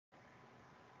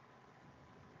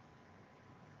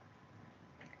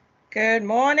Good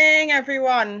morning,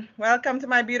 everyone. Welcome to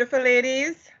my beautiful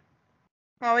ladies.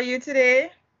 How are you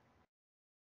today?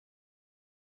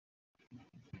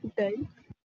 Good.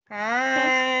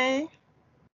 Hi.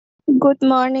 Good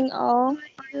morning, all.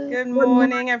 Good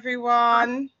morning,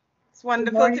 everyone. It's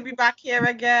wonderful to be back here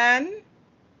again.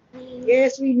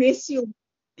 Yes, we miss you.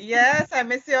 Yes, I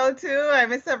miss you all too. I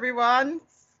miss everyone.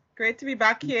 It's great to be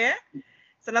back here.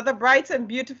 It's another bright and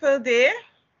beautiful day,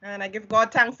 and I give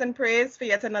God thanks and praise for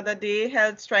yet another day,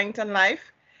 health, strength, and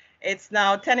life. It's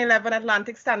now 10:11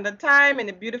 Atlantic Standard Time in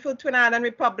the beautiful Twin Island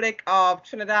Republic of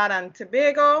Trinidad and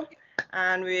Tobago,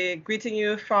 and we're greeting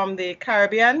you from the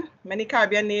Caribbean, many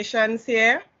Caribbean nations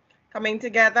here coming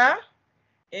together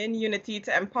in unity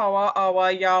to empower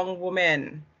our young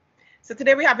women. So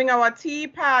today we're having our tea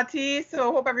party,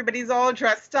 so hope everybody's all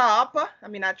dressed up. I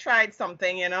mean, I tried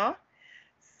something, you know.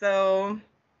 So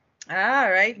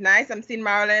all right, nice. I'm seeing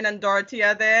Marilyn and Dorothy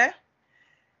are there.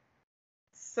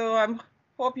 So I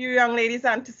hope you young ladies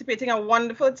are anticipating a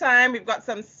wonderful time. We've got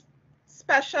some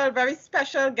special, very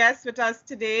special guests with us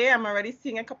today. I'm already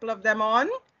seeing a couple of them on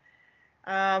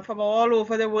from all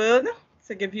over the world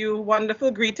to give you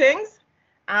wonderful greetings.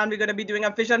 And we're going to be doing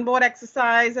a vision board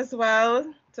exercise as well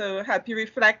to help you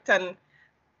reflect and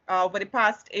over the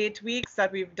past 8 weeks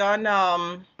that we've done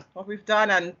what we've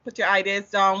done and put your ideas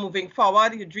down moving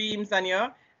forward, your dreams and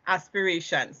your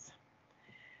aspirations.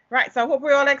 Right, so I hope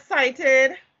we're all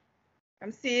excited.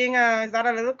 I'm seeing, is that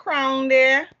a little crown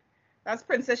there? That's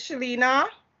Princess Shalina.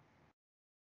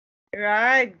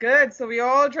 Right, good. So we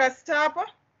all dressed up.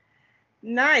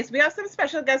 Nice. We have some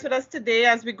special guests with us today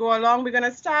as we go along. We're going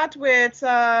to start with,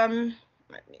 let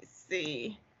me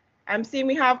see. I'm seeing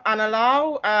we have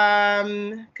Analou,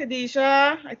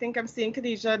 Khadija. I think I'm seeing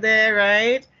Khadija there,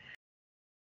 right?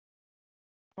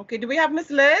 Okay, do we have Miss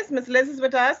Liz? Miss Liz is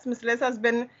with us. Miss Liz has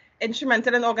been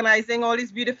instrumental in organizing all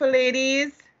these beautiful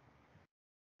ladies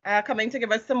coming to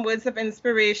give us some words of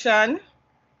inspiration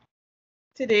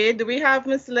today. Do we have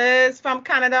Miss Liz from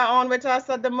Canada on with us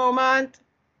at the moment?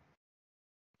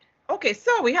 Okay,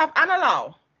 so we have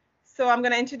Analou. So I'm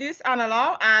going to introduce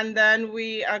Analou, and then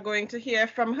we are going to hear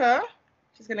from her.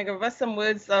 She's going to give us some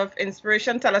words of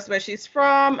inspiration, tell us where she's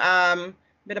from, a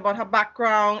bit about her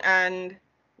background and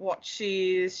what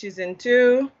she's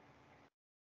into.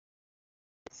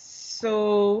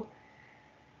 So,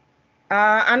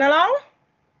 Analou?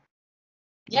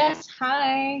 Yes,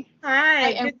 hi.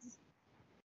 Hi,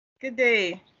 good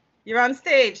day. You're on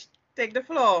stage. Take the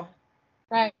floor.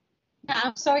 Right. Yeah,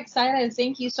 I'm so excited.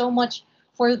 Thank you so much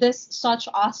for this such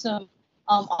awesome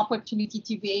opportunity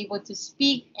to be able to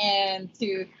speak and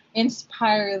to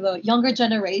inspire the younger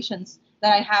generations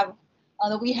that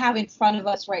we have in front of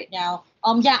us right now.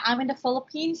 Yeah, I'm in the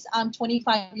Philippines. I'm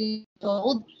 25 years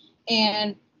old,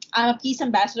 and I'm a peace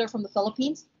ambassador from the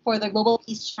Philippines for the Global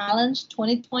Peace Challenge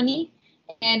 2020,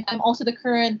 and I'm also the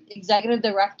current executive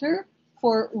director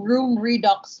for Room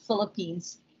Redux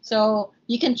Philippines. So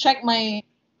you can check my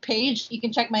page. You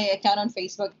can check my account on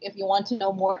Facebook if you want to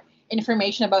know more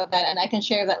information about that, and I can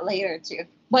share that later too.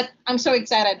 But I'm so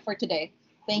excited for today.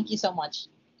 Thank you so much.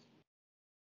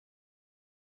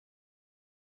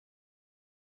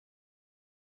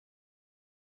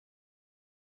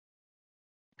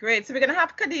 Great. So we're going to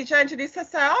have Khadija introduce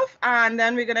herself, and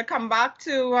then we're going to come back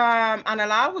to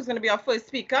Analou, who's going to be our first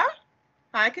speaker.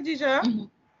 Hi, Khadija.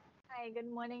 Hi,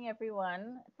 good morning,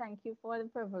 everyone. Thank you for the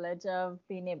privilege of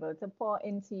being able to pour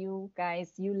into you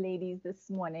guys, you ladies,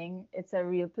 this morning. It's a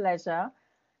real pleasure.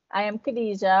 I am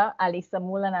Khadija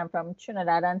AliSamhoul, and I'm from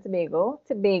Trinidad and Tobago,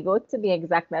 to be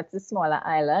exact, that's a smaller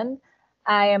island.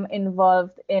 I am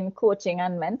involved in coaching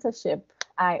and mentorship.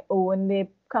 I own the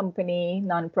company,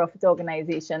 nonprofit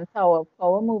organization, Tower of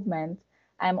Power Movement.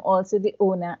 I'm also the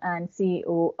owner and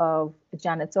CEO of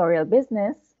Janitorial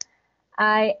Business.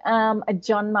 I am a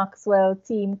John Maxwell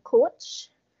team coach,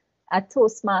 a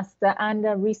Toastmaster, and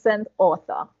a recent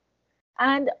author.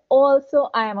 And also,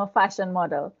 I am a fashion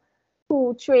model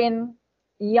who train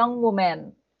young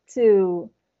women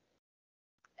to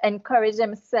encourage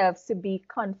themselves to be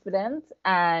confident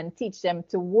and teach them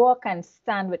to walk and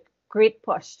stand with great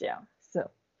posture.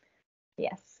 So,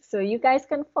 yes. So you guys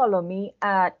can follow me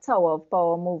at Tower of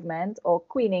Power Movement or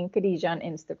Queening Khadija on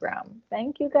Instagram.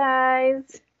 Thank you,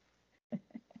 guys.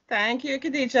 Thank you,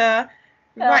 Khadija.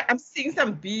 Right, I'm seeing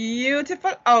some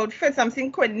beautiful outfits. I'm seeing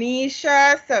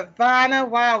Quenisha, Savannah.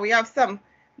 Wow, we have some.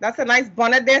 That's a nice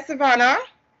bonnet there, Savannah.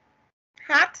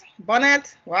 Hat,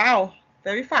 bonnet. Wow,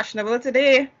 very fashionable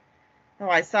today. All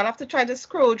right, so I'll have to try to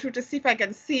scroll through to see if I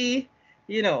can see,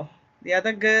 you know, the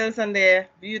other girls and their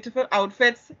beautiful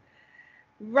outfits.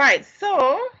 Right,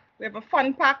 so we have a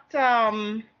fun-packed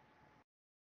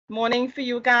morning for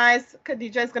you guys.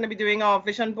 Khadija is going to be doing our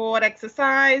vision board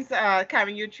exercise,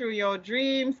 carrying you through your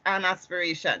dreams and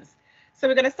aspirations. So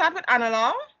we're going to start with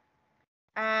Analou.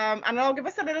 Analou, give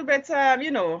us a little bit,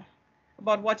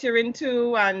 about what you're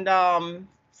into and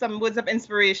some words of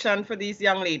inspiration for these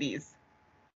young ladies.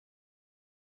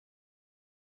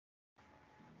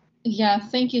 Yeah,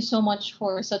 thank you so much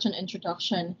for such an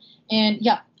introduction. And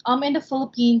yeah, I'm in the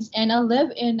Philippines and I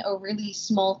live in a really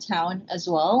small town as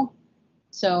well.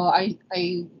 So I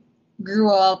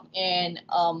grew up in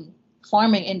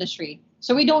farming industry.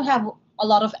 So we don't have a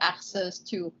lot of access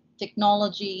to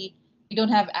technology. We don't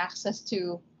have access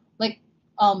to like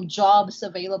jobs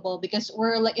available because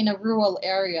we're like in a rural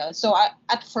area. So I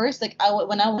at first like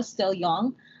when I was still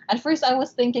young, at first I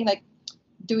was thinking like,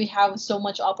 do we have so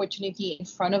much opportunity in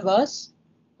front of us,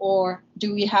 or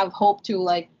do we have hope to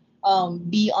like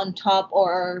be on top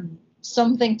or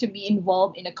something to be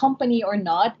involved in a company or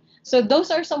not? So those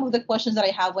are some of the questions that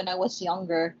I have when I was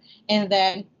younger. And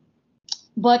then,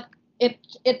 but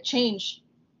it changed.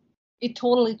 It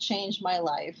totally changed my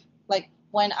life. Like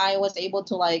when I was able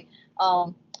to like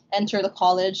enter the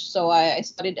college. So I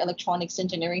studied electronics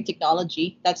engineering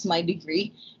technology. That's my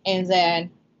degree. And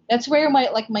then that's where my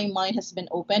mind has been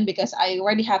open because I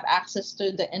already have access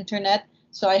to the internet.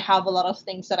 So I have a lot of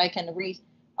things that I can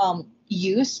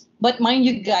use. But mind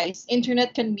you guys,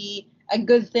 internet can be a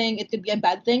good thing, it could be a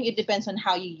bad thing. It depends on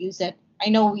how you use it. I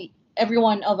know every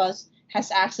one of us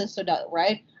has access to that,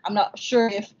 right? I'm not sure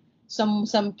if some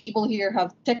people here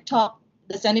have TikTok.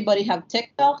 Does anybody have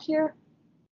TikTok here?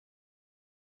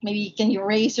 Maybe can you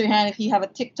raise your hand if you have a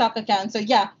TikTok account? So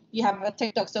yeah, you have a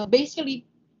TikTok. So basically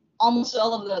almost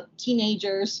all of the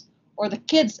teenagers or the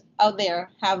kids out there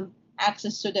have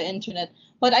access to the internet.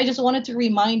 But I just wanted to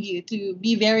remind you to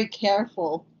be very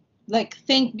careful. Like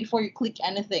think before you click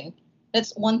anything.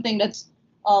 That's one thing that's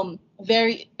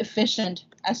very efficient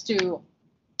as to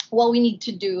what we need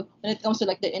to do when it comes to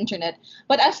like the internet.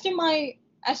 But as to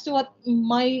what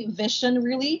my vision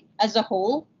really as a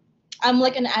whole, I'm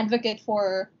like an advocate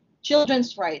for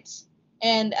children's rights.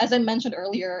 And as I mentioned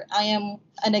earlier, I am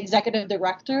an executive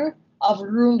director of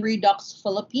Room Redux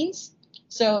Philippines.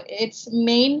 So its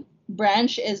main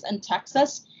branch is in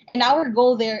Texas. And our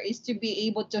goal there is to be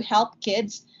able to help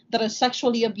kids that are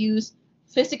sexually abused,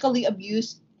 physically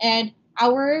abused. And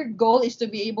our goal is to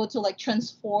be able to like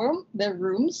transform their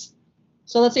rooms.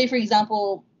 So let's say, for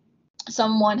example,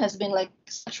 someone has been like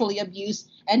sexually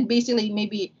abused and basically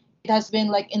maybe it has been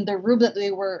like in the room that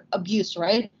they were abused,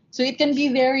 right? So it can be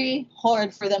very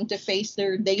hard for them to face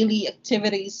their daily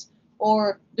activities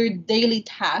or their daily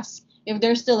tasks if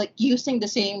they're still like using the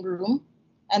same room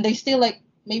and they still like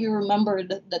maybe remember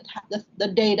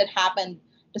the day that happened,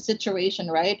 the situation,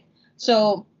 right?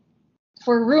 So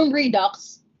for Room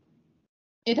Redux,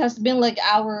 it has been like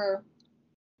our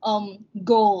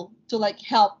goal to like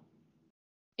help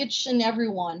each and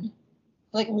everyone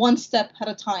like one step at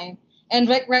a time. And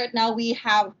right now we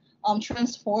have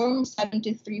transformed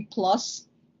 73 plus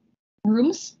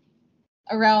rooms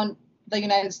around the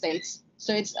United States.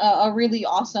 So it's a really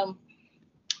awesome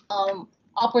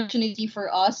opportunity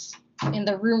for us in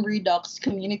the Room Redux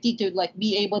community to like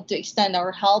be able to extend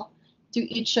our help to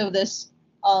each of these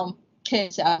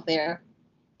kids out there.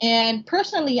 And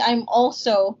personally, I'm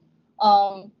also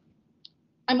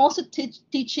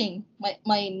teaching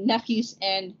my nephews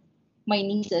and my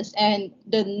nieces and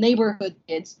the neighborhood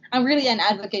kids. I'm really an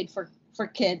advocate for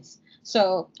kids.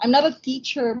 So I'm not a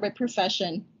teacher by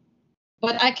profession,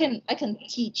 but I can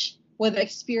teach with the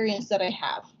experience that I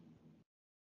have.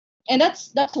 And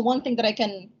that's one thing that I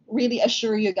can really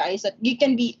assure you guys that you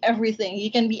can be everything.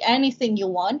 You can be anything you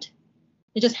want.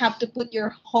 You just have to put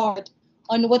your heart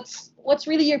on what's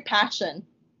really your passion,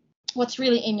 what's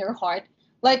really in your heart.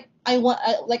 Like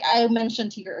like I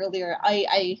mentioned here earlier,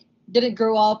 I didn't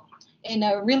grow up in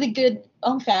a really good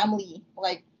family.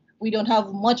 Like we don't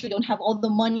have much, we don't have all the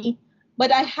money,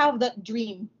 but I have that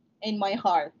dream in my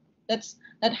heart.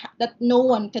 That no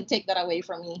one can take that away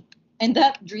from me. And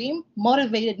that dream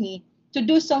motivated me to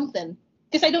do something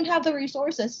because I don't have the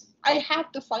resources. I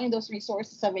have to find those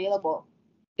resources available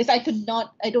because I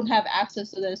don't have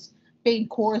access to this paid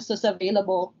courses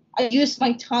available. I use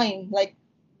my time like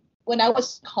when I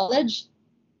was in college,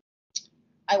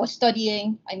 I was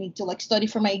studying. I need to like study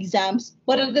for my exams,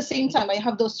 but at the same time, I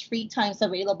have those free times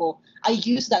available. I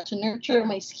use that to nurture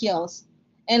my skills.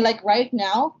 And like right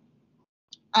now,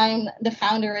 I'm the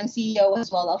founder and CEO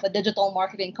as well of a digital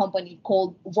marketing company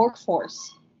called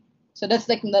Workforce. So that's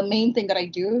like the main thing that I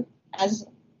do as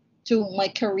to my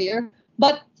career.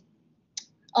 But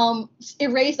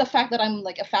erase the fact that I'm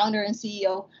like a founder and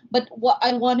CEO. But what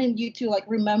I wanted you to like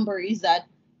remember is that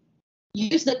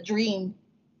use that dream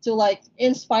to like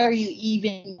inspire you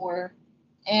even more,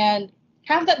 and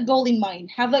have that goal in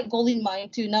mind. Have that goal in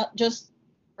mind to not just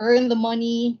earn the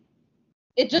money.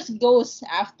 It just goes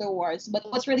afterwards. But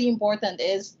what's really important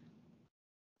is,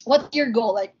 what's your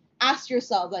goal? Like, ask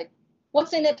yourself, like,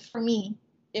 what's in it for me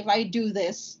if I do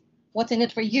this? What's in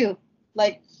it for you?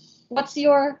 Like,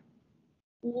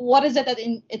 what is it that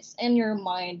it's in your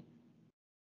mind?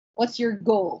 What's your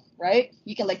goal, right?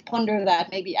 You can like ponder that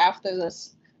maybe after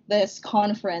this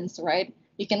conference, right?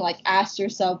 You can like ask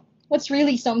yourself, what's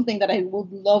really something that I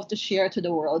would love to share to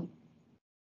the world?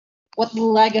 What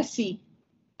legacy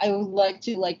I would like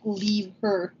to like leave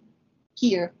her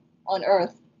here on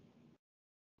earth?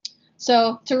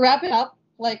 So to wrap it up,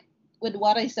 like with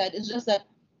what I said, it's just that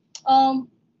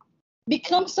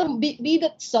be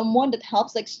that someone that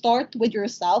helps, like start with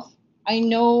yourself. I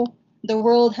know the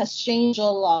world has changed a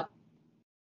lot.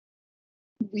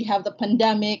 We have the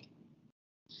pandemic.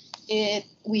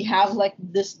 We have like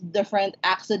this different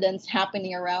accidents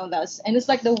happening around us, and it's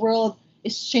like the world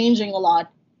is changing a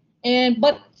lot. And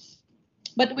but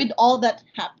with all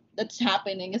that's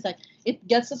happening, it's like it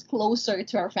gets us closer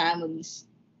to our families.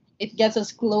 It gets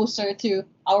us closer to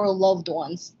our loved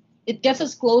ones. It gets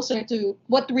us closer to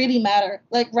what really matter.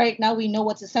 Like right now, we know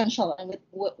what's essential and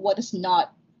what is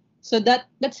not. So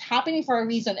that's happening for a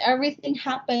reason. Everything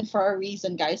happened for a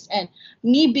reason, guys. And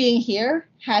me being here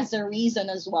has a reason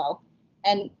as well.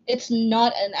 And it's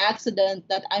not an accident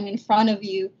that I'm in front of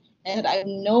you and that I've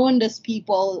known these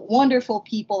people, wonderful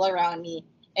people around me.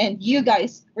 And you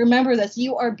guys, remember this,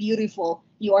 you are beautiful.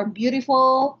 You are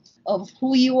beautiful of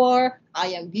who you are. I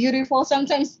am beautiful.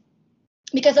 Sometimes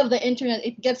because of the internet,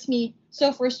 it gets me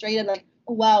so frustrated. Like,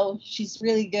 oh, wow, she's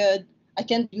really good. I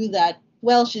can't do that.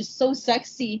 Well, she's so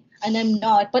sexy and I'm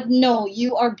not. But no,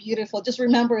 you are beautiful. Just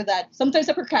remember that. Sometimes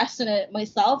I procrastinate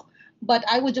myself, but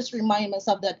I would just remind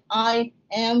myself that I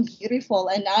am beautiful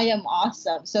and I am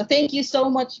awesome. So thank you so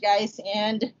much, guys.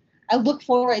 And I look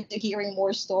forward to hearing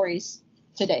more stories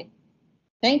today.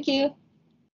 Thank you.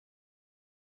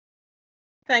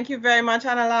 Thank you very much,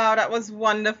 Analou. That was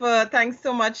wonderful. Thanks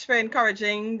so much for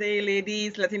encouraging the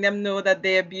ladies, letting them know that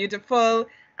they're beautiful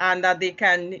and that they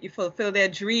can fulfill their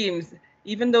dreams,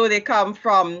 even though they come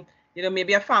from,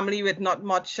 maybe a family with not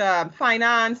much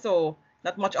finance or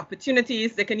not much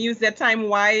opportunities. They can use their time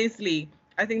wisely.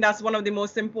 I think that's one of the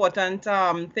most important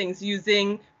things,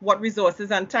 using what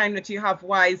resources and time that you have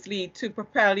wisely to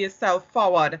propel yourself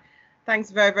forward.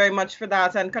 Thanks very, very much for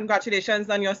that, and congratulations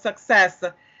on your success.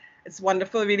 It's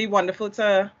wonderful, really wonderful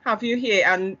to have you here,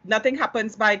 and nothing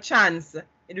happens by chance.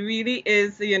 It really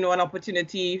is, an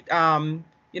opportunity,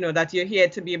 that you're here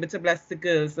to be able to bless the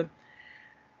girls.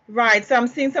 Right, so I'm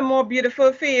seeing some more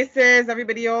beautiful faces,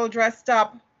 everybody all dressed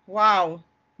up. Wow,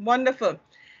 wonderful.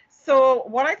 So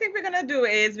what I think we're going to do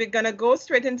is we're going to go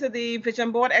straight into the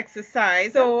vision board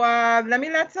exercise. So let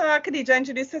Khadija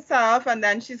introduce herself, and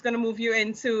then she's going to move you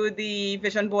into the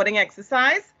vision boarding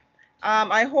exercise.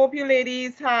 I hope you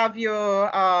ladies have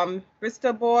your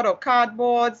Bristol board or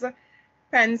cardboards,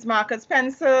 pens, markers,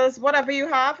 pencils, whatever you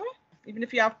have. Even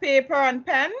if you have paper and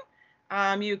pen,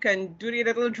 you can do the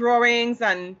little drawings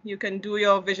and you can do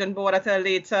your vision board at a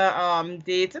later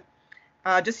date.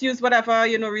 Just use whatever,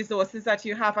 resources that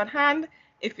you have at hand.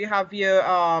 If you have your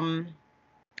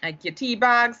like your tea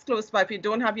bags close by, if you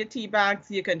don't have your tea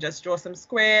bags, you can just draw some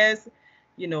squares,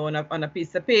 on a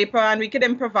piece of paper, and we could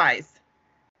improvise.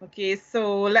 Okay,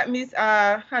 so let me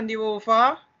hand you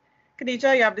over.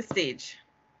 Khadija, you have the stage.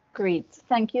 Great.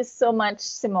 Thank you so much,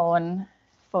 Simone,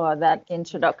 for that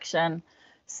introduction.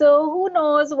 So who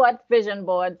knows what vision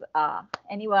boards are?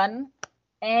 Anyone?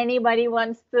 Anybody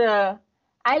wants to?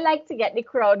 I like to get the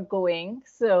crowd going.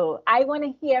 So I want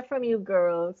to hear from you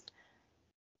girls.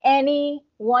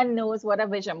 Anyone knows what a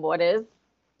vision board is?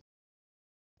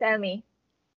 Tell me.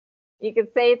 You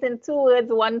could say it in 2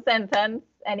 words, 1 sentence.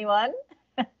 Anyone?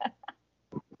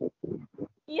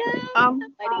 Yeah.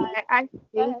 I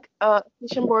think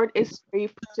vision board is very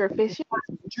superficial.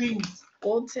 Dreams.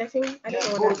 Goal setting. I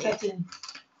don't know what that means.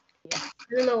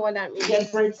 I don't know what that means.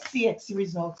 Get for CXC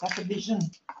results. That's a vision.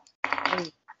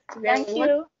 Thank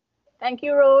you. Thank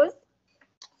you, Rose.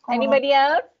 Anybody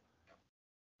else?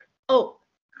 Oh,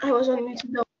 I was on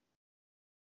YouTube.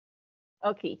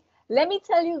 Okay. Let me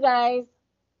tell you guys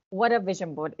what a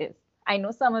vision board is. I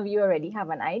know some of you already have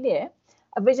an idea.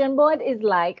 A vision board is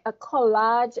like a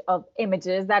collage of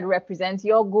images that represent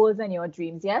your goals and your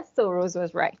dreams. Yes, so Rose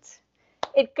was right.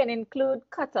 It can include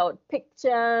cutout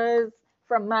pictures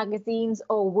from magazines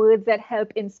or words that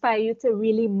help inspire you to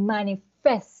really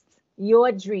manifest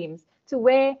your dreams to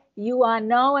where you are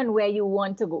now and where you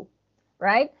want to go,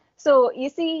 right? So you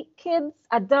see, kids,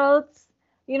 adults,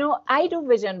 you know, I do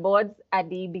vision boards at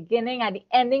the beginning, at the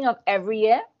ending of every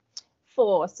year.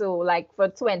 So like for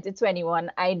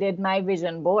 2021, I did my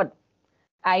vision board.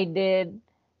 I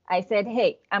said,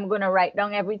 hey, I'm going to write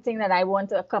down everything that I want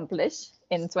to accomplish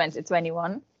in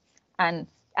 2021. And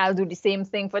I'll do the same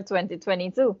thing for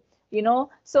 2022. You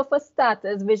know, so for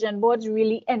starters, vision boards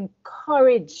really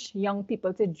encourage young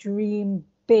people to dream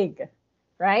big,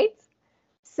 right?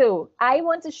 So I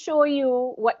want to show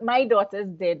you what my daughters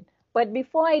did. But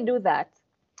before I do that,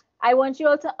 I want you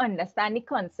all to understand the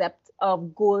concept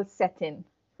of goal setting,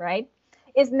 right?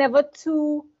 It's never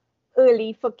too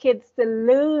early for kids to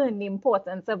learn the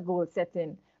importance of goal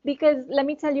setting, because let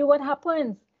me tell you what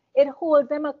happens. It holds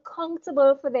them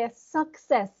accountable for their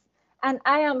success. And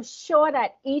I am sure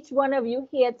that each one of you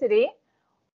here today,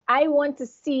 I want to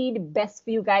see the best for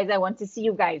you guys. I want to see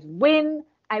you guys win.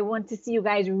 I want to see you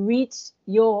guys reach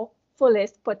your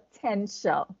fullest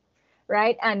potential,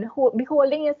 right? And be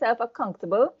holding yourself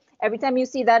accountable. Every time you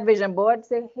see that vision board,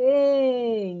 say,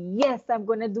 hey, yes, I'm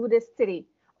going to do this today,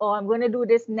 or I'm going to do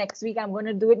this next week. I'm going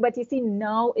to do it. But you see,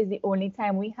 now is the only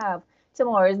time we have.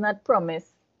 Tomorrow is not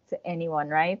promised to anyone,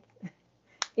 right?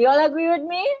 You all agree with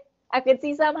me? I can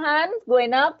see some hands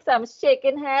going up, some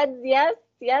shaking heads. Yes,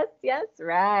 yes, yes.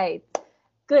 Right.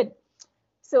 Good.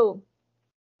 So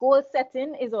goal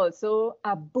setting is also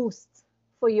a boost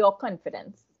for your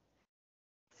confidence.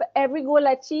 For every goal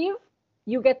achieved,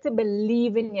 you get to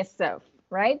believe in yourself,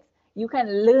 right? You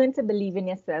can learn to believe in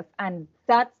yourself, and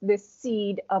that's the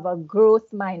seed of a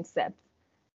growth mindset,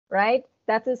 right?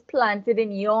 That is planted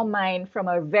in your mind from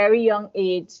a very young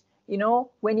age. You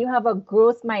know, when you have a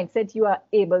growth mindset, you are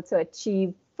able to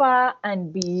achieve far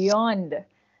and beyond.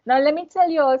 Now, let me tell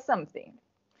you all something.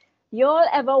 You all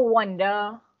ever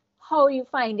wonder how you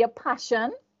find your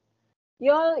passion?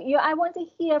 I want to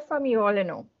hear from you all, you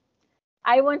know.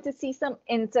 I want to see some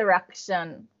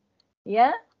interaction.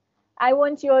 Yeah? I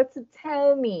want you all to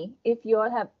tell me if you all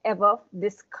have ever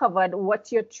discovered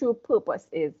what your true purpose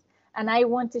is. And I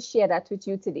want to share that with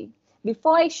you today.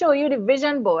 Before I show you the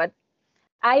vision board,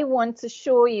 I want to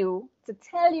show you, to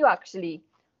tell you actually,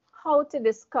 how to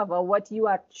discover what you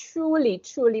are truly,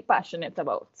 truly passionate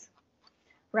about.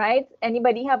 Right?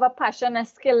 Anybody have a passion, a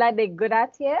skill that they're good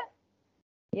at here?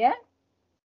 Yeah?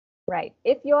 Right.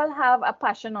 If you all have a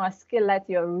passion or a skill that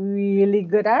you're really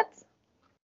good at,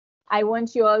 I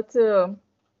want you all to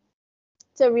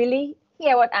really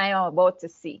hear what I am about to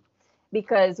see.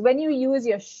 Because when you use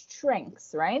your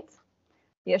strengths, right?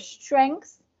 Your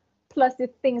strengths plus the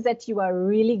things that you are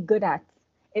really good at,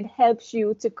 it helps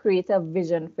you to create a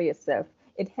vision for yourself.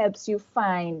 It helps you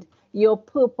find your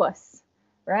purpose,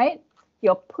 right?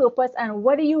 Your purpose, and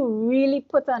what do you really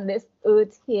put on this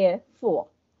earth here for?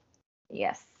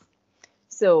 Yes.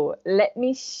 So let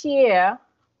me share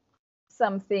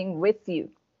something with you.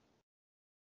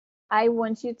 I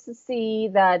want you to see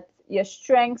that your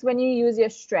strengths, when you use your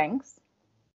strengths,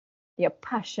 your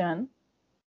passion,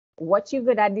 what you're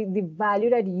good at, the value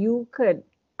that you could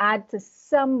add to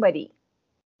somebody,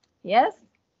 yes,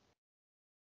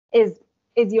 is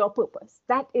your purpose.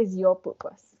 That is your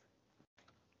purpose.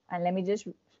 And let me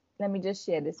just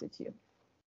share this with you.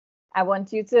 I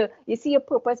want you to, you see, your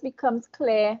purpose becomes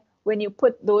clear when you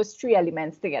put those three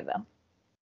elements together.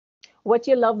 What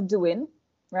you love doing,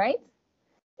 right?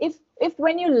 If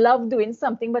when you love doing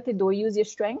something but you don't use your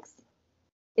strengths,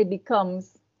 it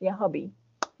becomes your hobby.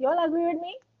 You all agree with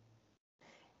me?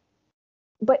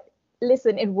 But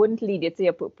listen, it wouldn't lead you to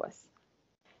your purpose.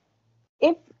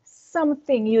 If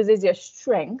something uses your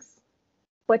strengths,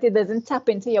 but it doesn't tap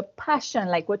into your passion,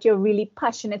 like what you're really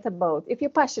passionate about. If you're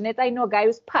passionate, I know a guy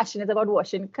who's passionate about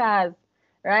washing cars,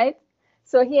 right?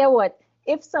 So here what?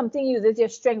 If something uses your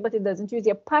strength, but it doesn't use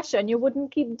your passion, you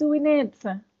wouldn't keep doing it.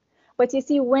 But you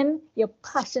see, when your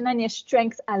passion and your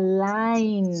strengths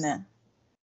align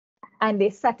and they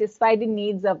satisfy the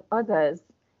needs of others,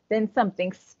 then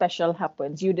something special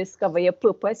happens. You discover your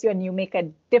purpose and you make a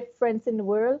difference in the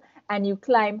world, and you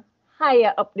climb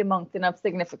higher up the mountain of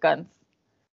significance.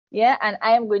 Yeah, and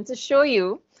I am going to show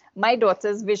you my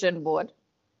daughter's vision board,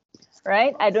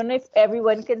 right? I don't know if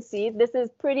everyone can see it. This is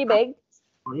pretty big,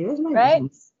 right?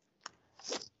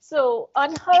 So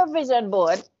on her vision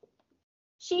board,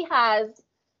 she has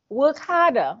work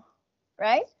harder,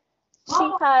 right?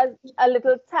 She has a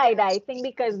little tie-dye thing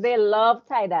because they love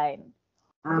tie-dyeing.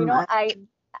 You know, I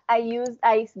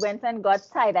went and got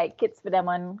tie-dye kits for them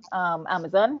on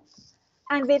Amazon,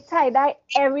 and they tie-dye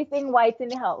everything white in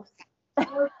the house.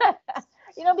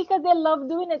 You know, because they love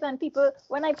doing it, and people,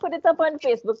 when I put it up on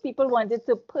Facebook, people wanted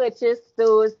to purchase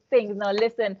those things. Now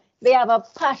listen, they have a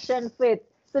passion for it.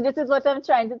 So this is what I'm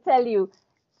trying to tell you.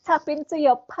 Tap into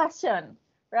your passion,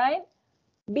 right?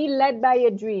 Be led by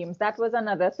your dreams. That was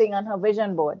another thing on her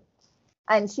vision board.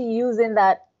 And she using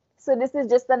that. So this is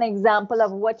just an example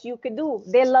of what you could do.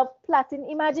 They love plaiting.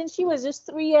 Imagine she was just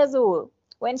 3 years old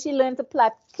when she learned to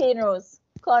plait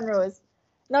cornrows.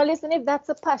 Now listen, if that's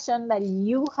a passion that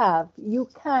you have, you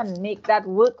can make that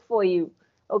work for you,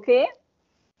 okay?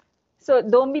 So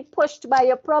don't be pushed by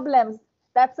your problems.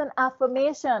 That's an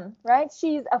affirmation, right?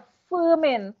 She's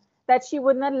affirming that she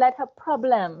would not let her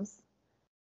problems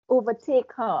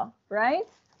overtake her, right?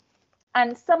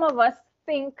 And some of us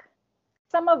think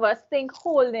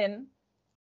holding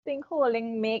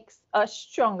makes us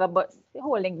stronger, but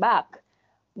holding back.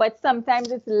 But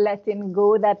sometimes it's letting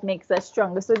go that makes us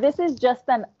stronger. So this is just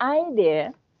an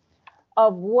idea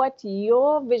of what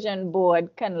your vision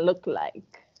board can look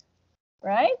like,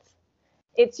 right?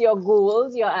 It's your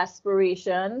goals, your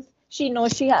aspirations. She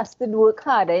knows she has to work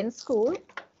harder in school,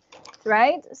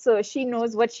 right? So she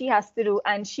knows what she has to do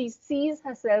and she sees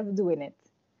herself doing it,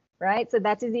 right? So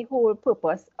that is the whole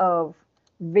purpose of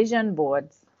vision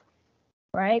boards,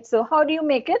 right? So how do you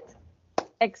make it?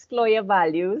 Explore your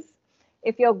values.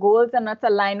 If your goals are not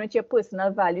aligned with your personal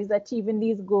values, achieving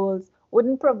these goals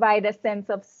wouldn't provide a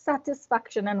sense of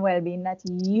satisfaction and well-being that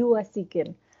you are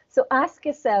seeking. So ask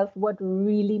yourself what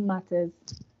really matters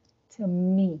to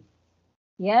me.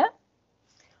 Yeah?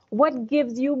 What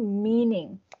gives you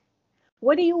meaning?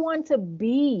 What do you want to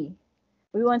be?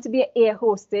 We want to be an air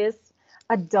hostess,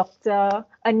 a doctor,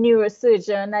 a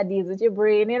neurosurgeon that deals with your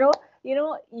brain. You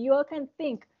all can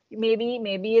think. Maybe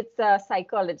it's a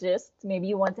psychologist. Maybe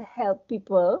you want to help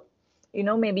people.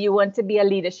 Maybe you want to be a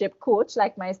leadership coach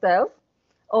like myself,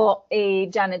 or a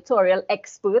janitorial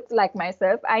expert like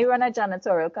myself. I run a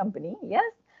janitorial company.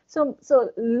 Yes. So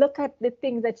look at the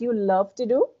things that you love to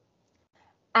do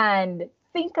and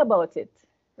think about it,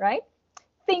 right?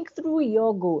 Think through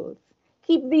your goals.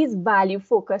 Keep these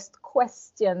value-focused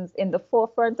questions in the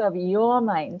forefront of your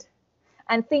mind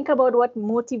and think about what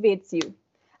motivates you.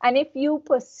 And if you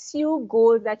pursue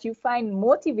goals that you find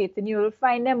motivating, you will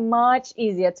find them much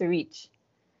easier to reach.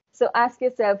 So ask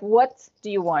yourself, what do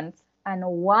you want and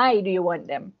why do you want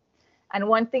them? And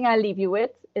one thing I'll leave you with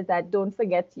is that don't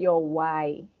forget your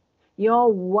why.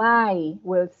 Your why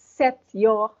will set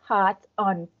your heart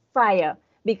on fire.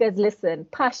 Because listen,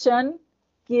 passion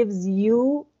gives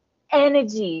you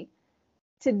energy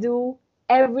to do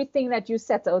everything that you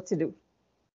set out to do,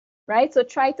 right? So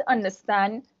try to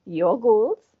understand your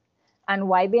goals and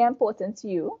why they are important to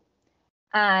you,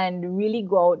 and really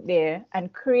go out there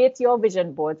and create your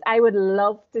vision boards. I would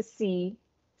love to see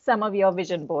some of your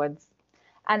vision boards.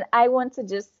 And I want to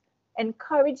just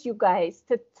encourage you guys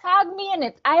to tag me in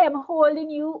it. I am holding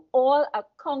you all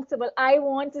accountable. I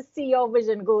want to see your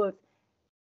vision goals.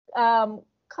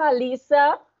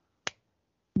 Kalisa,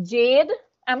 Jade,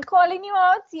 I'm calling you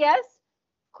out, yes.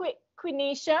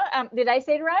 Quinisha, did I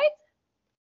say it right?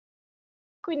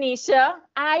 Quinisha,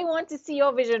 I want to see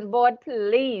your vision board,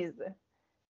 please.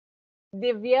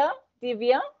 Divya,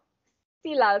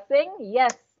 Silal Singh,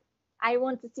 yes, I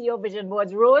want to see your vision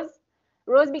boards. Rose,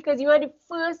 because you are the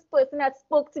first person that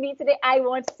spoke to me today, I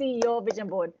want to see your vision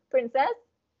board.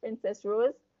 Princess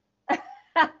Rose,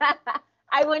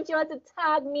 I want you all to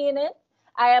tag me in it.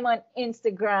 I am on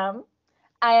Instagram,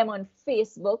 I am on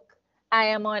Facebook, I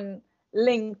am on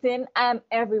LinkedIn, I'm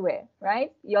everywhere,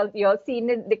 right? You'll see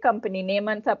the company name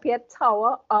on top here,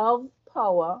 Tower of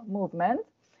Power Movement,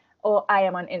 or I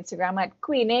am on Instagram at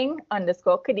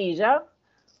queening_Khadija,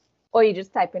 or you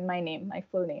just type in my name, my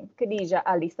full name, Khadija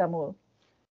AliSamhoul.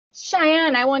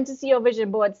 Cheyenne, I want to see your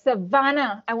vision board.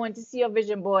 Savannah, I want to see your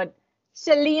vision board.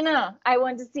 Shalina, I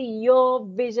want to see your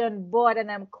vision board,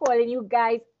 and I'm calling you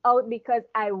guys out because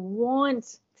I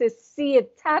want to see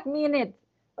it. Tag me in it.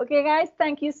 Okay, guys,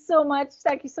 thank you so much.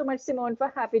 Thank you so much, Simone,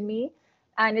 for having me.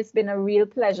 And it's been a real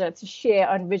pleasure to share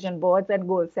on vision boards and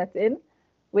goal setting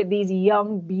with these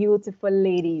young, beautiful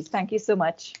ladies. Thank you so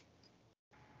much.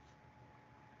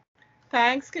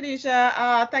 Thanks,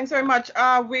 Khadija. Thanks very much.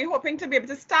 We're hoping to be able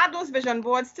to start those vision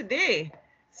boards today.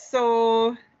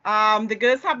 So the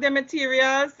girls have their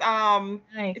materials.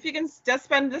 Nice. If you can just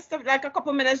spend just like a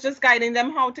couple minutes just guiding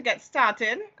them how to get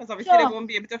started, because obviously they won't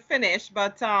be able to finish,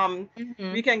 but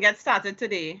we can get started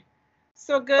today.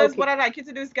 So girls, what I'd like you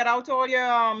to do is get out all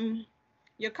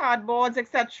your cardboards,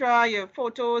 etc., your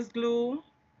photos, glue,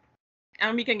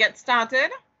 and we can get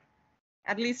started.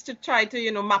 At least to try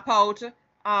to, map out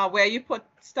where you put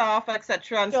stuff,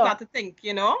 etc., and start to think,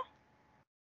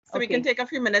 So we can take a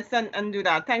few minutes and do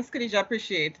that. Thanks, Khadija.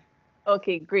 Appreciate.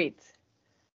 Okay, great.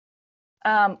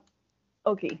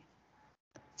 Okay.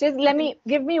 Just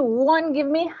give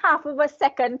me half of a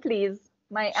second, please.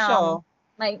 My Sure.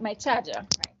 my charger.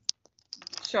 Right.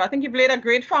 Sure. I think you've laid a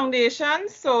great foundation.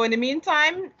 So in the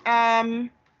meantime,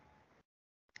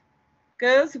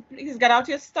 girls, please get out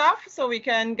your stuff so we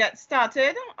can get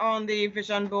started on the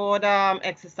vision board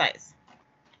exercise.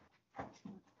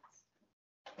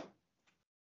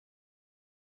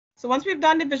 So once we've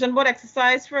done the vision board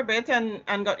exercise for a bit and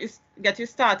get you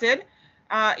started,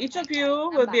 each of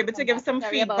you will be able to give some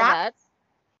feedback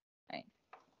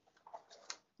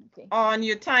on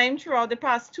your time throughout the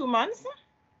past 2 months.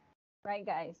 Right,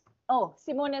 guys. Oh,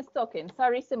 Simone is talking.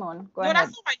 Sorry, Simone. Go ahead. No,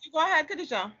 that's all right. You go ahead,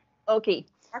 Khadija. Okay.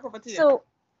 Back over to you. So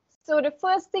the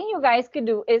first thing you guys could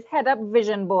do is head up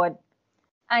vision board,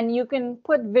 and you can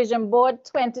put vision board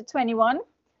 2021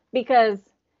 because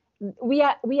I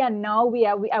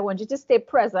want you to stay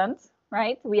present,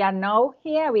 right? We are now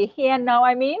here. We're here now,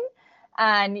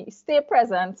 and stay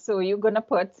present. So you're gonna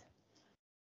put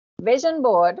vision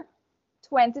board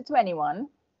 2021.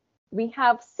 We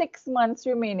have 6 months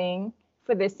remaining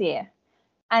for this year,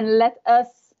 and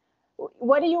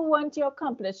what do you want your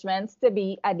accomplishments to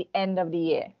be at the end of the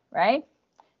year, right?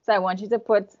 So I want you to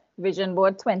put vision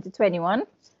board 2021,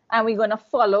 and we're gonna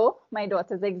follow my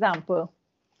daughter's example.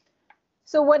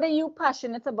 So what are you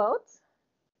passionate about?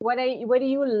 What do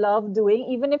you love doing?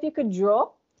 Even if you could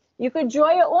draw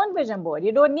your own vision board.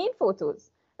 You don't need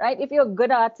photos, right? If you're a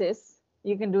good artist,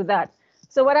 you can do that.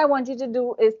 So what I want you to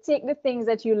do is take the things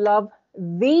that you love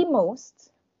the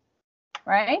most,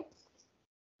 right?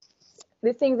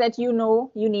 The things that you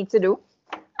know you need to do,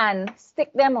 and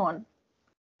stick them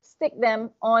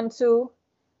onto,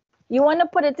 you want to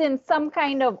put it in some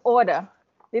kind of order.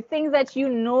 The things that you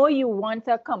know you want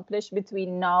to accomplish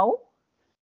between now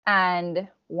and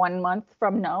 1 month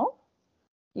from now,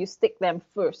 you stick them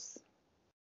first,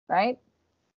 right?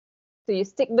 So you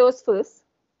stick those first,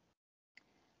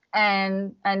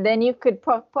 and then you could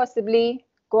possibly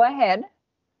go ahead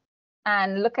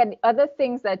and look at the other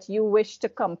things that you wish to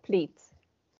complete.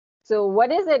 So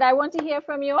what is it? I want to hear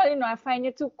from you all. I find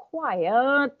you too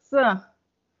quiet.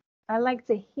 I like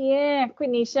to hear.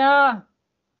 Quenisha,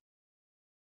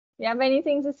 you have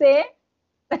anything to say?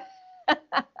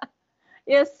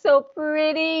 You're so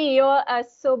pretty. You are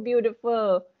so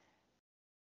beautiful.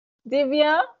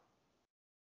 Divya,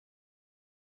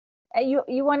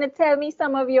 you want to tell me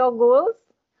some of your goals?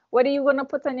 What are you going to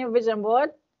put on your vision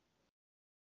board?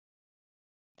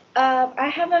 I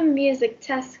have a music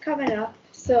test coming up,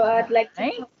 so I'd like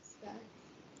to practice that.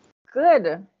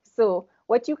 Good. So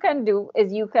what you can do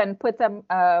is you can put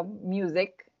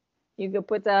music. You can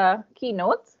put a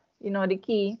keynote, the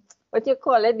key, what you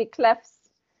call it, the clefs.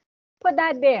 Put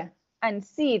that there and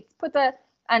see it.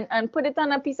 And put it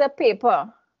on a piece of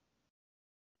paper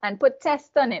and put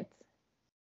test on it.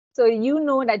 So you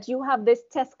know that you have this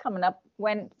test coming up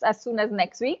as soon as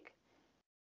next week.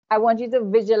 I want you to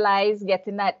visualize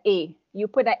getting that A. You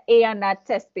put an A on that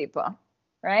test paper,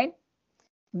 right?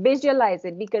 Visualize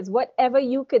it, because whatever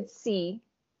you could see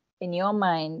in your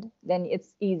mind, then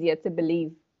it's easier to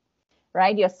believe,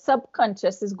 right? Your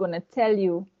subconscious is going to tell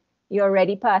you you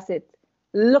already passed it.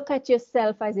 Look at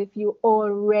yourself as if you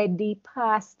already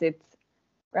passed it,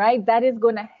 right? That is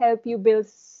going to help you build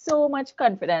so much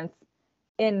confidence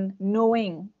in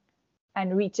knowing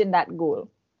and reaching that goal,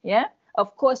 yeah?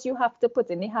 Of course, you have to put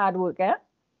in the hard work, eh?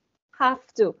 Have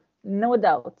to, no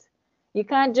doubt. You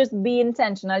can't just be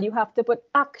intentional. You have to put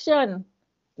action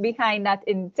behind that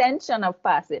intention of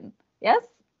passing. Yes?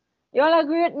 You all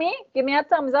agree with me? Give me a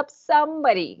thumbs up.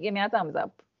 Somebody, give me a thumbs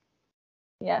up.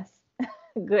 Yes.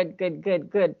 Good, good, good,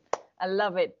 good. I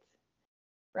love it.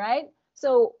 Right?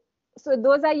 So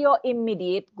those are your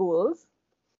immediate goals.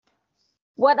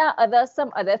 What are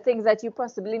some other things that you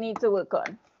possibly need to work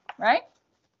on? Right?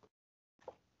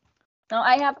 Now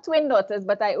I have twin daughters,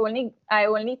 but I only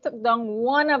took down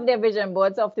one of their vision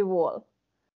boards off the wall,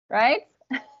 right?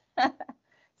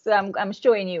 So I'm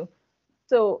showing you.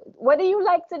 So what do you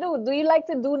like to do? Do you like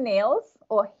to do nails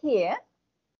or hair,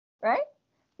 right?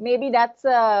 Maybe that's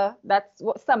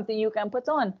something you can put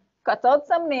on. Cut out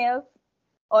some nails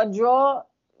or draw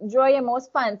your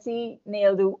most fancy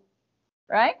nail do,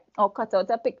 right? Or cut out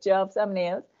a picture of some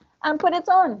nails and put it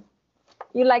on.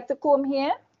 You like to comb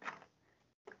hair?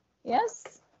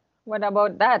 Yes, what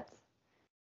about that?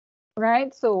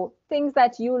 Right, so things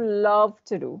that you love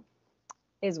to do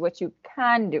is what you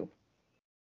can do,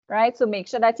 right? So make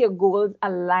sure that your goals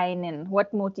align in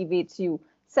what motivates you.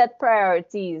 Set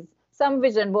priorities. Some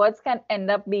vision boards can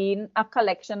end up being a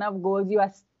collection of goals you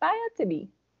aspire to be.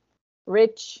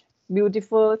 Rich,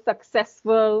 beautiful,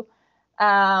 successful.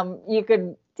 You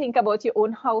could think about your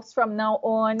own house from now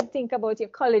on. Think about your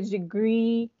college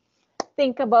degree.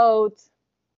 Think about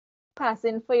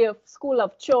passing for your school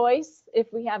of choice, if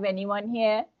we have anyone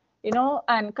here, you know,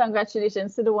 and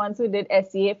congratulations to the ones who did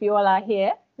SEA, if you all are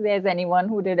here. If there's anyone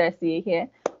who did SEA here,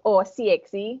 or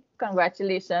CXE,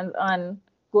 congratulations on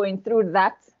going through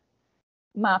that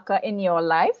marker in your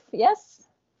life. Yes,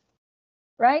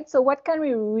 right? So what can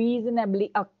we reasonably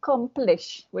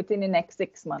accomplish within the next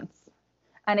 6 months?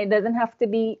 And it doesn't have to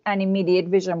be an immediate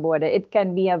vision board. It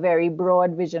can be a very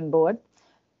broad vision board.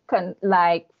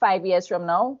 Like 5 years from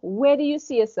now, where do you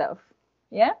see yourself?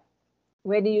 Yeah,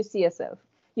 where do you see yourself?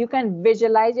 You can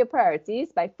visualize your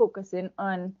priorities by focusing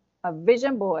on a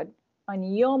vision board on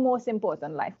your most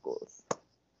important life goals,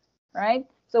 right?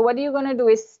 So what you're going to do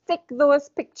is stick those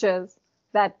pictures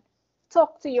that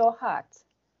talk to your heart.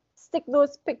 Stick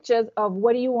those pictures of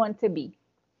what do you want to be.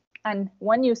 And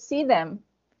when you see them,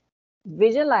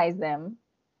 visualize them,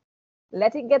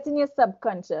 let it get in your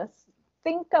subconscious.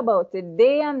 Think about it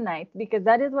day and night, because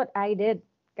that is what I did,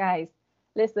 guys.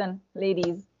 Listen,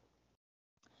 ladies,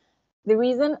 the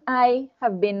reason I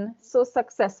have been so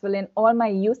successful in all my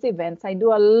youth events, I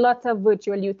do a lot of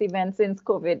virtual youth events since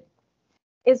COVID,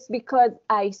 is because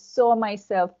I saw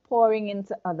myself pouring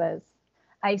into others.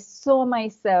 I saw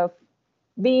myself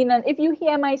being, and if you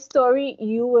hear my story,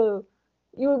 you'll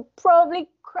probably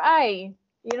cry,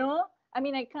 you know? I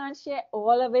mean, I can't share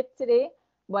all of it today,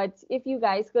 but if you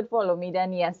guys could follow me,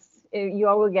 then yes, you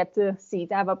all will get to see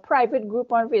it. I have a private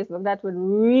group on Facebook that would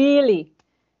really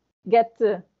get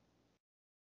to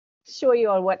show you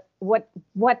all what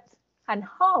and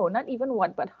how, not even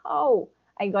what, but how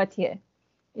I got here.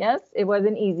 Yes, it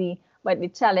wasn't easy, but the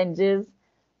challenges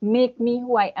make me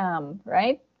who I am,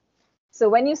 right? So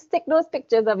when you stick those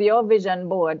pictures of your vision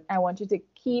board, I want you to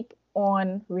keep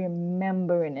on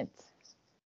remembering it,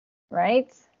 right?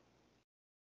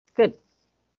 Good.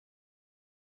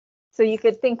 So you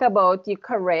could think about your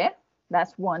career.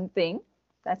 That's one thing.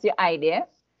 That's your idea.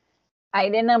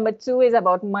 Idea number 2 is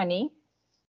about money.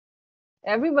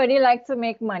 Everybody likes to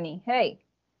make money. Hey,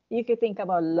 you could think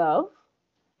about love.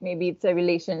 Maybe it's a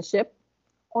relationship,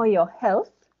 or your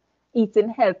health, eating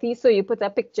healthy. So you put a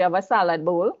picture of a salad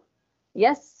bowl.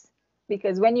 Yes,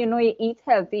 because when you know you eat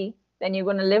healthy, then you're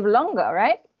going to live longer,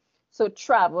 right? So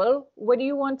travel, where do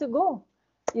you want to go?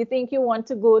 You think you want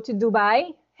to go to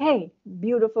Dubai? Hey,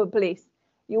 beautiful place.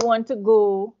 You want to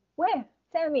go where?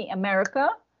 Tell me,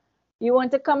 America? You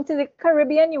want to come to the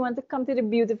Caribbean? You want to come to the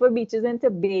beautiful beaches in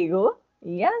Tobago?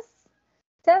 Yes.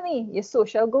 Tell me your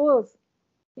social goals.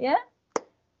 Yeah.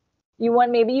 You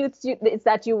want, maybe it's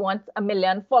that you want 1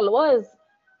 million followers.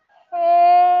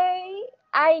 Hey,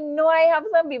 I know I have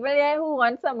some people here who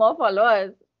want some more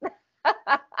followers.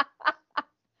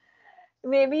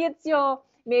 Maybe it's your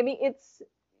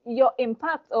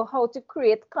impact, or how to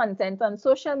create content on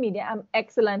social media. I'm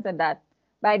excellent at that.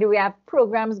 By the way, I have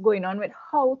programs going on with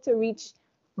how to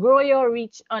grow your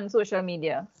reach on social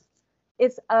media.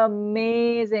 It's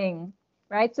amazing,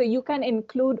 right? So you can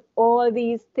include all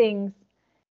these things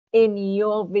in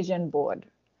your vision board.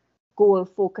 Goal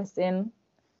focusing,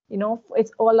 you know,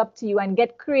 it's all up to you, and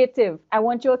get creative. I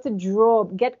want you all to draw,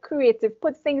 get creative,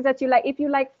 put things that you like. If you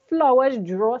like flowers,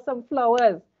 draw some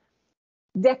flowers.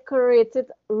 Decorate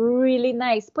it really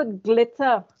nice. Put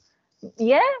glitter.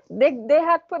 Yeah, they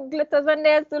had put glitters on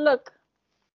there to look.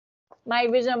 My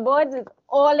vision board is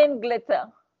all in glitter.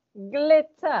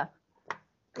 Glitter.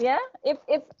 Yeah.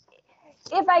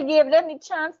 If I gave them the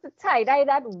chance to tie-dye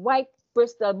that white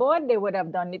Bristol board, they would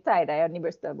have done the tie-dye on the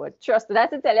Bristol board. Trust me,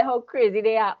 that's to tell you how crazy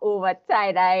they are over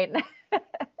tie-dye.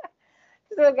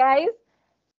 So guys,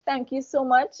 thank you so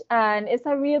much, and it's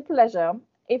a real pleasure.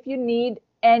 If you need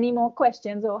any more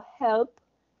questions or help,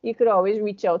 you could always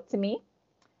reach out to me.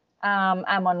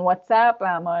 I'm on WhatsApp.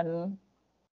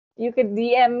 You could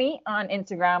DM me on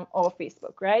Instagram or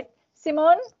Facebook, right?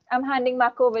 Simone, I'm handing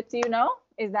back over to you now.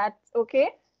 Is that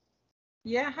okay?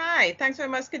 Yeah, hi. Thanks very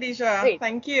much, Khadija. Great.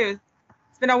 Thank you.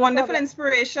 It's been a wonderful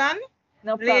inspiration.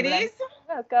 No problem. Ladies,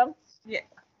 welcome. Yeah,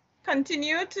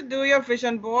 continue to do your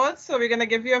vision board. So we're going to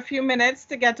give you a few minutes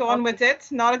to get on with it,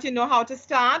 now that you know how to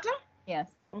start. Yes.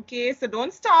 Okay, so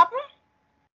don't stop.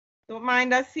 Don't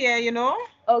mind us here, you know.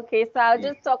 Okay, so I'll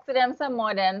just talk to them some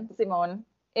more then, Simone.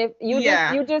 If you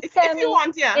just if tell me, you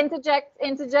want,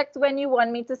 interject when you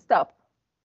want me to stop.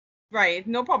 Right,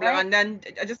 no problem. Right. And then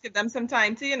I just give them some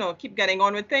time to, you know, keep getting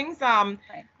on with things.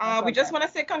 We just want to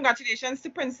say congratulations to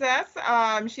Princess.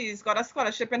 She's got a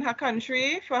scholarship in her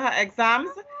country for her exams.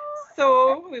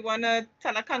 So we want to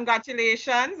tell her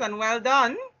congratulations and well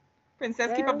done.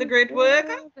 Princess, keep up the great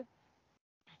work.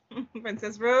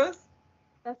 Princess Rose.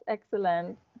 That's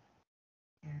excellent.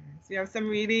 So you have some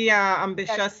really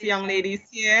ambitious young ladies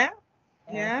here.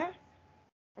 Yeah.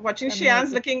 Watching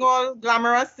Cheyenne's looking all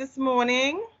glamorous this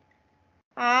morning.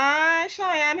 Hi,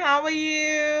 Cheyenne, how are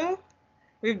you?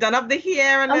 We've done up the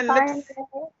hair and I'm then fine. lips.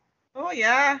 Oh,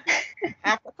 yeah. I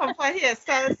have to come for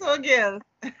hairstyle, so girl.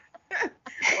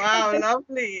 Wow,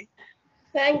 lovely.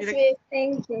 Thanks, You're Miss.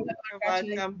 Thank you.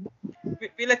 welcome.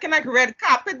 We're looking like red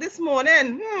carpet this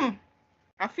morning.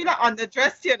 I feel like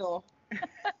underdressed, you know.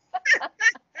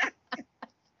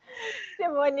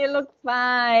 Simone, you look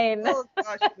fine. Oh,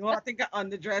 gosh. No, I think I'm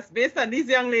underdressed. Based on these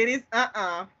young ladies,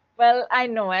 Well, I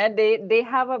know they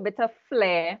have a bit of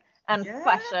flair and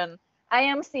fashion. I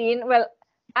am seeing, well,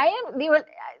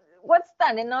 what's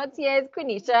standing out here is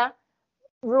Quenisha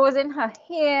rose in her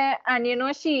hair, and you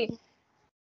know she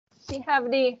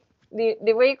have the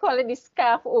way you call it, the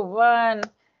scarf over, and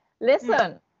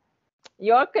listen,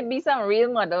 y'all could be some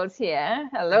real models here.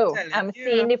 Hello. I'm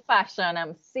seeing the fashion.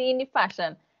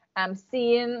 I'm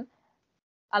seeing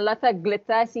a lot of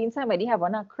glitter. I've seen somebody have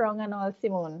on a crown and all,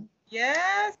 Simone.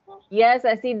 Yes. Yes,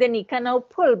 I see Danica now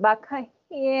pull back her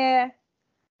hair.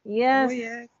 Yes. Oh,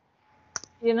 yes.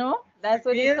 You know, that's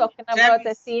what he's talking about.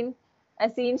 I seen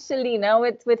Shalina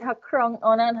with her crown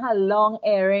on and her long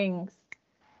earrings.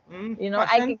 You know,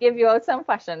 fashion. I could give you all some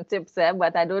fashion tips there,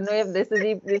 but I don't know if this is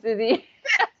the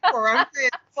forum.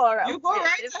 You go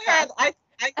right ahead.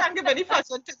 I can't give any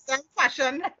fashion tips on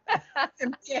fashion.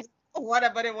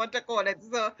 Whatever they want to call it.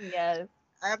 So yes.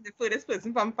 I am the furthest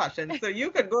person from fashion. So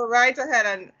you could go right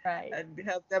ahead and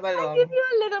help them along. I'll give you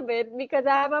a little bit because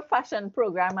I have a fashion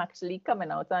program actually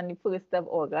coming out on the 1st of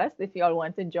August. If you all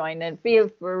want to join it, feel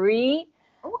free.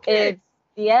 Okay.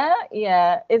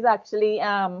 It's actually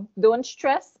Don't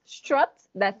Stress, Strut.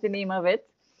 That's the name of it.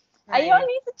 Right. You all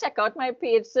need to check out my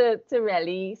page to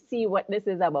really see what this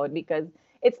is about, because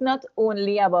it's not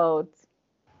only about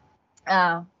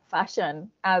fashion.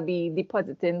 I'll be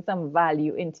depositing some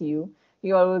value into you.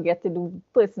 You all will get to do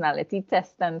personality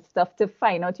tests and stuff to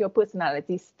find out your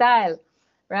personality style,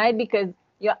 right? Because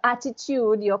your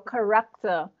attitude, your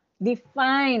character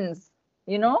defines,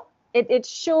 you know, it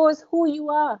shows who you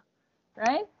are,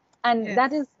 right? And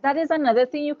that is another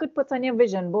thing you could put on your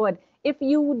vision board. If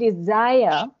you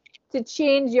desire to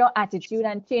change your attitude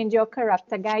and change your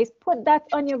character, guys, put that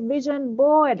on your vision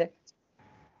board,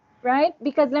 right?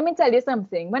 Because let me tell you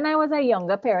something. When I was a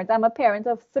younger parent, I'm a parent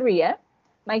of 3,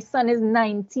 My son is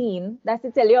 19. That's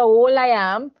to tell you how old I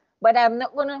am, but I'm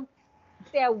not going to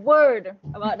say a word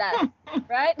about that,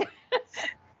 right?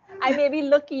 I maybe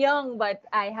look young, but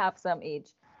I have some age.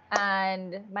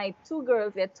 And my 2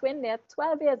 girls, they're twin, they're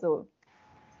 12 years old.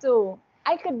 So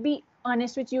I could be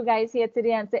honest with you guys here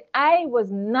today and say I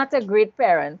was not a great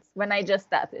parent when I just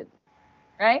started,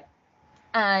 right?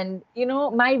 And, you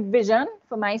know, my vision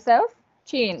for myself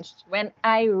changed when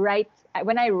I wrote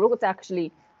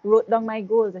down my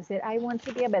goals. I said, I want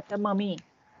to be a better mommy.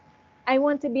 I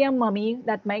want to be a mommy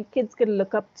that my kids could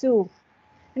look up to.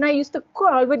 And I used to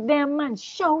quarrel with them and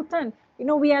shout. And, you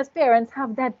know, we as parents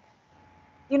have that,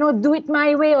 you know, do it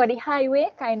my way or the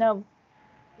highway kind of,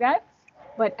 right?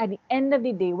 But at the end of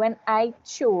the day, when I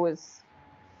chose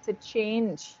to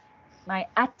change my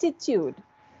attitude,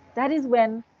 that is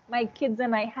when my kids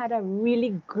and I had a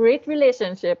really great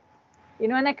relationship. You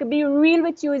know, and I could be real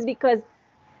with you is because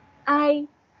I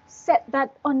set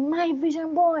that on my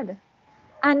vision board.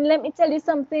 And let me tell you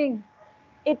something.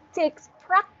 It takes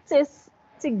practice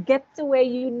to get to where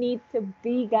you need to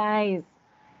be, guys.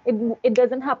 It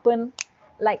doesn't happen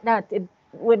like that. It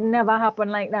would never happen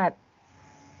like that,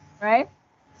 right?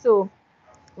 So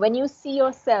when you see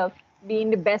yourself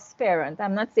being the best parent,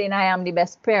 I'm not saying I am the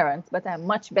best parent, but I'm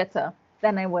much better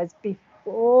than I was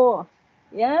before.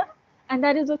 Yeah? And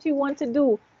that is what you want to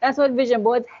do. That's what vision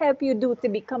boards help you do, to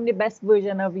become the best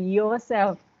version of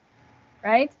yourself,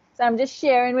 right? So I'm just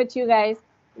sharing with you guys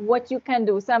what you can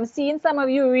do. So I'm seeing some of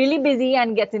you really busy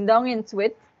and getting down into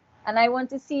it. And I want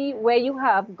to see where you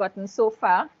have gotten so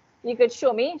far. You could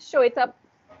show it up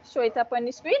on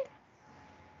the screen.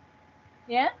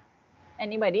 Yeah?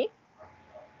 Anybody?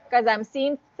 Because I'm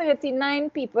seeing 39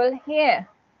 people here.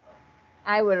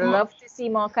 I would love to see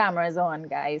more cameras on,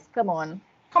 guys. Come on.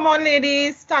 Come on,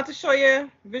 ladies. Start to show your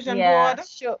vision board.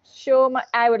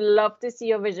 I would love to see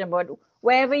your vision board.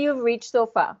 Wherever you've reached so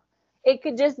far. It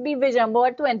could just be vision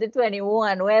board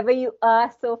 2021. Wherever you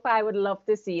are so far, I would love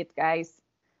to see it, guys.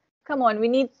 Come on. We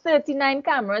need 39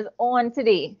 cameras on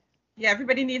today. Yeah,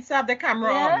 everybody needs to have the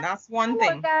camera on. That's one thing.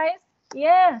 Come on, guys.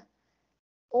 Yeah.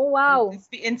 Oh, wow. Let's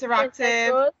be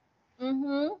interactive.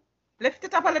 Lift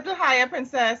it up a little higher,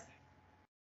 princess.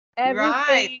 Everything.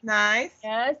 Right. Nice.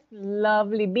 Yes.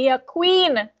 Lovely. Be a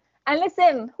queen. And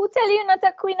listen, who tell you you're not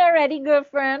a queen already,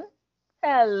 girlfriend?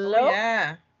 Hello? Oh,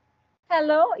 yeah.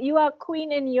 Hello? You are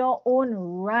queen in your own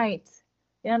right.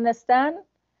 You understand?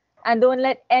 And don't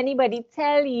let anybody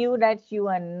tell you that you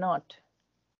are not.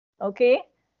 Okay?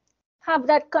 Have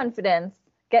that confidence.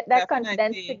 Get that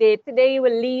confidence Definitely. today. Today you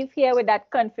will leave here with that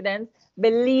confidence,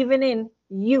 believing in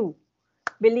you,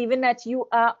 believing that you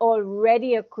are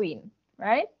already a queen,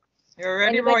 right? You're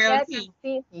already Anybody else?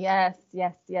 royalty. Yes,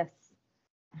 yes, yes.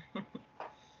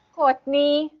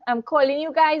 Courtney, I'm calling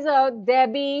you guys out.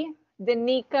 Debbie,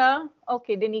 Danica.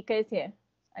 Okay, Danica is here,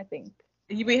 I think.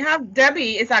 We have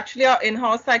Debbie is actually our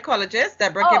in-house psychologist,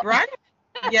 Deborah Oh. Gibran.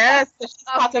 Yes, so she's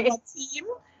part of Okay. our team.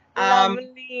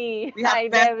 Lovely. We have Hi,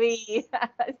 Beverly. Debbie. We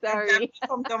have Sorry. Beverly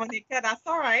from Dominica. That's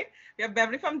all right. We have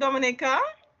Beverly from Dominica.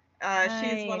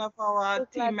 She's one Nice. of our So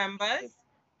team glad members.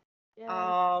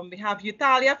 Yes. We have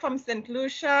Utalia from St.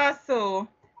 Lucia. So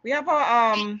we have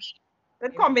a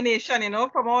good combination, you know,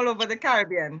 from all over the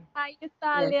Caribbean. Hi,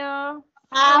 Italia.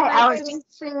 Hi, I was Nice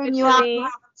just saying you have to Italy.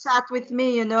 have a chat with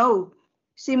me, you know.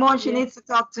 Simone, she Yeah. needs to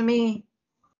talk to me.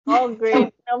 Oh,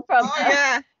 great. No problem. Oh,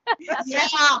 yeah. Yeah,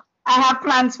 I have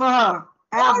plans for her.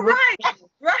 I have All right.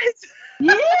 Right.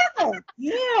 Yeah,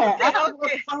 yeah. I have work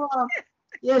Okay. for her.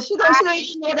 Yeah, she don't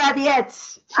even know that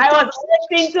yet. I was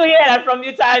waiting to hear that from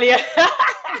you, Talia.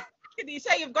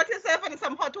 Khadija, you've got yourself in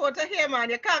some hot water here, man.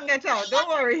 You can't get out. Don't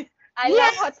worry. I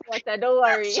love hot water. Don't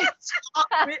worry.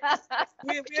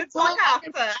 We'll talk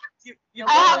after. You No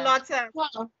got a problem. lot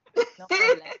of. No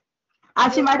problem.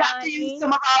 And she might have to use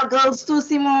some of our girls too,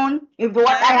 Simone, if what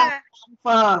I have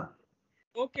for her.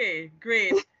 Okay,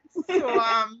 great. So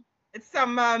it's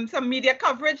some media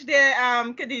coverage there,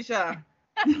 Khadija.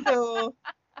 So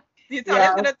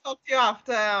Utalia's gonna talk to you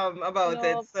after about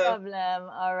it. No So problem.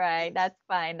 All right. That's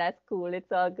fine. That's cool.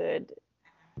 It's all good.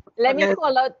 Let me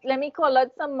call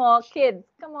out some more kids.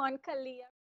 Come on,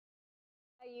 Kalia.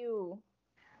 How are you?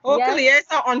 oh, Yes. Kalia is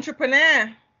an entrepreneur.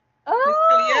 Miss Oh,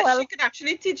 Kalia, well, she could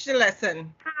actually teach the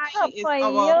lesson. how She is for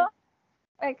our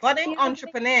you? budding Excuse me.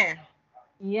 entrepreneur.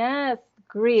 Yes,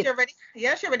 great.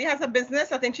 She already has a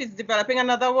business. I think she's developing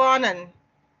another one, and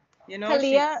you know,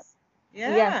 Kalia,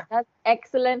 yeah. yes, that's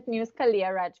excellent news,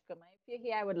 Kalia Rajkumar. If you're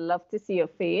here, I would love to see your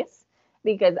face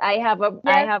because I have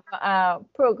a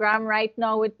program right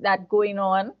now with that going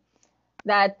on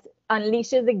that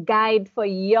unleashes a guide for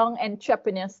young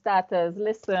entrepreneur starters.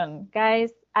 Listen,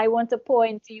 guys, I want to pour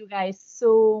into you guys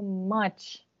so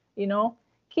much. You know,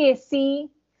 Casey,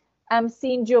 I'm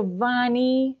seeing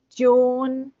Giovanni,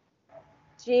 Joan,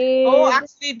 Jade. Oh,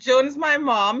 actually, Joan's my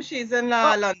mom. She's in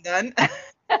London.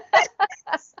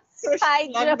 So Hi,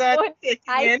 she's London Joan. taking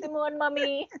Hi, in. Simone,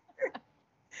 mommy.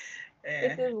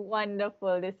 Yeah. This is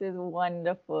wonderful. This is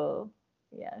wonderful.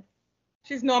 Yes.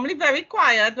 She's normally very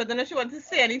quiet, but then if she wants to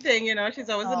say anything, you know, she's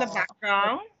always in the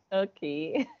background.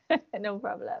 Okay. No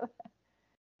problem.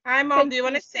 Hi, Mom. Do you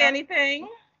want to say Khadija. anything?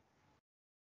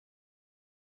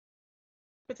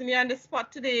 Putting you on the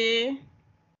spot today.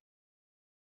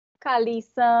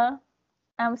 Kalisa.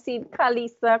 I'm seeing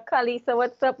Kalisa. Kalisa,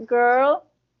 what's up, girl?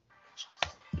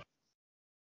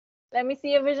 Let me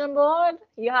see your vision board.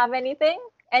 You have anything?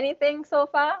 Anything so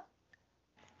far?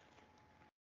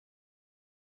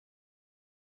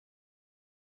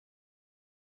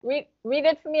 Read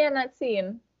it for me. I'm not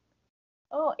seeing.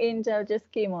 Oh, Angel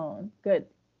just came on. Good.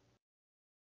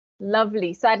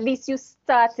 Lovely. So at least you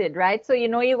started, right? So you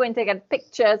know you're going to get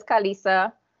pictures,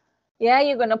 Kalisa. Yeah,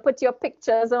 you're going to put your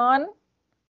pictures on.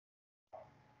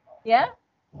 Yeah?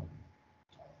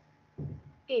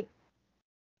 Okay.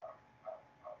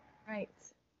 Right.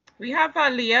 We have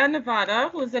Leah Nevada,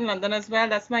 who's in London as well.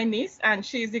 That's my niece, and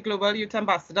she's the Global Youth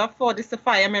Ambassador for the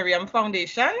Sophia Miriam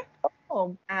Foundation.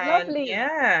 Oh, And lovely.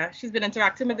 yeah, she's been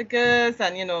interacting with the girls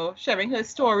and, you know, sharing her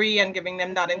story and giving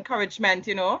them that encouragement,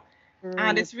 you know.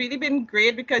 And it's really been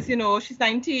great because, you know, she's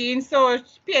 19, so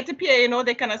peer to peer, you know,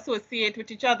 they can associate with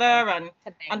each other and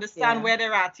understand where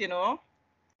they're at, you know.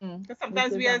 Because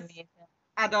sometimes we as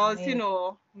adults, you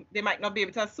know, they might not be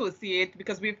able to associate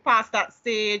because we've passed that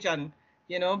stage and,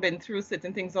 you know, been through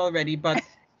certain things already. But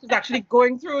she's actually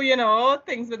going through, you know,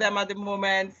 things with them at the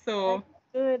moment. So,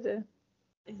 good.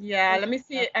 Yeah, let me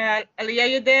see.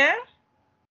 Aliyah, you there?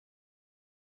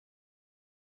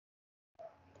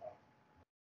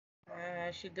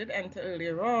 She did enter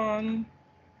earlier on.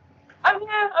 I'm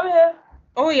here.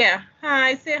 Oh, yeah.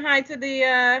 Hi. Say hi to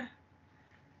the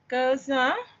girls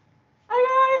now.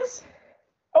 Hi, guys.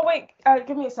 Oh, wait.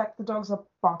 Give me a sec. The dogs are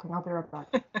barking. I'll be right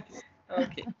back.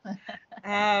 Okay.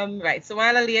 Right. So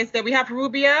while Aliyah is there, we have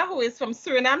Rubia, who is from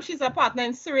Suriname. She's a partner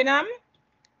in Suriname.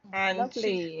 And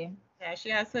Lovely. she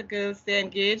has her girls. They're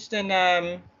engaged in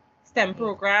STEM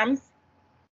programs.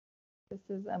 This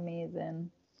is amazing.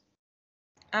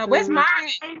 Where's Marilyn?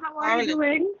 Hey, how are you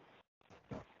doing?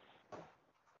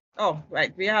 Oh,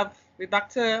 right. We're back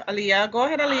to Aliyah. Go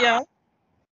ahead, Aliyah.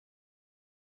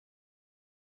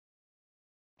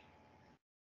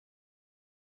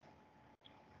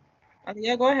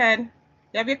 Aliyah, go ahead.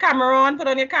 You have your camera on. Put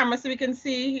on your camera so we can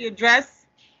see your dress.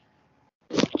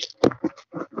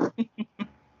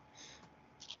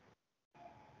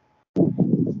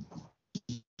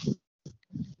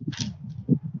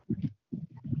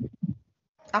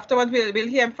 Afterwards, we'll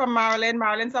hear from Marilyn.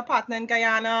 Marilyn's a partner in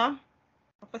Guyana,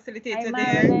 a facilitator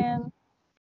Hi, there.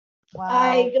 Wow.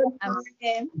 Hi, good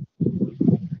morning.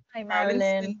 Hi,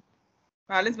 Marilyn.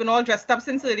 Marilyn's been all dressed up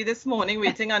since early this morning,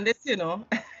 waiting on this, you know.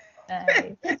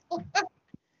 Nice.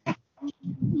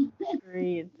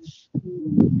 Great.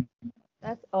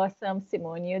 That's awesome,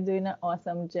 Simone. You're doing an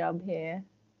awesome job here.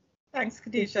 Thanks,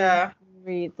 Khadija.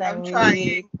 Great. I'm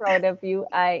really proud of you.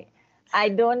 I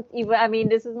don't even, I mean,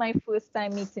 this is my first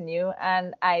time meeting you,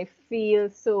 and I feel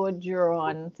so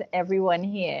drawn to everyone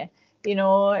here. You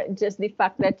know, just the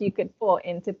fact that you could pour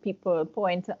into people, pour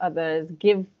into others,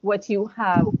 give what you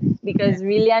have, because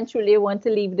really and truly you want to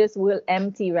leave this world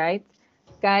empty, right?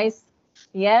 Guys,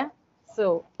 yeah?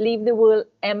 So leave the world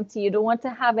empty. You don't want to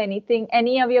have anything,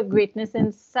 any of your greatness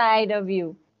inside of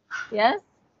you. Yes?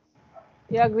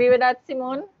 You agree with that,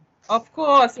 Simone? Of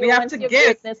course, we have to your give.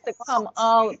 Greatness to come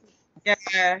out.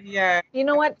 Yeah. You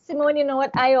know what, Simone? You know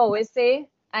what I always say?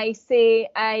 I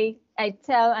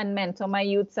tell and mentor my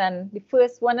youths, and the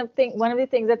first one of the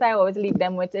things that I always leave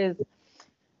them with is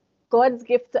God's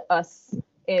gift to us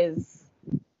is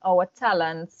our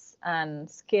talents and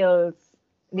skills,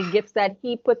 the gifts that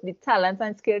He put, the talents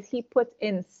and skills He put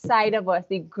inside of us,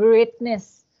 the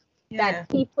greatness that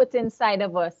He put inside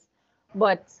of us.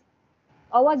 But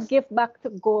our gift back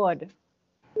to God,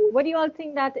 what do you all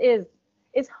think that is?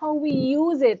 It's how we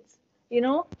use it. You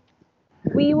know,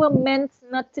 we were meant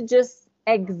not to just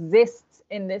exist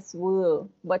in this world,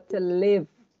 but to live,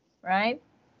 right?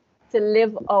 To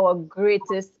live our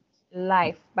greatest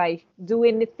life by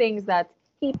doing the things that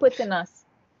He put in us,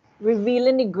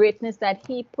 revealing the greatness that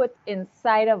He put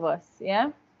inside of us.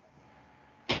 Yeah.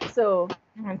 So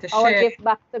our gift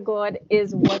back to God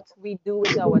is what we do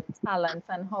with our talents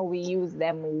and how we use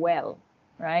them well,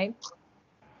 right?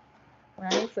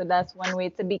 Right. So that's one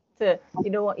way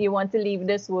you want to leave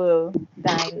this world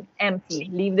dying empty.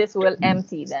 Leave this world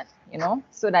empty then, you know,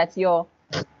 so that you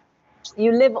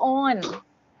live on.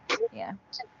 Yeah.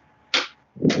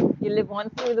 You live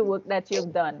on through the work that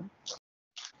you've done.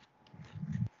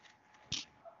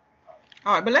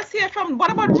 All right, but let's hear from,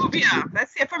 what about Rubia?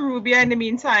 Let's hear from Rubia in the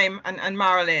meantime, and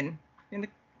Marilyn.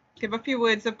 Give a few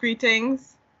words of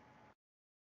greetings.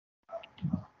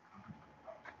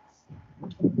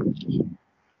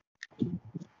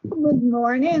 Good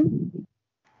morning.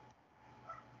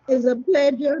 It's a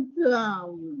pleasure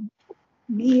to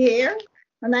be here,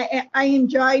 and I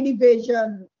enjoy the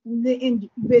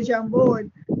vision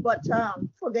board. But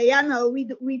for Guyana,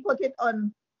 we put it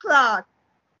on cloth,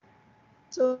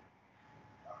 so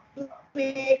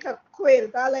make a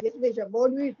quilt. I like this vision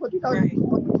board. We put it on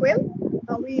quilt,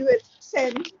 and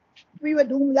we would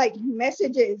do like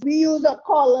messages. We use a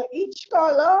color. Each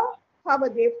color have a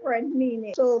different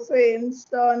meaning. So, for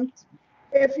instance,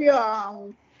 if you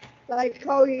like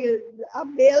how you a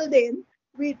building,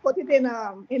 we put it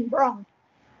in brown.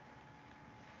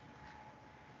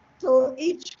 So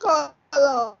each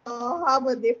color have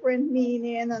a different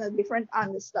meaning and a different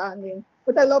understanding.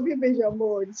 But I love your vision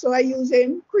board, so I use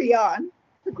crayon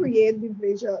to create the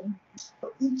vision.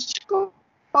 So each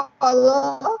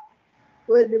color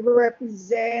will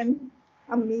represent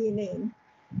a meaning.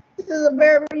 This is a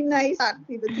very nice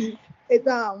activity. It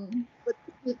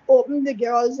open the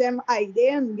girls them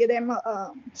idea and get them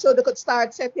so they could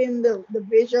start setting the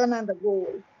vision and the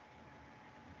goal.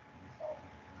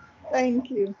 Thank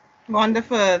you.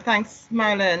 Wonderful. Thanks,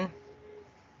 Marilyn.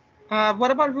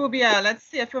 What about Rubia? Let's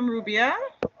hear from Rubia.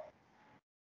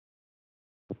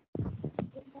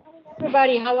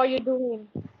 Everybody, how are you doing?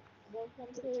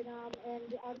 Welcome to and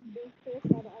the outdoor space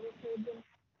by the other children.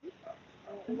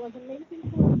 It was amazing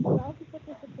for us all to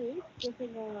participate,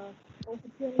 giving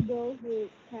opportunity those who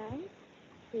can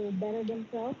to better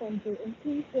themselves and to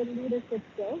increase their leadership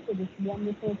skills. It is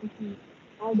wonderful to see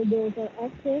how the girls are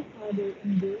active, how they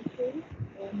engage things.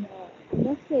 And I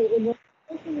must say, it was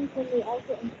personally for me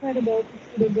also incredible to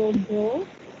see the girls grow,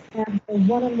 have a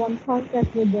one-on-one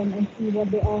contact with them and see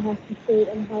what they all have to say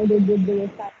and how they did their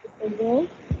practical girls.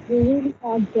 They really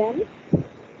are gems.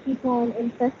 Keep on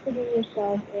investing in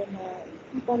yourself and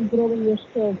keep on growing your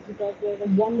skills because you're a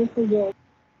wonderful girl.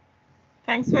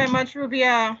 Thanks very much,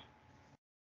 Rubia.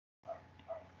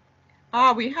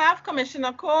 We have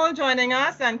Commissioner Cole joining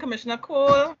us, and Commissioner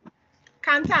Cole,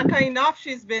 can't thank her enough.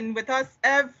 She's been with us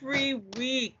every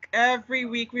week. Every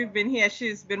week we've been here.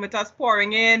 She's been with us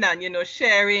pouring in and,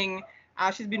 sharing.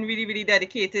 She's been really, really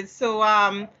dedicated. So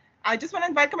I just want to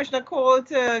invite Commissioner Cole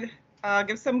to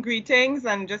give some greetings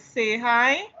and just say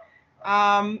hi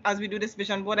as we do this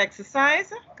vision board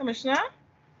exercise. Commissioner?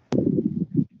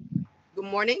 Good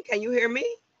morning. Can you hear me?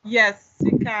 Yes,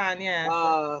 we can.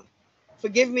 Yes.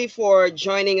 Forgive me for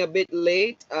joining a bit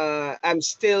late. I'm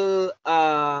still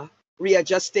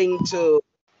readjusting to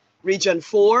Region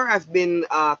 4. I've been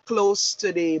close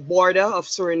to the border of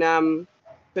Suriname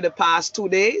for the past 2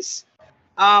 days.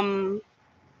 I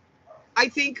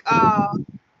think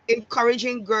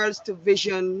encouraging girls to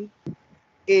vision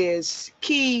is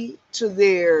key to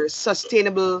their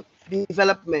sustainable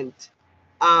development.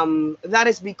 That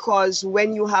is because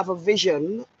when you have a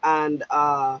vision and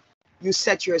you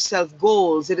set yourself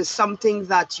goals, it is something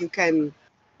that you can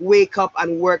wake up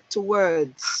and work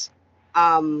towards,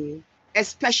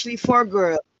 especially for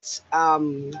girls.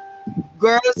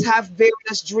 Girls have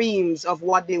various dreams of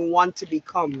what they want to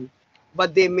become,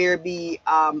 but there may be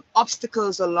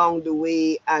obstacles along the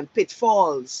way and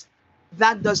pitfalls.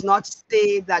 That does not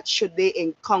say that should they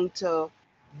encounter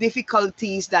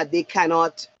difficulties that they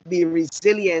cannot be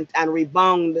resilient and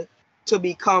rebound to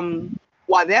become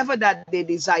whatever that they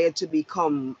desire to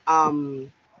become.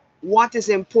 What is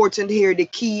important here, the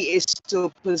key is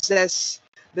to possess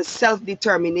the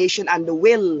self-determination and the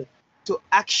will to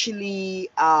actually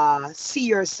see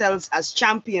yourselves as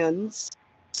champions,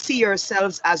 see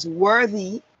yourselves as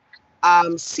worthy,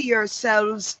 see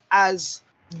yourselves as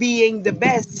being the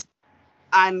best.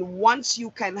 And once you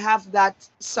can have that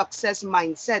success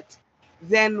mindset,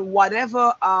 then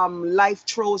whatever life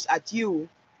throws at you,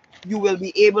 you will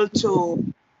be able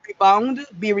to rebound,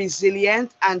 be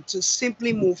resilient, and to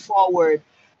simply move forward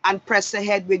and press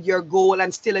ahead with your goal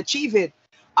and still achieve it.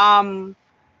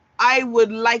 I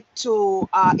would like to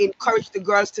encourage the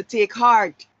girls to take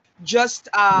heart. Just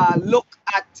look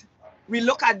at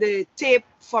the tape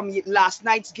from last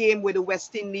night's game with the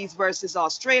West Indies versus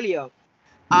Australia.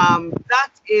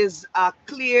 That is a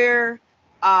clear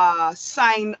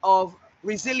sign of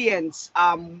resilience.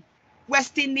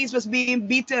 West Indies was being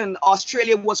beaten.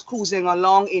 Australia was cruising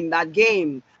along in that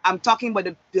game. I'm talking about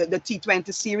the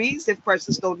T20 series, if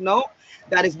persons don't know,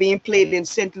 that is being played in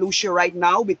St. Lucia right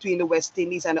now between the West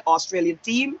Indies and the Australian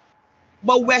team.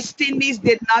 But West Indies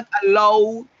did not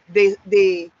allow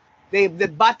the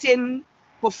batting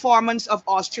performance of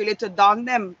Australia to down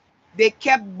them. They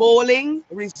kept bowling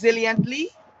resiliently,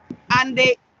 and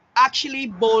they actually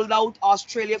bowled out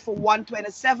Australia for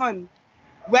 127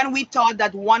 when we thought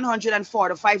that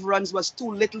 145 runs was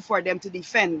too little for them to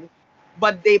defend,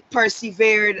 but they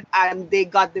persevered and they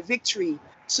got the victory.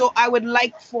 So I would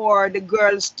like for the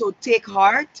girls to take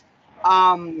heart,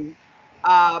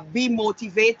 be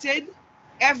motivated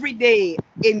every day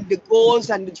in the goals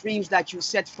and the dreams that you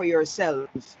set for yourself.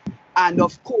 And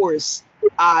of course,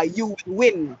 you will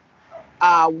win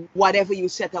whatever you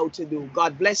set out to do.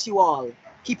 God bless you all.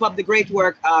 Keep up the great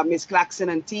work, Ms. Claxon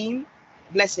and team.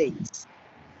 Blessings.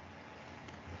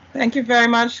 Thank you very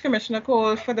much, Commissioner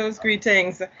Cole, for those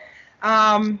greetings.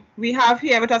 We have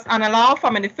here with us Analou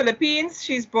from the Philippines.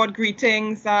 She's brought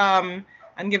greetings and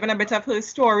given a bit of her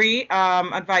story,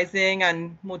 advising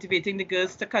and motivating the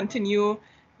girls to continue,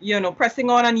 pressing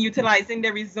on and utilizing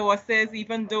their resources,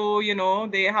 even though,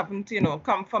 they haven't,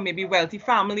 come from maybe wealthy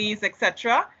families,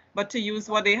 etc., but to use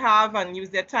what they have and use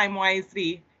their time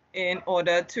wisely in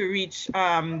order to reach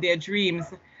their dreams.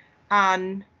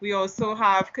 And we also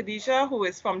have Khadija, who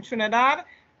is from Trinidad,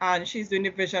 and she's doing the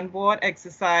vision board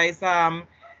exercise.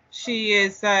 She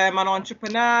is an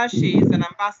entrepreneur, she's an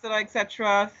ambassador,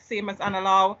 etc., same as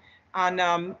Analou.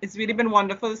 And it's really been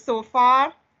wonderful so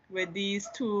far with these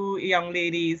two young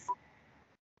ladies.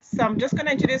 So I'm just going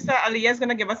to introduce her. Aliyah is going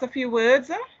to give us a few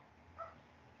words.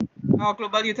 Our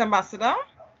Global Youth Ambassador,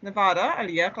 Nevada,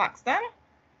 Aliyah Claxton.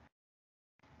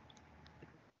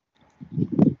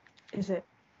 Is it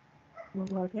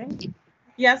working?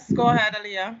 Yes, go ahead,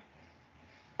 Aliyah.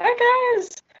 Hi guys.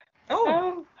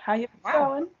 Oh, how you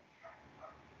going?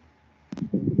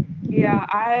 Yeah,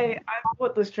 I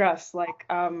bought this dress like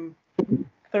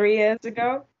 3 years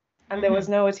ago, and there was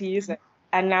nowhere to use it,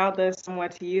 and now there's somewhere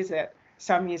to use it,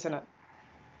 so I'm using it.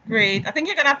 Great. I think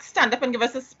you're gonna have to stand up and give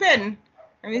us a spin.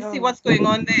 Let me see what's going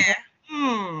on there.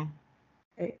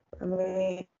 Wait, let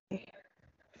me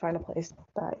find a place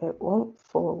that it won't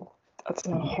fall. That's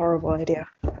a horrible idea.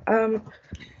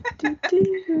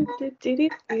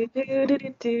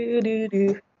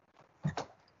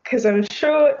 because I'm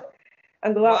short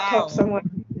and the laptop Wow. somewhere.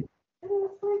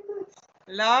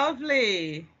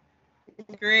 Lovely.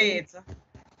 Great.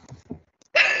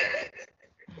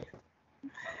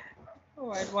 Oh,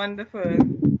 right, wonderful.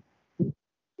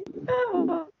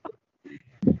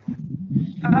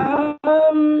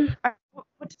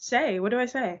 What to say? What do I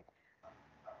say?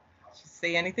 Just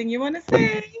say anything you want to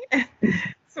say.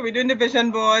 So we're doing the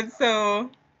vision board, so,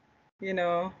 you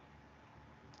know.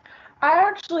 I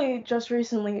actually just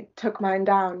recently took mine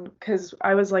down because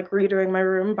I was like redoing my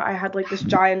room, but I had like this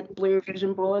giant blue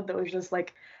vision board that was just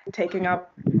like taking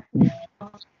up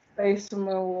space on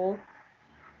my wall.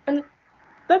 And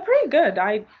they're pretty good.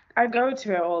 I go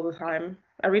to it all the time.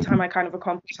 Every time I kind of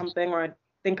accomplish something or I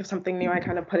think of something new, I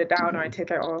kind of put it down or I take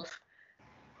it off.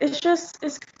 It's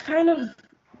kind of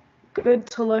good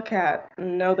to look at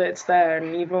and know that it's there,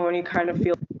 and even when you kind of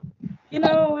feel, you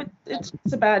know, it's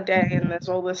a bad day and there's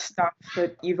all this stuff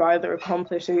that you've either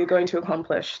accomplished or you're going to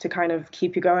accomplish to kind of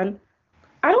keep you going.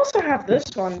 I also have this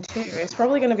one too. It's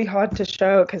probably going to be hard to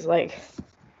show because like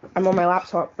I'm on my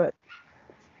laptop, but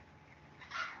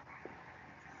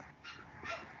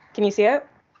can you see it?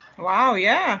 Wow,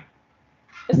 yeah.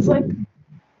 It's like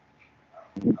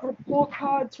report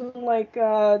cards from like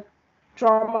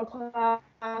drama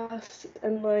class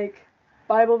and like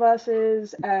Bible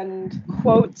verses and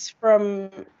quotes from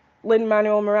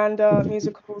Lin-Manuel Miranda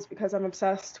musicals because I'm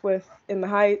obsessed with In the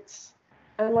Heights,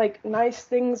 and like nice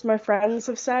things my friends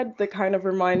have said that kind of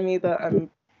remind me that I'm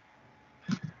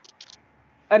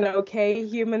an okay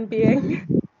human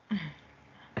being.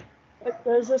 Like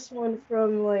there's this one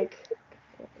from like,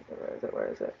 where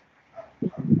is it?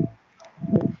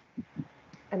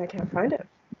 And I can't find it.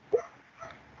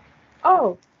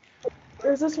 Oh,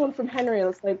 there's this one from Henry.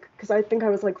 It's like, because I think I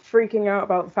was like freaking out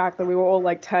about the fact that we were all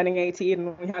like turning 18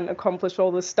 and we hadn't accomplished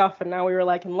all this stuff, and now we were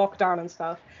like in lockdown and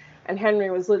stuff. And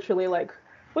Henry was literally like,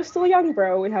 "We're still young,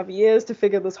 bro. We have years to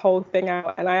figure this whole thing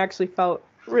out." And I actually felt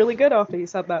really good after he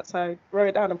said that, so I wrote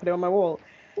it down and put it on my wall.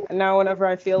 And now whenever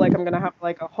I feel like I'm gonna have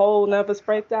like a whole nervous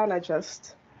breakdown, I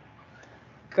just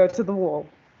go to the wall.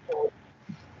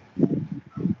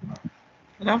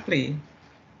 Lovely.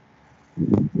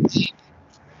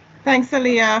 Thanks,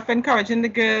 Aliyah, for encouraging the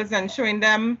girls and showing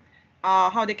them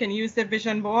how they can use the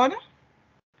vision board.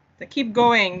 To keep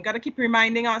going, got to keep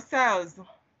reminding ourselves.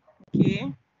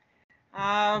 Okay.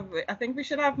 I think we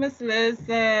should have Miss Liz.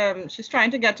 She's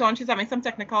trying to get on. She's having some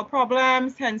technical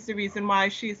problems, hence the reason why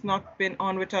she's not been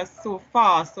on with us so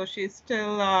far. So she's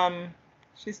still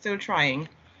trying.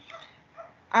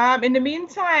 In the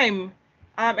meantime,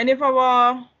 any of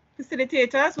our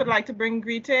facilitators would like to bring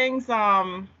greetings.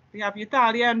 We have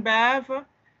Utalia and Bev.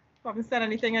 Haven't said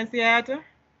anything as yet.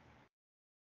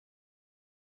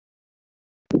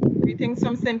 Greetings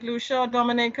from St. Lucia,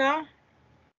 Dominica.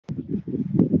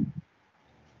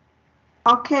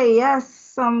 Okay, yes,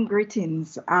 some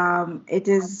greetings. It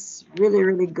is really,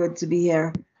 really good to be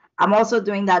here. I'm also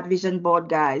doing that vision board,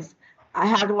 guys. I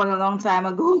had one a long time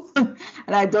ago,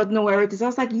 and I don't know where it is. I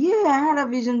was like, yeah, I had a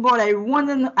vision board. I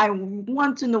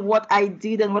want to know what I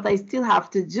did and what I still have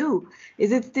to do.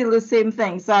 Is it still the same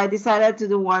thing? So I decided to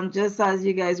do one just as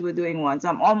you guys were doing one. So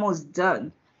I'm almost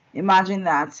done. Imagine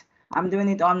that. I'm doing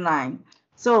it online.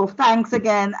 So thanks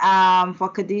again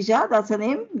for Khadija. That's her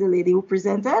name, the lady who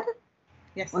presented.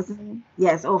 Yes.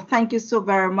 Yes. Oh, thank you so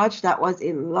very much. That was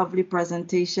a lovely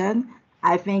presentation.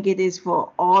 I think it is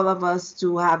for all of us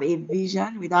to have a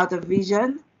vision. Without a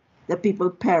vision, the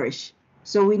people perish.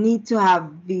 So we need to have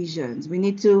visions. We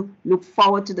need to look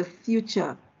forward to the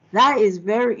future. That is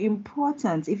very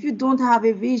important. If you don't have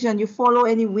a vision, you follow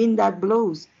any wind that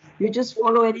blows. You just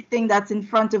follow anything that's in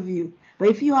front of you. But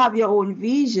if you have your own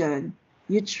vision,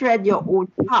 you tread your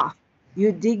own path.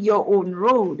 You dig your own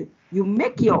road. You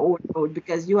make your own road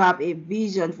because you have a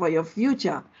vision for your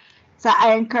future. So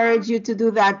I encourage you to do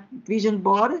that vision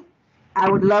board. I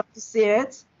would love to see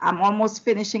it. I'm almost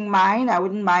finishing mine. I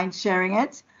wouldn't mind sharing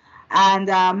it.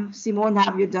 And Simone,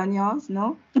 have you done yours?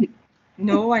 No?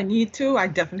 No, I need to. I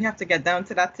definitely have to get down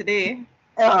to that today.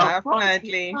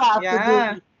 Definitely.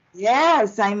 Yeah.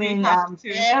 Yes, I mean,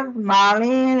 Bev,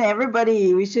 Marlene,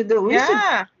 everybody. We should do. We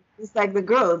should. It's like the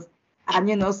girls,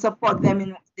 and support them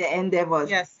in their endeavors.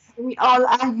 Yes. We all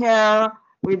are here.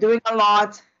 We're doing a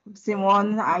lot.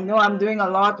 Simone, I know I'm doing a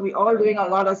lot. We're all doing a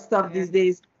lot of stuff these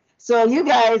days. So you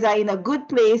guys are in a good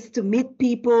place to meet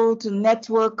people, to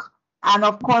network, and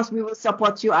of course, we will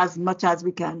support you as much as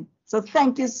we can. So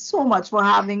thank you so much for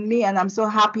having me, and I'm so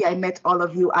happy I met all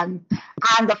of you and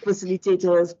the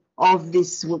facilitators of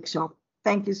this workshop.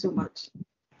 Thank you so much.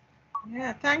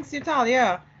 Yeah, thanks,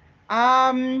 Utalia.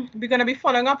 We're going to be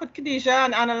following up with Khadija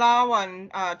and Analou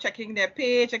on checking their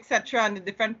page, etc., and the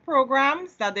different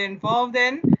programs that they're involved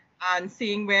in, and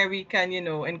seeing where we can,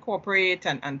 incorporate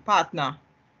and partner.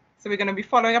 So we're going to be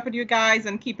following up with you guys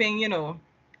and keeping,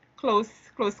 close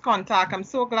contact. I'm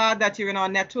so glad that you're in our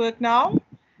network now.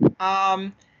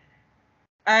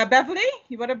 Beverly,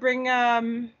 you want to bring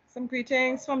some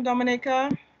greetings from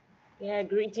Dominica? Yeah,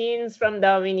 greetings from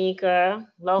Dominica.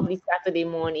 Lovely Saturday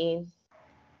morning.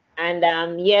 And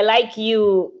yeah, like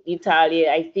you, Italia,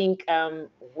 I think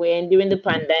when during the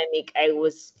pandemic, I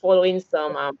was following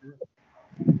some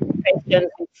questions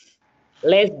with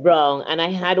Les Brown, and I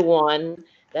had one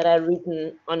that I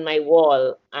written on my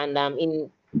wall, and in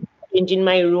changing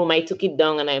my room, I took it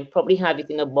down, and I probably have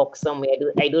it in a box somewhere.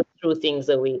 I don't throw things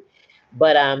away,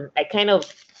 but I kind of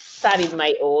started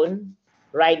my own,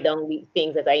 write down the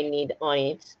things that I need on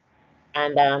it,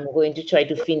 and I'm going to try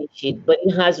to finish it. But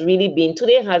it has really been,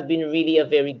 today has been really a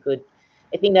very good,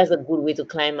 I think that's a good way to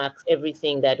climax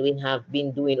everything that we have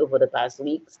been doing over the past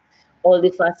weeks. All the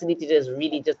facilitators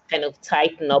really just kind of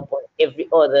tighten up on every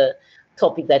other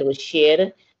topic that was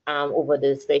shared over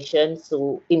the session.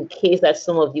 So in case that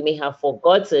some of you may have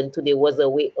forgotten, today was a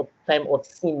way of time of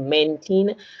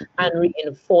cementing and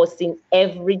reinforcing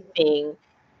everything,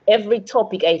 every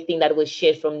topic I think that was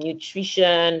shared, from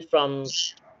nutrition, from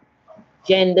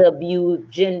gender abuse,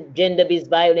 gender-based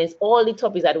violence, all the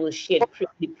topics that were shared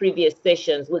the previous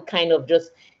sessions were kind of just,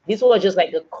 this was just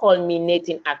like a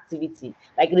culminating activity.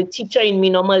 Like the teacher in me,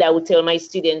 normally I would tell my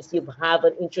students, you have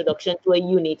an introduction to a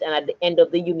unit, and at the end of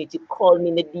the unit, you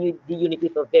culminate the unit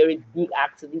with a very big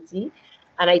activity.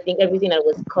 And I think everything that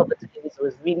was covered today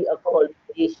was really a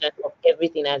culmination of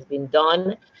everything that has been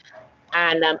done.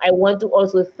 And I want to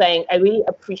also thank, I really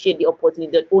appreciate the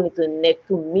opportunity not only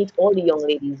to meet all the young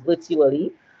ladies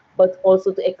virtually, but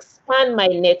also to expand my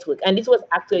network. And this was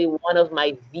actually one of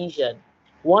my vision.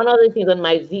 One of the things on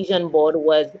my vision board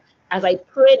was, as I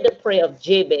prayed the prayer of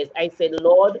Jabez, I said,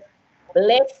 Lord,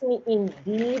 bless me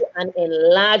indeed and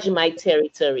enlarge my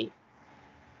territory.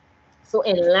 So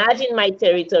enlarging my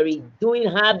territory,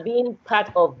 being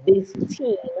part of this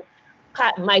team,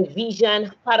 part of my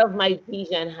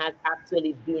vision has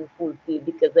actually been fulfilled,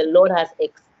 because the Lord has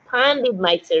expanded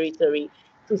my territory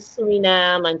to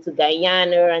Suriname and to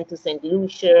Guyana and to St.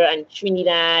 Lucia and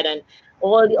Trinidad and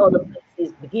all the other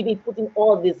places, putting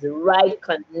all these right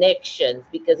connections,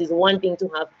 because it's one thing to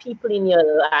have people in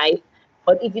your life,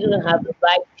 but if you don't have the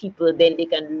right people, then they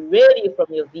can derail you from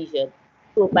your vision.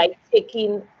 So by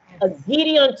taking a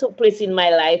Gideon took place in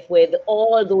my life, where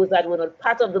all those that were not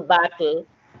part of the battle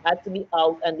had to be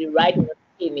out and the right one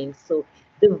came in. So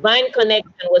divine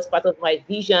connection was part of my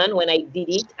vision when I did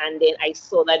it, and then I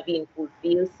saw that being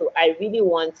fulfilled. So I really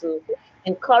want to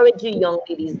encourage you, young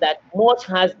ladies, that much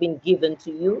has been given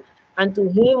to you, and to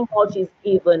him much is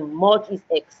given, much is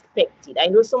expected. I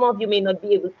know some of you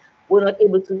were not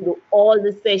able to do all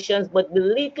the sessions, but the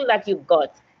little that you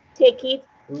got, take it,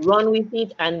 run with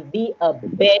it, and be a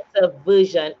better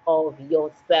version of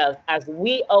yourself, as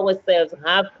we ourselves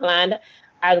have planned,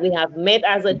 and we have met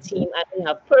as a team, and we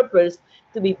have purpose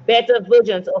to be better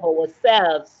versions of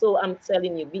ourselves. So I'm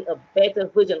telling you, be a better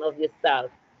version of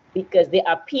yourself, because there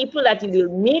are people that you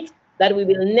will meet that we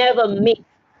will never meet,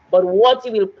 but what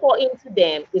you will pour into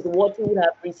them is what you will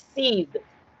have received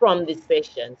from this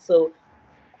session. So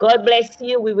God bless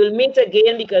you. We will meet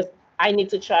again, because I need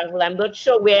to travel. I'm not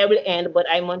sure where I will end, but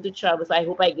I want to travel, so I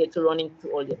hope I get to run into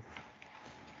all you.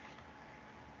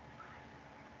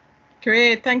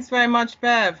 Great. Thanks very much,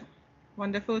 Bev.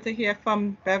 Wonderful to hear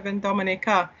from Bev and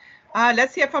Dominica.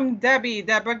 Let's hear from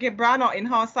Deborah Gibrano,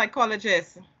 in-house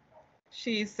psychologist.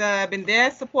 She's been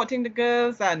there supporting the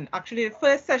girls, and actually the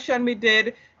first session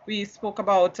we spoke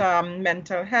about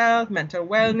mental health, mental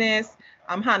wellness,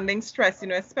 handling stress,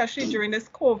 especially during this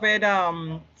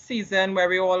COVID season where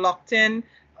we're all locked in.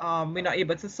 We're not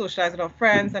able to socialize with our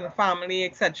friends and family,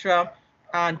 etc.,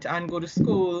 and go to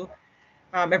school.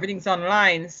 Everything's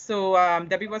online. So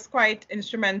Debbie was quite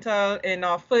instrumental in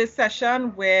our first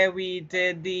session, where we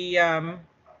did the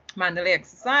Mandalay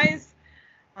exercise.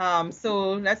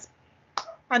 So let's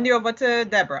hand you over to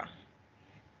Deborah.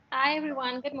 Hi,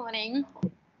 everyone. Good morning.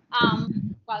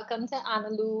 Welcome to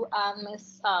Analou and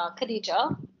Miss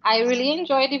Khadija. I really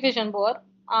enjoy the vision board.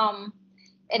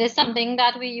 It is something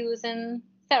that we use in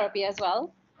therapy as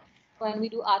well, when we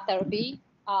do art therapy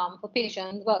for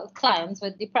patients, clients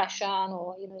with depression,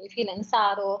 or you're feeling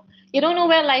sad, or you don't know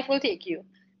where life will take you.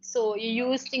 So you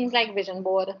use things like vision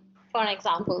board for an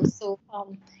example. So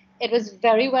it was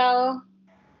very well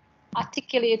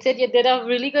articulated. You did a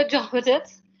really good job with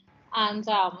it, and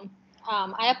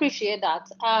I appreciate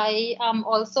that. I am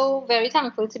also very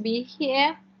thankful to be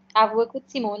here. I've worked with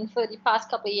Simone for the past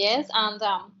couple of years, and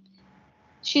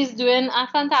she's doing a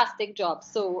fantastic job.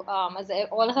 So,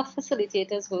 all her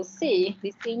facilitators will say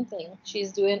the same thing.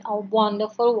 She's doing a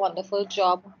wonderful, wonderful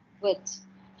job with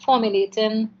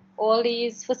formulating all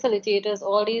these facilitators,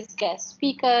 all these guest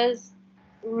speakers.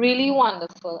 Really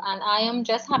wonderful, and I am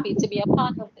just happy to be a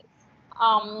part of this.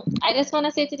 I just want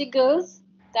to say to the girls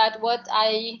that what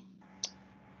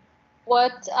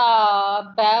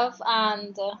Bev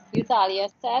and Eutalia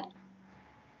said,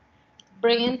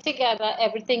 bringing together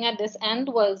everything at this end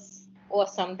was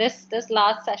awesome. This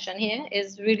last session here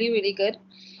is really, really good.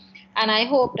 And I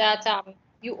hope that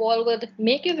you all would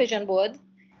make your vision board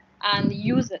and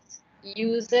use it.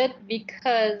 Use it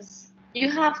because you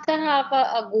have to have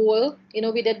a goal. You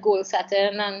know, we did goal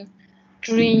setting and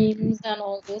dreams and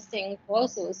all those things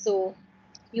also. So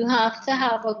you have to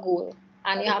have a goal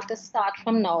and you have to start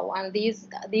from now. And these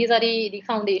are the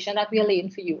foundation that we are laying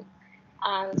for you.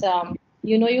 And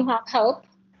you know, you have help.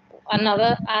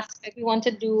 Another aspect we want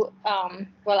to do,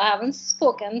 well, I haven't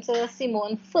spoken to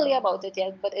Simone fully about it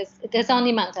yet, but it is on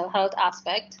the mental health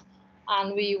aspect.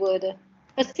 And we would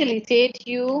facilitate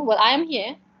you. Well, I am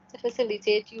here to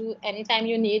facilitate you anytime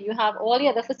you need. You have all the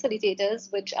other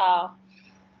facilitators, which are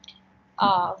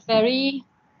very,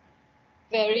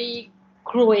 very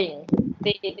growing.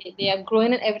 They are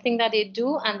growing in everything that they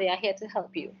do, and they are here to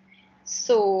help you.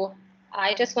 So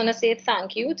I just want to say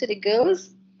thank you to the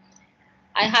girls.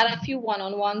 I had a few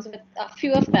one-on-ones with a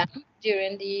few of them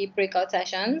during the breakout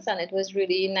sessions, and it was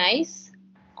really nice.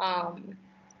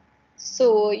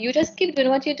 So you just keep doing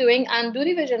what you're doing and do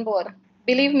the vision board.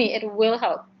 Believe me, it will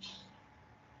help.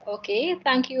 Okay,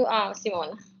 thank you,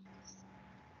 Simone.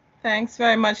 Thanks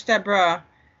very much, Deborah.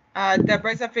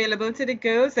 Deborah is available to the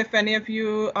girls if any of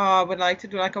you would like to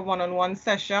do like a one-on-one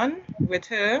session with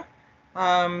her.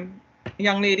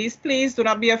 Young ladies, please do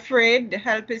not be afraid. The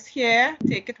help is here.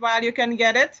 Take it while you can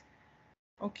get it.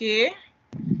 Okay.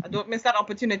 Don't miss that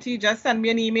opportunity. Just send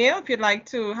me an email if you'd like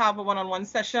to have a one-on-one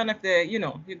session. If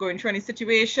you're going through any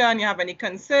situation, you have any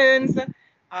concerns,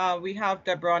 we have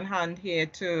Deborah on hand here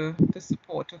to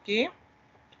support. Okay.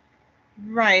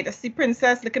 Right. I see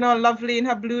Princess looking all lovely in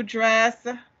her blue dress,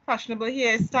 fashionable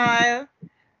hairstyle.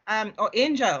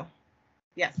 Angel.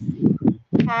 Yes.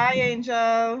 Hi,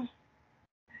 Angel.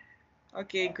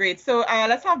 Okay, great. So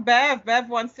let's have Bev. Bev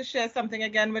wants to share something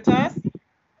again with us.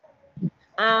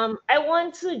 I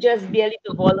want to just be a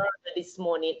little vulnerable this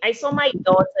morning. I saw my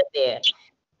daughter there,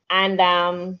 and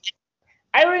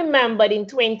I remembered in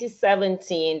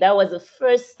 2017, that was the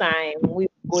first time we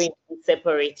were going to be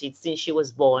separated since she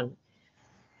was born.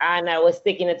 And I was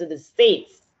taking her to the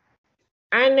States.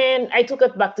 And then I took her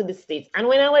back to the States. And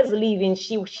when I was leaving,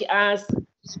 she asked,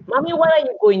 Mommy, what are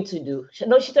you going to do? She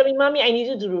told me, Mommy, I need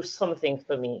you to do something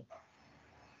for me.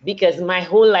 Because my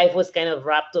whole life was kind of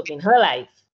wrapped up in her life,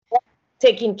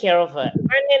 taking care of her.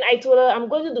 And then I told her, I'm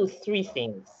going to do 3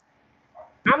 things.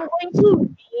 I'm going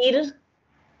to read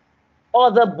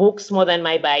other books more than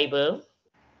my Bible.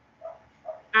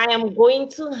 I am going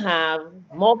to have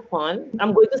more fun.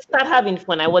 I'm going to start having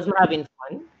fun. I wasn't having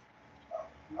fun.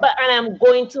 And I'm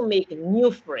going to make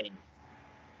new friends.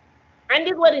 And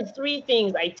these were the 3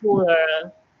 things I told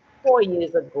her 4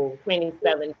 years ago,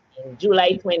 2017,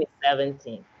 July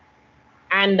 2017.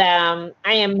 And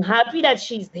I am happy that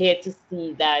she's here to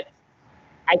see that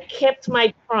I kept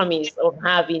my promise of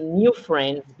having new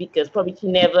friends, because probably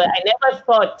I never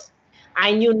thought,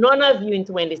 I knew none of you in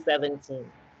 2017.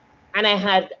 And I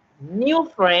had new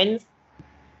friends,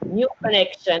 new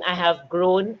connection. I have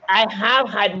grown. I have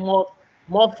had more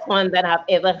fun than I've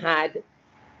ever had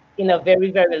in a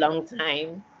very, very long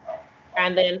time.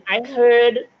 And then I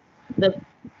heard the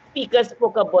speaker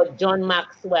spoke about John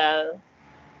Maxwell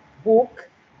book.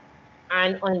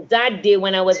 And on that day,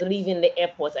 when I was leaving the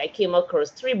airport, I came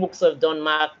across 3 books of John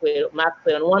Maxwell,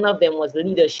 and one of them was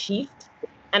Leadership.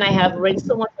 And I have read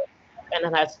so much of it, and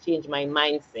it has changed my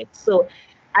mindset. So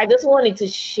I just wanted to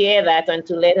share that and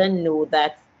to let her know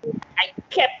that I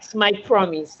kept my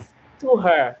promise to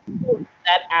her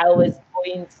that I was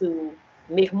going to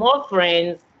make more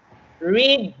friends,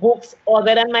 read books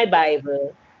other than my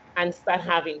Bible, and start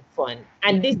having fun.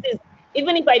 And this is,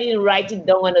 even if I didn't write it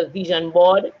down on a vision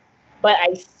board, but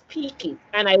I speak it.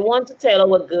 And I want to tell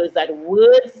our girls that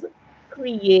words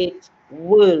create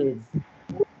worlds.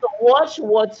 So watch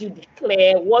what you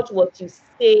declare, watch what you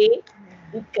say,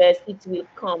 because it will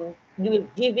come, you will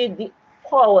give it the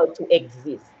power to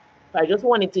exist. So I just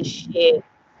wanted to share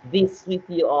this with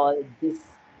you all this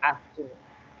afternoon.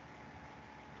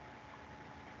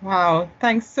 Wow,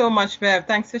 thanks so much, Bev.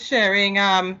 Thanks for sharing.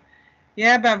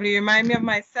 Yeah, Beverly, remind me of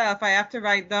myself. I have to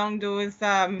write down those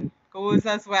goals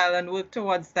as well and work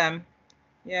towards them.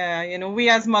 Yeah, you know, we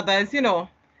as mothers, you know,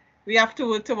 we have to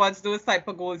work towards those type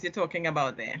of goals you're talking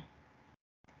about there.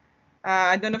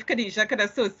 I don't know if Khadija could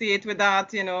associate with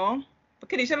that, you know. But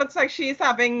Khadija looks like she's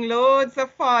having loads of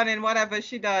fun in whatever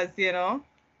she does, you know.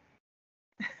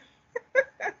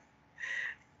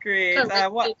 Great.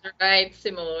 Correct What? is right,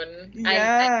 Simone.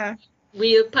 Yeah. I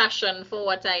real passion for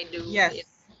what I do. Yes.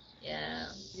 Yeah.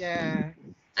 Yeah.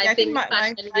 See, I think my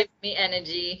passion gives me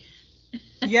energy.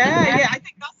 yeah, I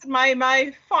think that's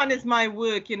my fun is my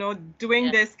work, you know. Doing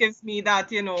Yeah. this gives me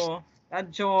that, you know, that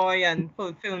joy and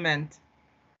fulfillment.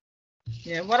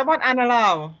 Yeah. What about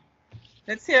Analou?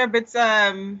 Let's hear a bit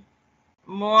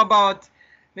more about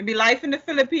maybe life in the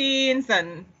Philippines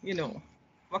and, you know,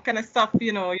 what kind of stuff,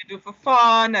 you know, you do for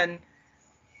fun and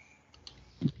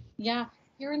Yeah,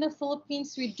 here in the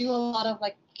Philippines, we do a lot of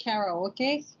like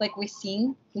karaoke. Like we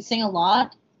sing a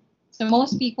lot. So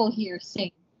most people here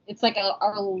sing. It's like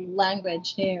our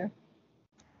language here.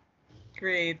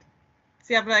 great.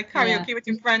 So you have like karaoke with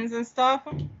your friends and stuff?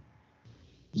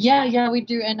 Yeah, we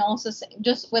do, and also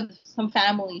just with some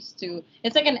families too.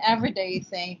 It's like an everyday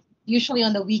thing. Usually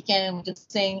on the weekend, we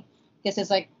just sing because it's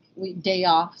like we day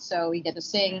off, so we get to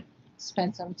sing,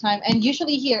 spend some time, and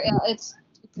usually here it's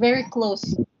very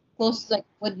close like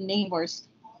with neighbors.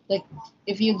 Like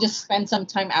if you just spend some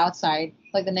time outside,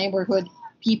 like the neighborhood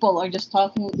people are just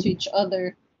talking to each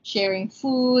other, sharing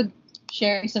food,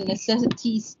 sharing some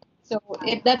necessities. So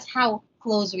that's how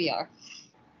close we are.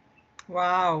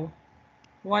 Wow.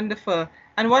 Wonderful.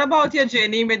 And what about your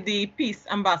journey with the Peace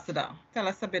Ambassador? Tell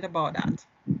us a bit about that.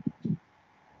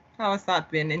 How has that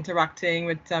been interacting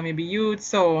with maybe youth?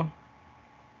 So,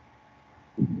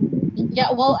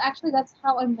 yeah, well, actually, that's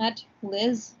how I met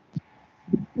Liz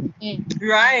in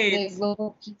right. the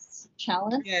Global Peace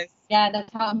Challenge. Yes. Yeah,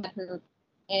 that's how I met her.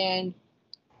 And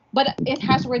but it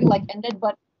has already like ended.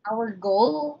 But our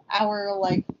goal, our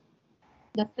like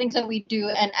the things that we do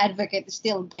and advocate is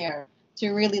still there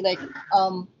to really like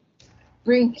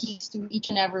bring peace to each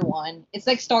and every one. It's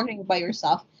like starting by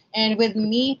yourself. And with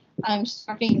me, I'm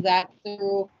starting that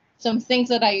through some things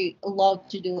that I love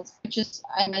to do, which is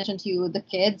I mentioned to you the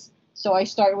kids. So I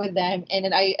start with them and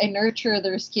then I nurture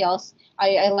their skills.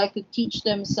 I like to teach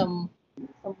them some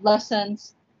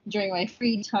lessons during my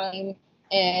free time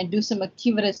and do some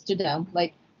activities to them.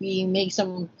 Like we make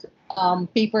some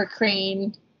paper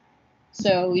crane.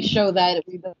 So we show that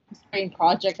with the crane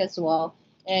project as well.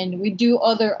 And we do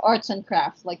other arts and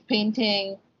crafts like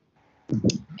painting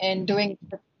and doing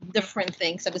different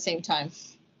things at the same time.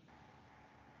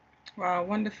 Wow,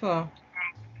 wonderful.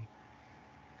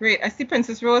 Great. I see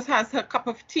Princess Rose has her cup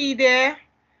of tea there.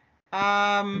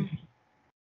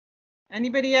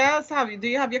 Anybody else? Do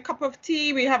you have your cup of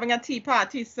tea? We're having a tea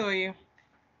party, so you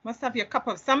must have your cup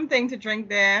of something to drink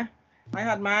there. I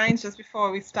had mine just before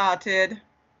we started.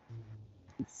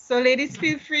 So ladies,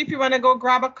 feel free if you want to go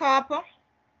grab a cup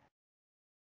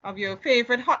of your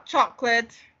favorite hot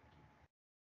chocolate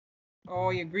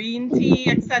or your green tea,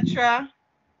 etc.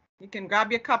 You can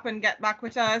grab your cup and get back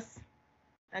with us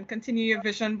and continue your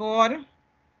vision board.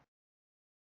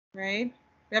 Right?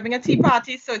 We're having a tea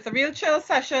party, so it's a real chill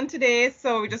session today.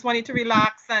 So we just want you to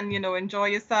relax and, you know, enjoy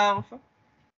yourself.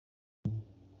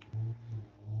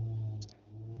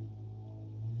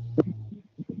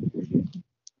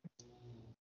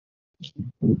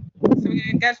 So we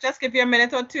can just give you a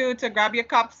minute or two to grab your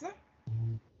cups.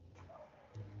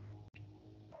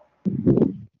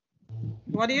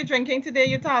 What are you drinking today,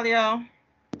 Utalia?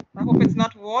 I hope it's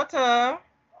not water.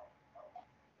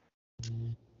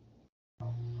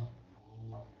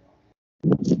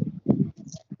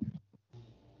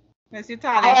 Yes,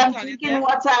 Utalia. I am drinking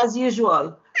water as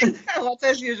usual. Water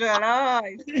as usual.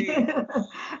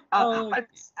 Oh, I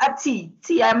see. A tea.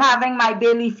 Tea. I'm having my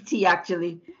bay leaf tea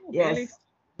actually. Yes. Really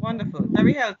wonderful.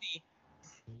 Very healthy.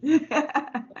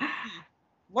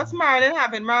 What's Marilyn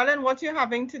having? Marilyn, what you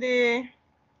having today?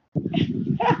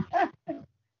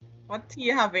 What tea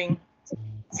you having?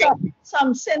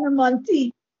 Some cinnamon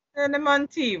tea. Cinnamon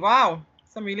tea. Wow.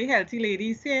 Some really healthy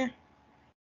ladies here.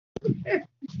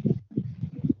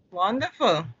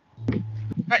 Wonderful.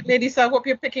 Right, ladies, so I hope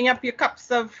you're picking up your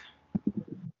cups of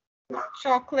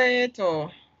chocolate or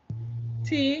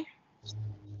tea.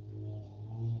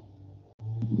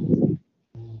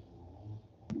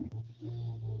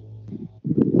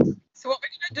 So what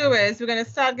we're going to do is we're going to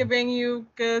start giving you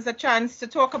girls a chance to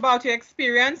talk about your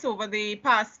experience over the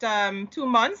past 2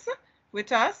 months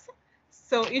with us.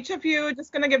 So each of you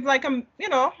just going to give like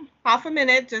half a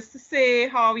minute just to say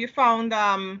how you found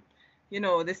the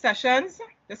sessions.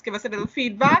 Just give us a little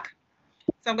feedback.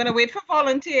 So I'm going to wait for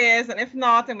volunteers, and if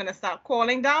not, I'm going to start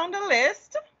calling down the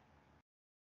list.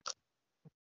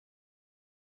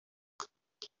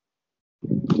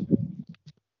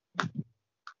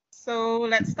 So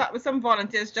let's start with some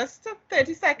volunteers. Just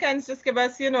 30 seconds. Just give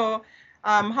us,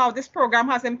 how this program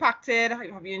has impacted.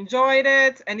 Have you enjoyed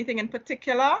it? Anything in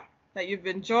particular that you've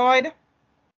enjoyed?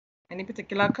 Any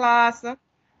particular class?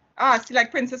 I see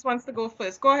like Princess wants to go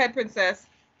first. Go ahead, Princess.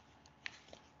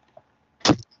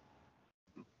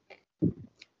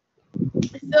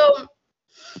 So,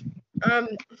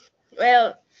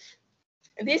 well,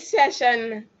 this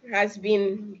session has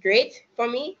been great for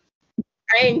me.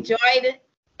 I enjoyed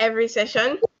every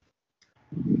session,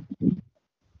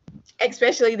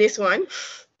 especially this one.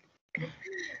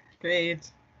 Great.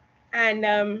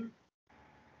 And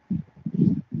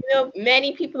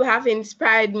many people have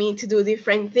inspired me to do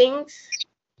different things.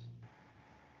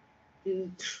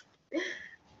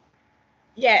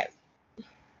 Yeah,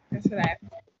 that's what I have.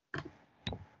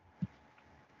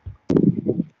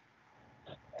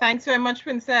 Thanks very much,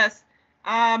 Princess.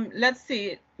 Let's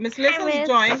see. Miss Liz has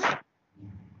joined.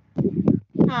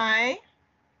 Hi.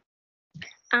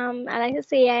 I like to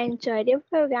say I enjoyed your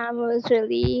program. It was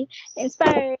really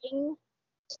inspiring.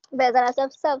 Built a lot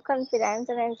of self-confidence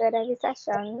and I enjoyed every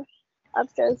session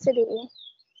up till today.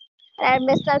 And I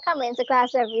missed out coming to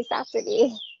class every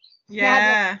Saturday.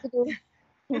 Yeah.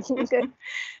 Good.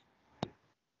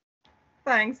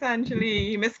 Thanks,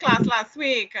 Anjali. You missed class last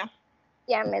week.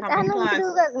 Yeah, miss. I know to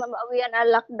do because remember we are in a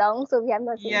lockdown, so we have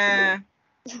nothing to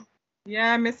do.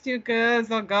 Yeah, I missed you girls.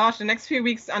 Oh gosh, the next few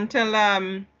weeks until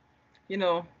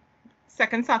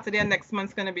second Saturday of next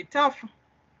month's gonna be tough.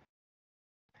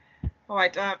 All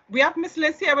right, we have Miss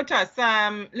Liz here with us.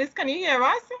 Liz, can you hear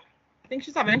us? I think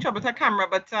she's having trouble with her camera,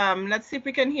 but let's see if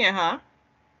we can hear her.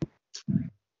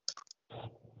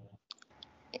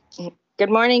 Good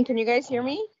morning. Can you guys hear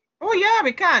me? Oh yeah,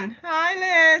 we can.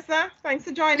 Hi Liz. Thanks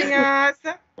for joining us.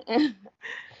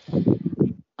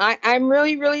 I'm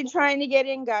really trying to get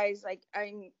in, guys. Like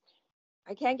I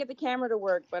can't get the camera to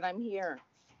work, but I'm here.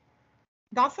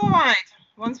 That's all right.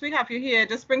 Once we have you here,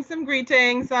 just bring some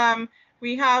greetings.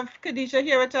 We have Khadija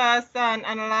here with us and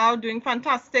Analou doing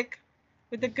fantastic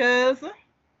with the girls.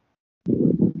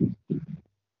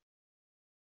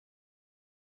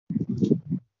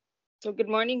 So good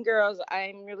morning, girls.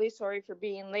 I'm really sorry for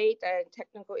being late. I had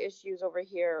technical issues over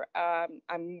here.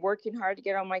 I'm working hard to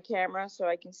get on my camera so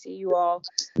I can see you all.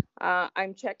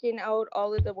 I'm checking out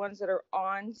all of the ones that are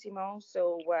on, Simone.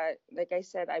 So like I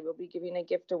said, I will be giving a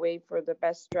gift away for the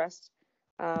best dressed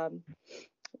young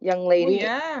lady. Oh,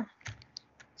 yeah.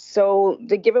 So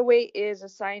the giveaway is a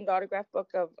signed autograph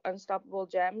book of Unstoppable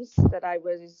Gems that I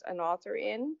was an author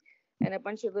in, and a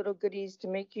bunch of little goodies to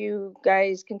make you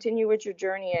guys continue with your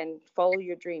journey and follow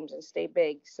your dreams and stay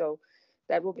big. So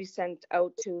that will be sent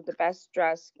out to the best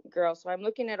dressed girl. So I'm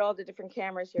looking at all the different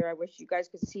cameras here. I wish you guys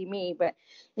could see me, but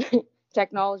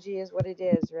technology is what it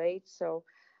is, right? So,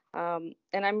 and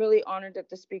I'm really honored that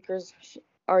the speakers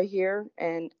are here,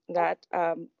 and that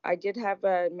I did have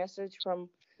a message from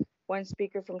one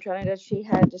speaker from Trinidad. She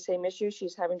had the same issue.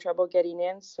 She's having trouble getting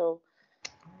in. So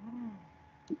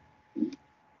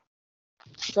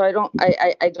I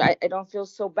don't feel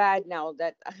so bad now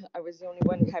that I was the only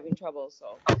one having trouble.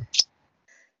 So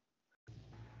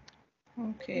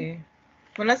okay,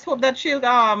 well, let's hope that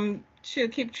she'll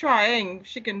keep trying.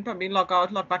 She can probably log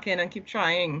out, log back in, and keep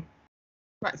trying.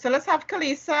 Right. So let's have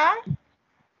Kalisa.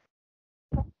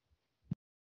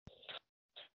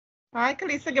 Hi,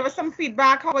 Kalisa. Give us some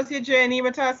feedback. How was your journey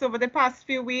with us over the past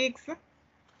few weeks?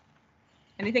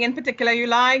 Anything in particular you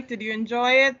liked? Did you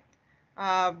enjoy it?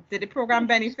 Did the program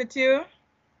benefit you?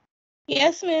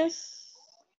 Yes, miss.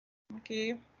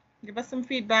 Okay, give us some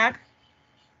feedback.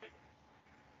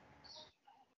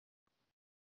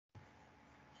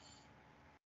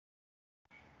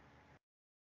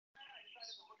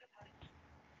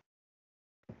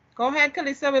 Go ahead,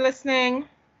 Kalisa, we're listening.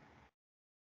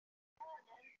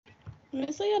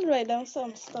 Miss, I had write down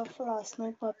some stuff last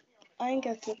night, but I ain't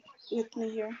get it with me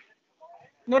here.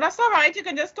 No, that's all right. You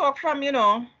can just talk from,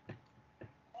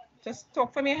 just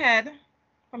talk from your head,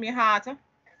 from your heart.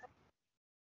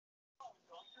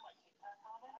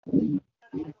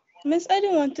 Miss, I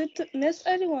wanted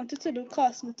to do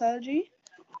cosmetology,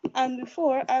 and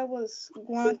before I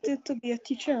wanted to be a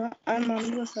teacher, and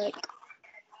mommy was like,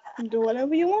 do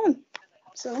whatever you want.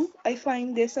 So I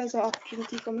find this as an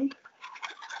opportunity for me.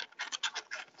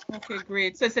 Okay,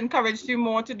 great. So it's encouraged you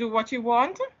more to do what you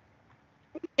want?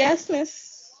 Yes,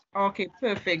 miss. Okay,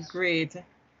 perfect. Great.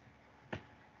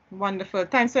 Wonderful.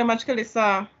 Thanks so much,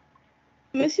 Kalisa.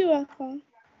 Miss, you're welcome.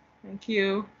 Thank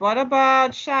you. What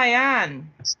about Cheyenne?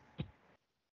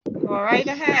 Go right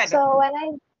ahead. So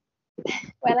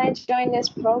when I joined this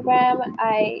program,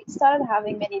 I started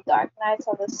having many dark nights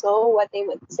of the soul, what they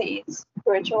would say is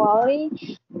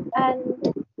spirituality.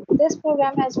 And this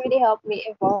program has really helped me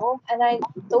evolve. And I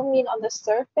don't mean on the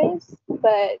surface,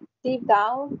 but deep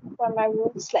down from my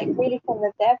roots, like really from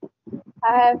the depth,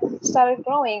 I have started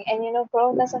growing. And you know,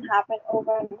 growth doesn't happen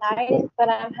overnight, but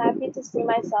I'm happy to see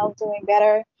myself doing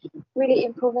better, really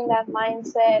improving that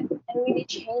mindset and really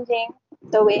changing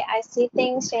the way I see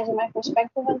things, changing my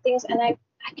perspective on things. And I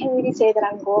can really say that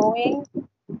I'm growing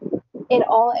in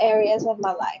all areas of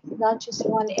my life, not just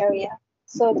one area.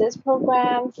 So this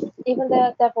program, even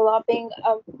the developing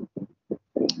of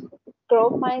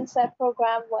growth mindset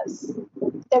program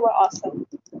they were awesome.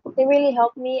 They really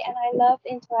helped me and I loved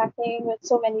interacting with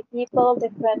so many people,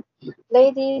 different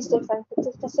ladies, different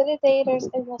facilitators.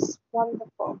 It was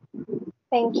wonderful.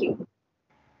 Thank you.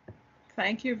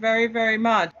 Thank you very, very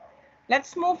much.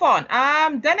 Let's move on.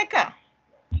 Danica.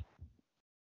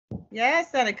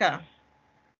 Yes, Danica.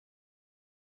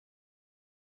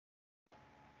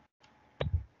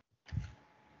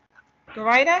 Go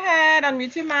right ahead,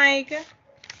 unmute your mic.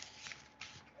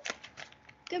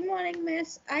 Good morning,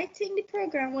 Miss. I think the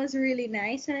program was really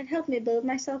nice and it helped me build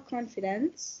my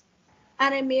self-confidence.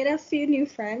 And I made a few new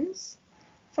friends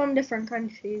from different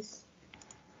countries.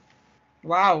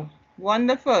 Wow,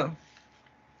 wonderful.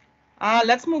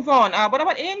 Let's move on. What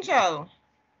about Angel?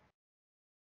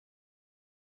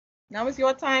 Now is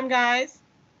your time, guys.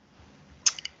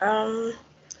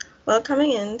 Well,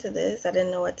 coming into this, I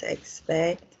didn't know what to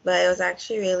expect, but it was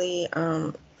actually really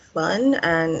fun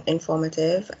and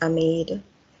informative. I made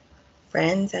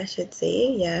friends, I should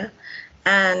say, yeah.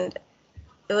 And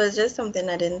it was just something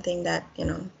I didn't think that,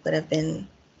 would have been,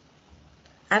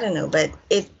 I don't know, but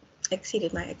it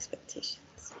exceeded my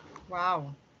expectations.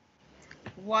 Wow.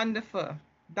 Wonderful.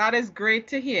 That is great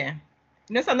to hear.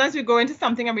 You know, sometimes we go into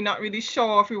something and we're not really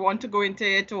sure if we want to go into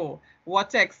it or what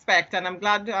to expect. And I'm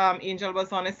glad Angel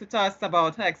was honest with us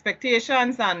about her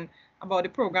expectations and about the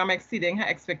program exceeding her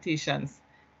expectations.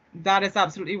 That is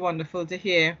absolutely wonderful to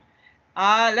hear.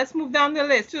 Let's move down the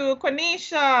list to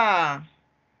Quenisha.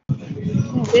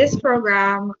 This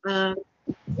program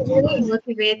really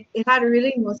motivated. It had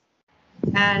really motivated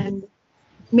and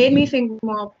made me think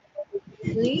more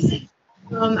positively.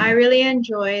 I really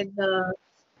enjoyed the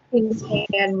skincare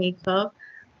and makeup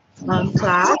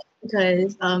class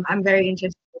because I'm very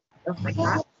interested in stuff like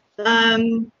that.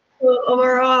 So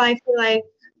overall, I feel like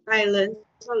I learned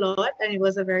a lot and it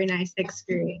was a very nice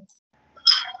experience.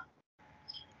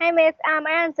 Hi, Miss. I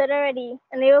answered already,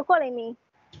 and they were calling me.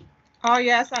 Oh,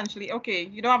 yes, Anjali. Okay.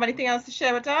 You don't have anything else to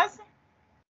share with us?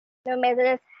 No, Miss. I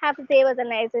just have to say it was a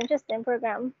nice, interesting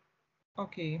program.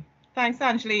 Okay. Thanks,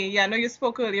 Anjali. Yeah, I know you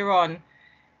spoke earlier on.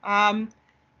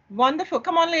 Wonderful.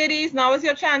 Come on, ladies. Now is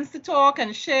your chance to talk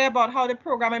and share about how the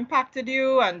program impacted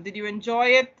you and did you enjoy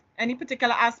it? Any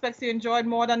particular aspects you enjoyed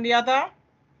more than the other?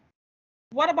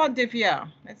 What about Divya?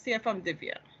 Let's hear from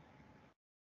Divya.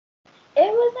 It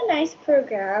was a nice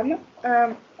program.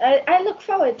 I look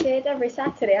forward to it every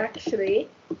Saturday actually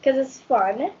because it's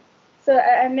fun. So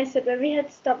I miss it when we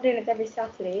had stopped doing it every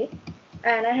Saturday,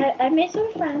 and I made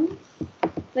some friends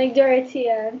like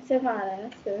Dorothea and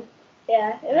Savannah. So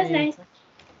yeah, it was nice.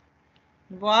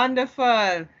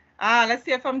 Wonderful. Let's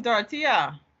hear from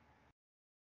Dorothea.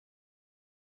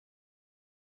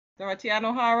 Dorothea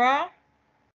Nohara.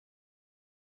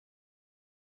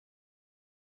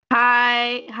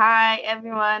 Hi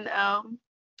everyone.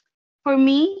 For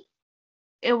me,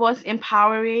 it was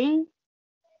empowering.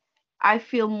 I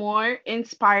feel more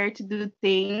inspired to do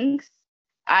things.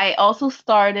 I also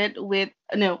started with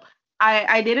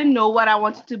I didn't know what I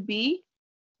wanted to be,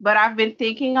 but I've been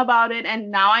thinking about it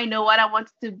and now I know what I want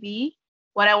to be,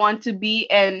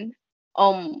 and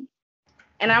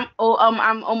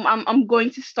I'm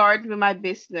going to start with my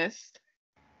business.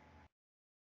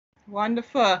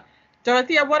 Wonderful.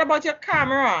 Dorothea, what about your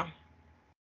camera?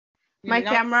 My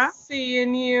camera?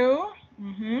 Seeing you.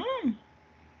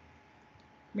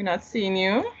 We're not seeing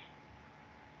you.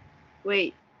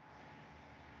 Wait.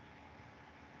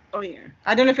 Oh yeah.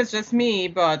 I don't know if it's just me,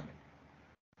 but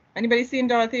anybody seeing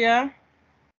Dorothea?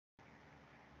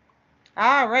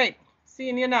 All right.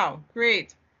 Seeing you now.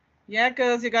 Great. Yeah,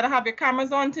 girls, you gotta have your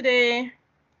cameras on today.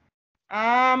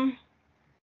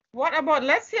 What about,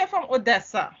 let's hear from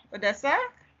Odessa. Odessa,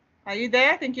 are you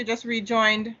there? I think you just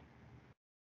rejoined.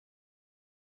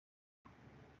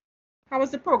 How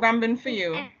has the program been for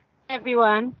you?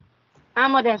 Everyone,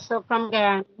 I'm Odessa from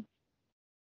Ghana.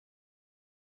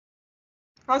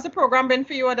 How's the program been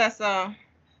for you, Odessa?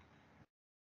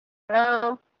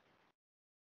 Hello.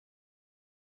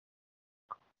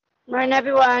 Morning,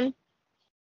 everyone.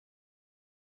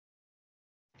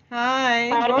 Hi.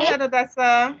 Pardon Go me? ahead,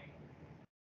 Odessa.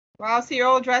 Wow, so you're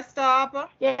all dressed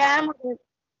up. Yeah, I'm good.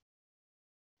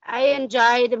 I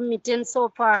enjoyed the meeting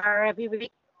so far every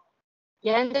week.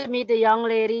 Getting to meet the young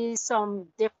ladies from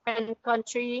different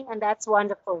country, and that's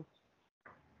wonderful.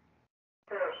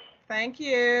 Thank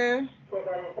you.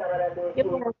 You're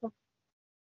welcome.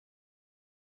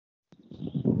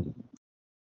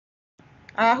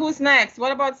 Who's next?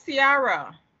 What about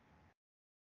Ciara?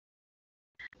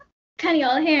 Can you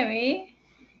all hear me?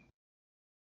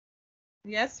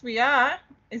 Yes, we are.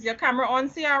 Is your camera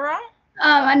on, Ciara?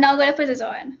 I'm now going to put this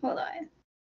on. Hold on.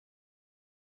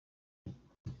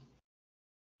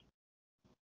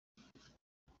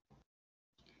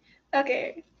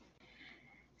 Okay.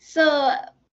 So,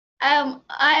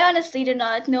 I honestly did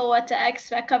not know what to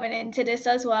expect coming into this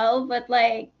as well, but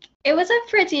like, it was a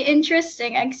pretty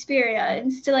interesting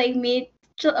experience to like meet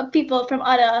people from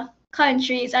other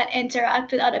countries and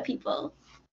interact with other people.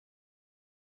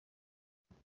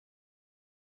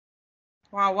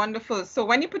 Wow, wonderful. So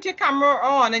when you put your camera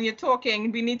on and you're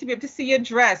talking, we need to be able to see your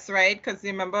dress, right? Because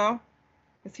remember,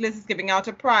 Miss Liz is giving out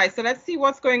a prize. So let's see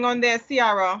what's going on there,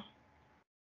 Ciara.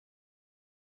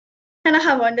 And I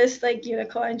have on this like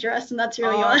unicorn dress, and that's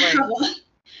really all I right. have on.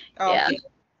 Yeah. Okay.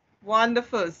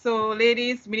 Wonderful. So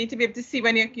ladies, we need to be able to see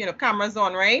when your camera's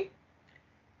on, right?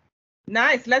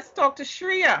 Nice. Let's talk to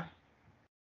Shreya.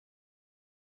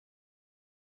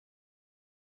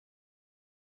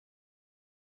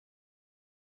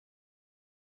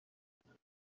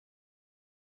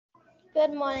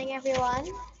 Good morning, everyone.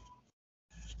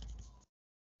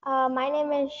 My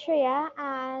name is Shreya,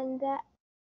 and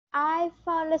I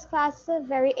found this class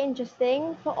very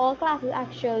interesting for all classes,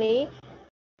 actually.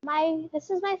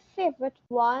 This is my favorite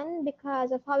one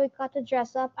because of how we got to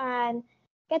dress up and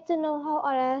get to know how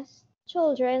other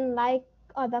children like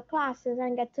other classes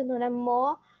and get to know them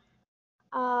more.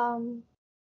 I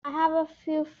have a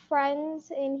few friends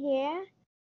in here,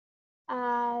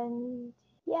 and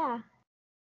yeah.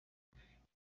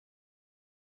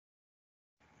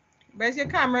 Where's your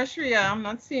camera, Shreya? I'm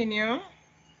not seeing you.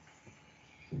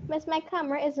 Miss, my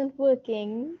camera isn't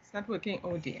working. It's not working.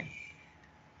 Oh dear.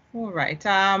 All right.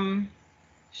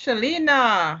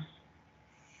 Shalina.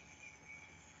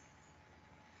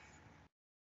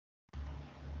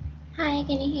 Hi,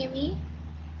 can you hear me?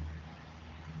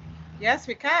 Yes,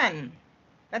 we can.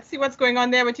 Let's see what's going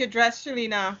on there with your dress,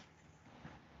 Shalina.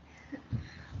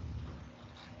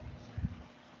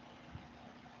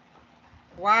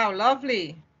 Wow,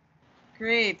 lovely.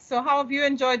 Great. So how have you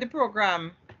enjoyed the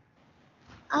program?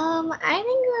 I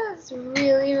think it was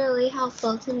really, really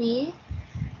helpful to me,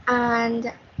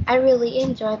 and I really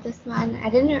enjoyed this one. I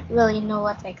didn't really know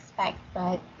what to expect,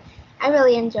 but I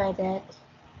really enjoyed it.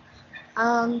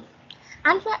 And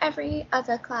for every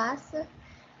other class,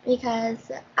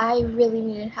 because I really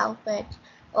needed help with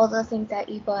all those things that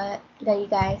you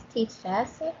guys teach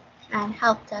us and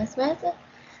helped us with,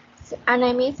 and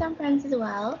I made some friends as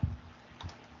well.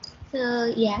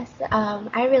 So yes,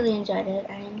 I really enjoyed it,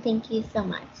 and thank you so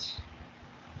much.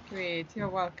 Great, you're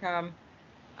welcome.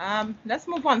 Let's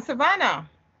move on. Savannah.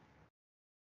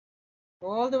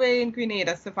 All the way in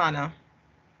Grenada, Savannah.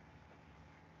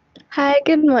 Hi,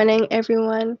 good morning,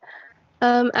 everyone.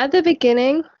 At the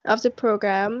beginning of the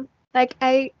program, like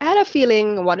I had a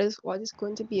feeling what is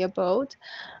going to be about,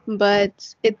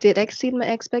 but it did exceed my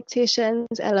expectations.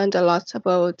 I learned a lot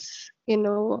about,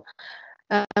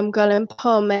 girl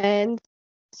empowerment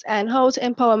and how to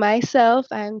empower myself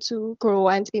and to grow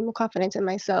and to be more confident in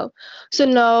myself. So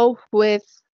now with,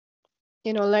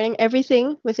 learning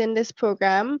everything within this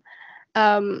program,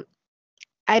 I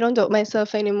don't doubt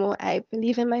myself anymore. I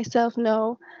believe in myself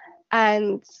now,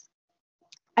 and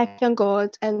I can go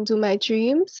out and do my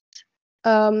dreams.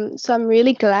 So I'm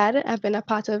really glad I've been a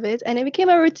part of it, and it became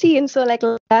a routine. So like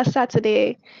last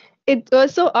Saturday, it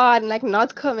was so odd, like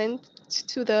not coming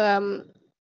to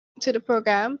the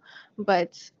program,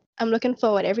 but I'm looking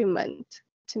forward every month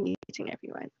to meeting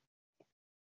everyone.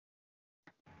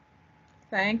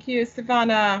 Thank you,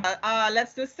 Savannah.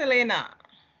 Let's do Selena.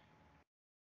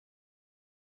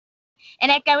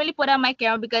 And I can't really put on my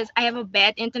camera because I have a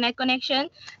bad internet connection.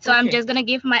 So I'm just gonna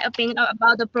give my opinion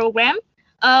about the program.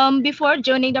 Before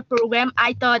joining the program,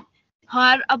 I thought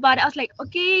hard about it. I was like,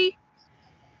 okay,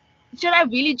 should I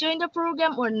really join the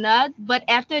program or not? But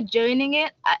after joining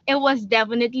it, it was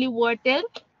definitely worth it.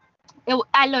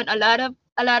 I learned a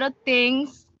lot of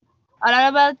things, a lot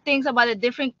about things about the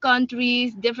different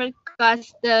countries, different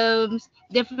customs,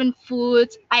 different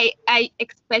foods. I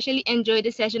especially enjoy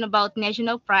the session about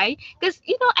national pride because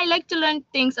I like to learn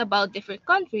things about different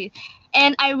countries,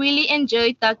 and I really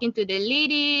enjoy talking to the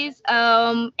ladies.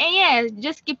 And yeah,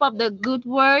 just keep up the good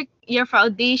work. Your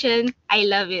foundation, I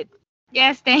love it.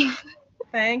 Yes, thanks.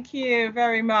 Thank you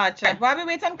very much. While we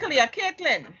wait on Kalia,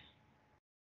 Caitlin.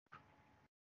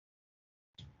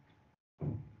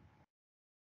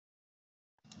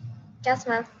 Yes,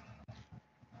 ma'am.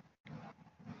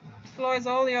 Floor is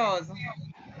all yours.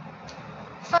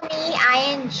 For me,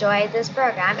 I enjoyed this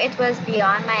program. It was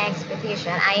beyond my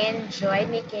expectation. I enjoyed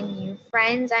making new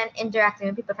friends and interacting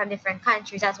with people from different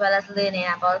countries, as well as learning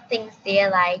about things they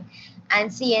like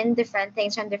and seeing different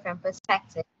things from different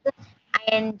perspectives.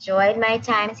 I enjoyed my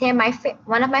time here.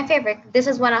 This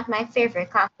is one of my favorite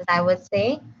classes, I would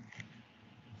say.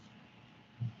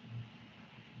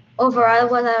 Overall,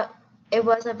 it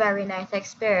was a very nice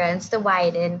experience to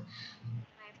widen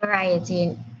my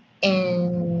variety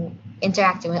in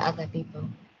interacting with other people.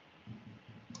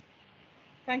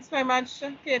 Thanks very much,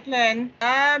 Caitlin.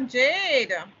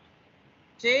 Jade.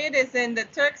 Jade is in the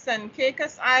Turks and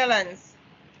Caicos Islands.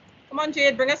 Come on,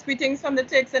 Jade, bring us greetings from the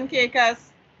Turks and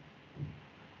Caicos.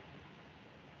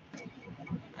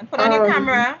 And put on your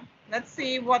camera. Let's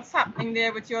see what's happening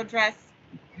there with your dress.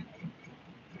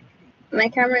 My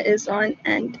camera is on,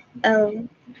 and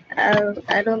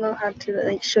I don't know how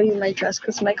to show you my dress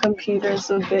because my computer is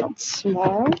a bit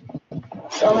small,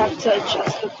 so I'll have to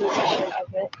adjust the position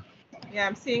of it. Yeah,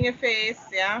 I'm seeing your face.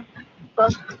 Yeah. So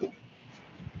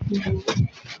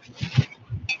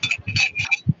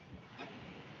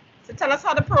tell us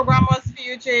how the program was for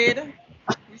you, Jade.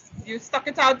 You stuck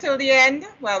it out till the end.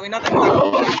 Well, we're not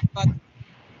exactly, but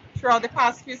throughout the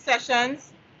past few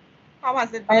sessions, how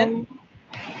has it been?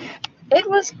 It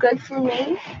was good for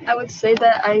me. I would say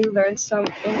that I learned some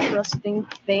interesting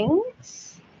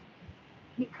things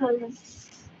because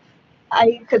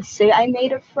I could say I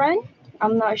made a friend.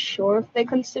 I'm not sure if they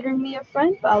consider me a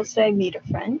friend, but I'll say I made a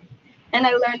friend. And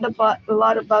I learned a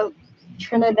lot about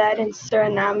Trinidad and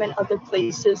Suriname and other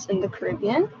places in the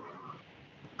Caribbean.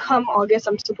 Come August,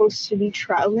 I'm supposed to be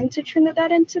traveling to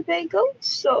Trinidad and Tobago,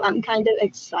 so I'm kind of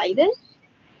excited.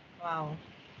 Wow.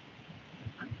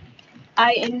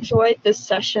 I enjoyed the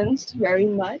sessions very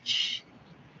much,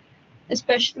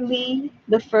 especially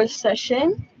the first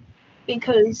session,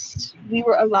 because we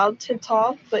were allowed to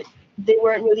talk, but they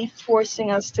weren't really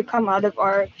forcing us to come out of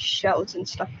our shells and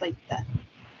stuff like that.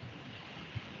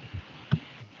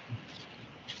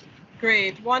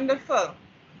 Great, wonderful.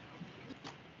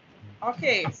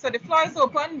 Okay, so the floor is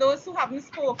open. Those who haven't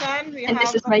spoken, we and have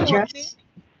this is my Courtney. dress.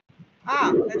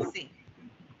 Let's see.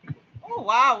 Oh,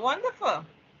 wow, wonderful.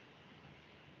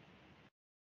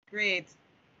 Great.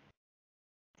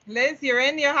 Liz, you're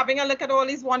having a look at all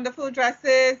these wonderful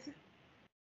dresses.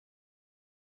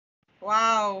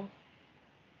 Wow.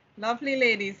 Lovely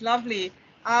ladies, lovely.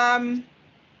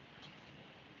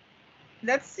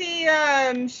 Let's see,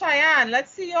 Cheyenne,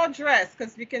 let's see your dress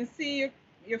because we can see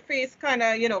your face kind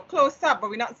of, close up, but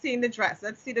we're not seeing the dress.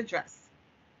 Let's see the dress.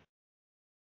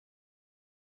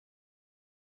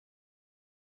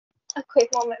 A quick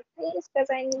moment, please, because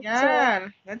I need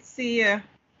to. Let's see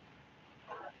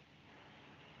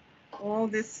all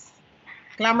this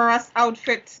glamorous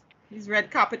outfit, these red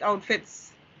carpet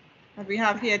outfits that we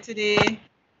have here today.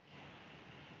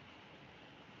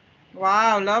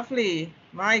 Wow, lovely.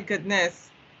 My goodness.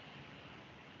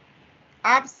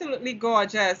 Absolutely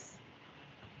gorgeous.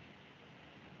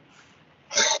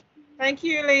 Thank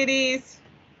you, ladies.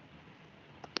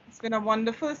 It's been a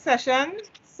wonderful session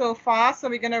so far. So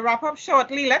we're going to wrap up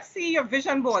shortly. Let's see your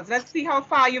vision boards. Let's see how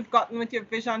far you've gotten with your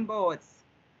vision boards.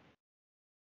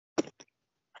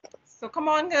 So come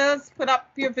on, girls, put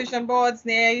up your vision boards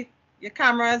near your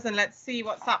cameras and let's see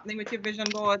what's happening with your vision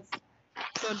boards.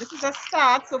 So this is a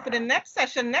start. So for the next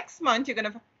session, next month, you're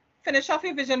going to finish off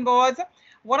your vision boards.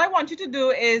 What I want you to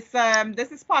do is,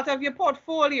 this is part of your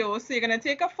portfolio. So you're going to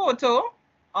take a photo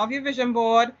of your vision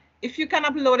board. If you can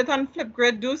upload it on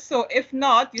Flipgrid, do so. If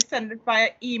not, you send it via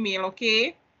email,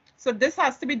 okay? So this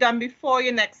has to be done before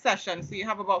your next session. So you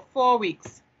have about 4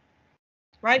 weeks.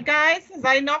 Right, guys? Is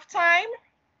that enough time?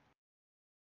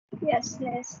 Yes,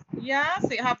 yes. Yeah,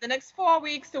 so you have the next 4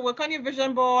 weeks to work on your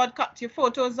vision board, cut your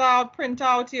photos out, print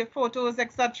out your photos,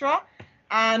 etc.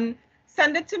 And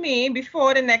send it to me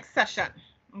before the next session,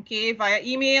 okay, via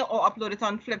email or upload it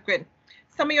on Flipgrid.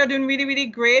 Some of you are doing really, really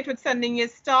great with sending your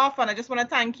stuff, and I just want to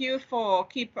thank you for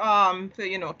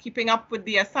keeping up with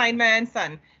the assignments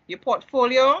and your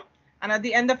portfolio. And at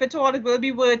the end of it all, it will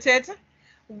be worth it.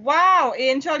 Wow,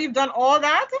 Angel, you've done all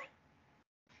that?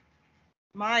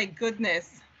 My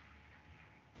goodness.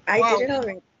 I Wow. did it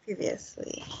already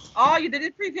previously. Oh, you did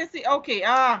it previously? Okay.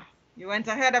 You went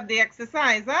ahead of the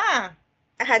exercise, I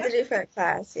had to do it for a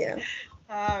class, yeah.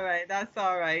 All right, that's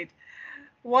all right.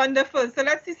 Wonderful. So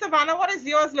let's see, Savannah, what is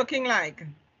yours looking like?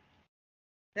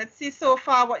 Let's see so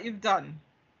far what you've done.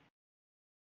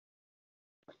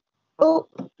 Oh,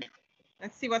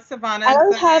 Let's see what Savannah's. I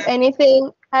don't have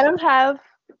anything. I don't have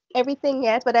everything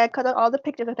yet, but I cut out all the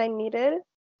pictures that I needed.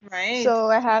 Right.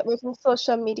 So I have written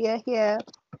social media here.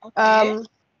 Okay.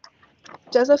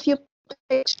 Just a few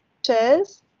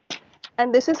pictures,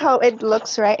 and this is how it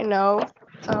looks right now.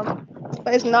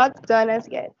 But it's not done as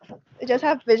yet. I just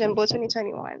have Vision Board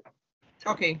 2021.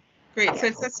 Okay, great. So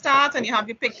it's a start, and you have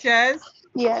your pictures.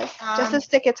 Yes, just to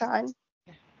stick it on.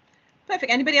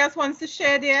 Perfect. Anybody else wants to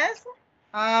share theirs?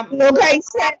 Look,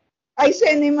 I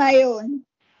send in my own.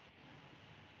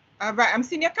 Right, I'm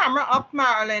seeing your camera up,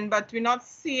 Marilyn, but we're not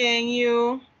seeing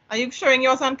you. Are you showing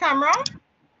yours on camera?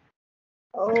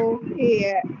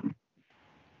 Okay.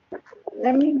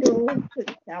 Let me go to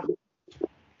the camera.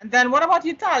 And then what about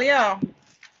Italia?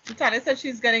 Italia said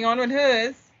she's getting on with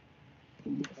hers.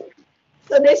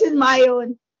 So this is my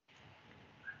own.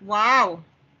 Wow.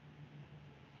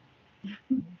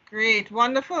 Great.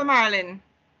 Wonderful, Marilyn.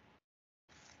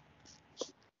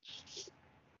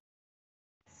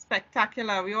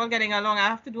 Spectacular. We're all getting along. I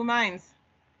have to do mine. If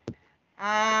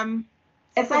I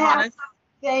have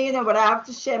something, but I have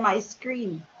to share my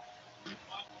screen.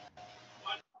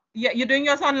 Yeah, you're doing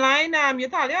yours online,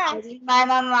 Italia? I'm doing mine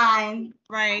online.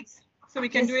 Right. So we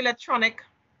can do electronic.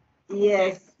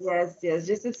 Yes, yes, yes.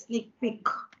 Just a sneak peek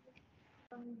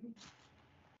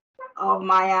of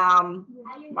my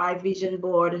my vision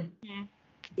board.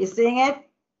 You seeing it?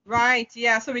 Right.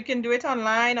 Yeah. So we can do it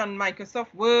online on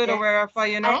Microsoft Word or wherever,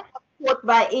 you know. Quote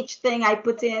by each thing I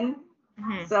put in.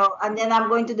 So, and then I'm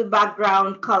going to do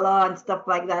background color and stuff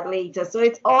like that later. So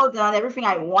it's all done. Everything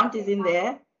I want is in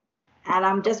there. And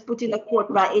I'm just putting a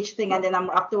quote by each thing. And then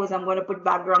afterwards, I'm going to put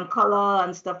background color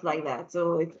and stuff like that.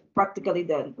 So it's practically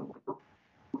done.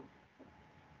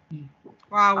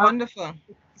 Wow, wonderful.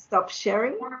 Stop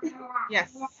sharing?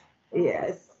 Yes.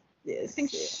 Yes. Yes. I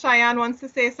think Cheyenne wants to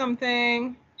say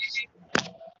something.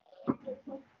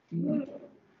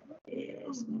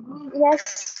 Yes.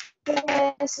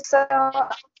 Yes. So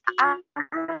I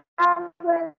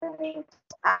haven't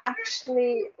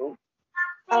actually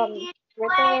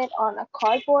written it on a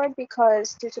cardboard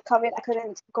because due to COVID I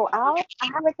couldn't go out. I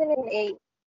have written it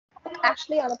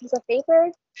actually on a piece of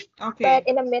paper. Okay. But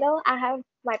in the middle I have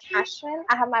my passion.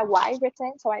 I have my why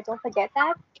written so I don't forget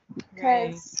that.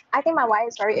 Because I think my why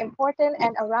is very important,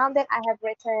 and around it I have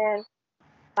written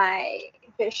my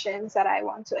visions that I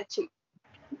want to achieve.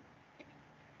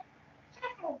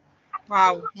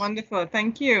 Wow, wonderful.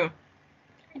 Thank you.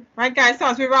 Right, guys, so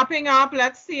as we're wrapping up,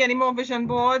 let's see any more vision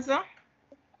boards. Want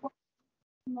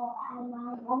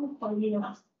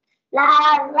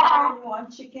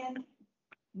chicken?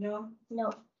 No?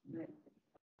 No.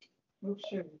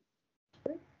 Sure.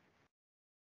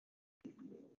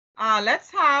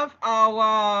 Let's have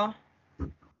our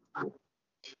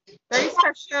very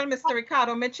special Mr.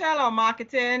 Ricardo Mitchell, our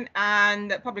marketing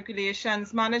and public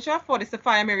relations manager for the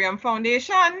Sophia Miriam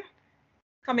Foundation.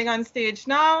 Coming on stage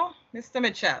now, Mr.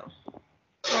 Mitchell.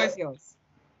 The floor is yours.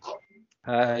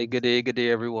 Hi, good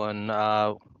day, everyone.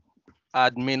 I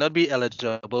may not be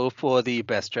eligible for the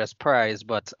best dress prize,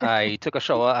 but I took a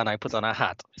shower and I put on a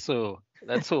hat. So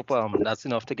let's hope that's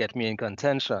enough to get me in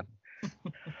contention.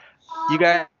 You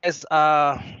guys, is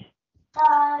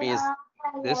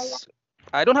this?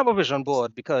 I don't have a vision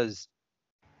board because,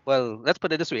 well, let's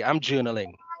put it this way: I'm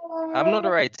journaling. I'm not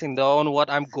writing down what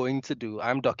I'm going to do.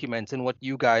 I'm documenting what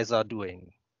you guys are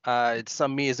doing. It's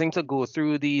amazing to go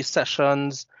through these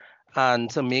sessions and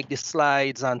to make the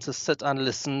slides and to sit and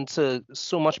listen to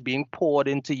so much being poured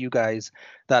into you guys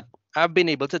that I've been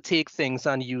able to take things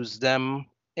and use them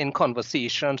in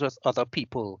conversations with other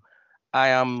people. I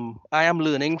am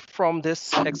learning from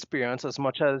this experience as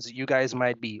much as you guys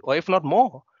might be, or if not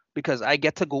more, because I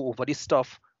get to go over this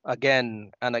stuff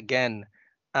again and again,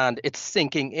 and it's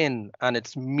sinking in and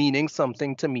it's meaning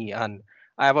something to me, and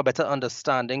I have a better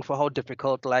understanding for how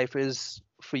difficult life is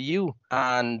for you.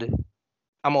 And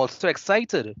I'm also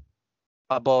excited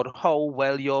about how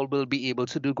well y'all will be able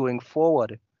to do going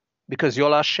forward because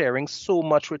y'all are sharing so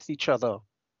much with each other.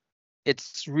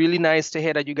 It's really nice to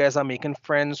hear that you guys are making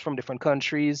friends from different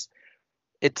countries.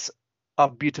 It's a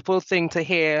beautiful thing to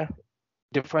hear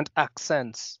different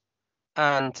accents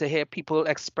and to hear people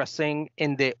expressing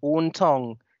in their own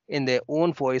tongue, in their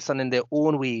own voice, and in their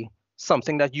own way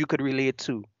something that you could relate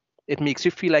to. It makes you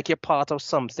feel like you're part of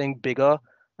something bigger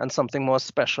and something more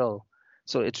special.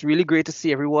 So it's really great to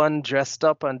see everyone dressed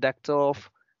up and decked off.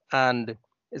 And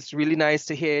it's really nice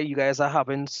to hear you guys are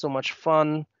having so much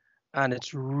fun. And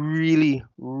it's really,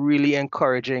 really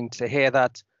encouraging to hear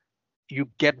that you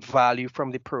get value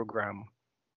from the program.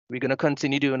 We're going to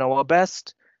continue doing our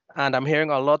best. And I'm hearing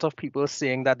a lot of people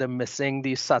saying that they're missing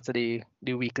the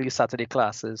weekly Saturday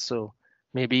classes. So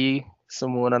maybe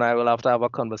Simone and I will have to have a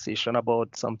conversation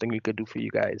about something we could do for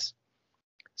you guys.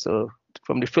 So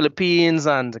from the Philippines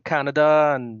and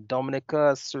Canada and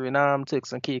Dominica, Suriname,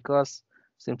 Turks and Caicos,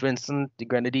 St. Vincent, the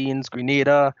Grenadines,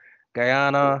 Grenada,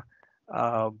 Guyana,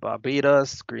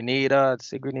 Barbados, Grenada, I'd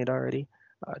say Grenada already,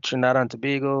 Trinidad and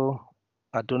Tobago.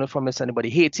 I don't know if I missed anybody.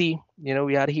 Haiti,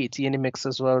 we had Haiti in the mix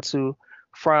as well too.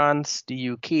 France, the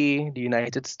UK, the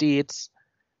United States.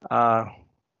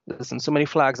 Listen, so many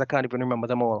flags, I can't even remember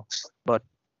them all. But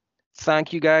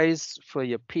thank you guys for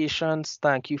your patience.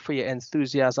 Thank you for your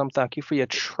enthusiasm. Thank you for your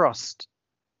trust.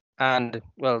 And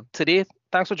well, today,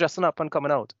 thanks for dressing up and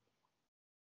coming out.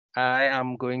 I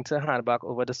am going to hand back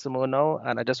over to Simone now.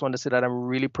 And I just want to say that I'm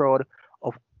really proud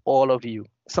of all of you.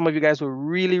 Some of you guys were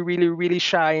really, really, really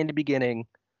shy in the beginning.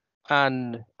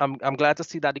 And I'm glad to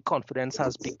see that the confidence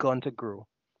has begun to grow.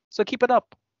 So keep it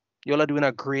up. You all are doing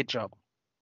a great job.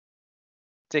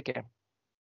 Take care.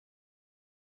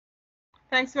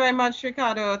 Thanks very much,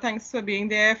 Ricardo. Thanks for being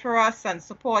there for us and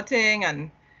supporting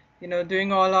and,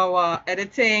 doing all our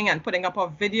editing and putting up our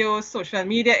videos, social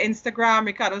media, Instagram.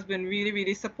 Ricardo's been really,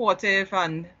 really supportive.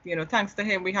 And, thanks to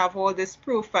him, we have all this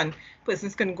proof and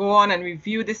persons can go on and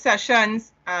review the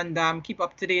sessions and keep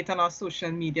up to date on our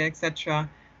social media, etc.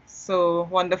 So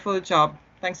wonderful job.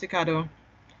 Thanks, Ricardo.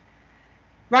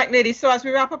 Right, ladies. So as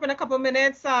we wrap up in a couple of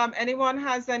minutes, anyone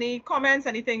has any comments,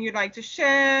 anything you'd like to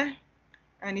share?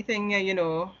 Anything,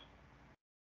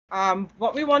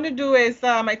 what we want to do is,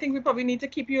 I think we probably need to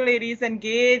keep you ladies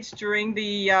engaged during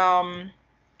the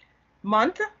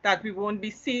month that we won't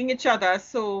be seeing each other.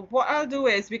 So what I'll do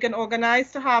is we can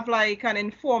organize to have like an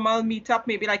informal meetup,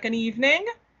 maybe like an evening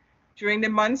during the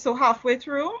month. So halfway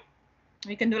through,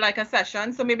 we can do like a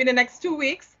session. So maybe the next 2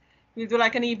 weeks, we'll do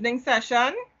like an evening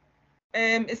session.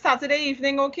 Is Saturday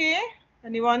evening okay?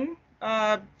 Anyone?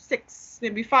 6,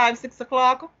 maybe 5, 6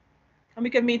 o'clock? And we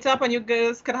can meet up and you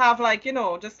girls could have like,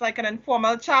 just like an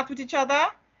informal chat with each other,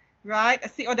 right? I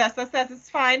see Odessa says it's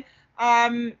fine.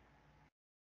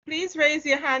 Please raise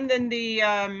your hand in the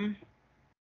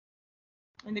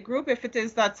group if it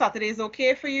is that Saturday is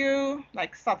okay for you,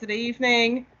 like Saturday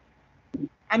evening.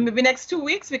 And maybe next 2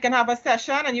 weeks we can have a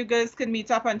session and you girls can meet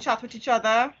up and chat with each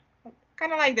other.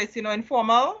 Kind of like this,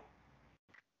 informal.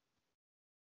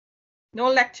 No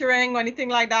lecturing or anything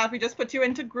like that. We just put you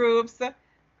into groups.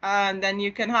 And then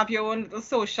you can have your own little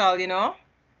social,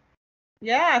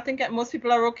 Yeah, I think most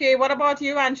people are okay. What about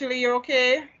you, Angela? You're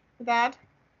okay with that?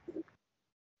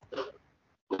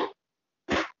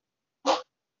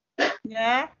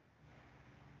 Yeah?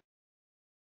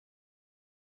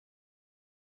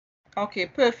 Okay,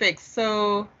 perfect.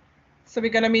 So we're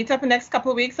going to meet up in the next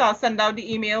couple of weeks. I'll send out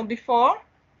the email before.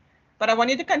 But I want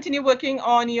you to continue working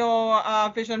on your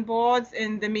vision boards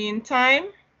in the meantime.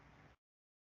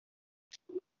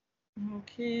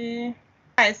 Okay. All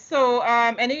right, so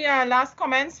any last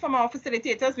comments from our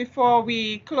facilitators before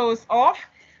we close off?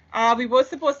 We were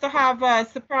supposed to have a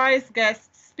surprise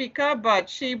guest speaker, but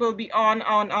she will be on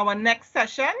our next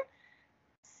session.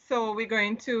 So we're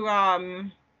going to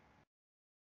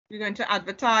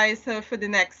advertise her for the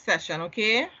next session,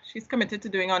 okay? She's committed to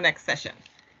doing our next session.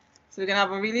 So we're gonna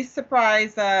have a really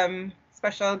surprise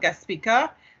special guest speaker.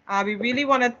 We really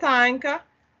want to thank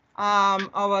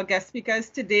our guest speakers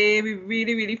today. We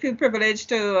really, really feel privileged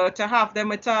to have them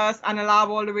with us. Analou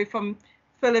all the way from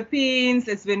Philippines.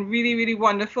 It's been really, really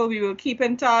wonderful. We will keep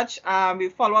in touch. We'll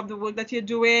follow up the work that you're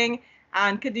doing.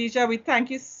 And Khadija, we thank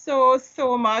you so,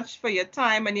 so much for your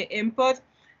time and your input.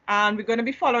 And we're going to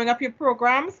be following up your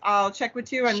programs. I'll check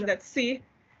with you and let's see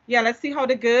how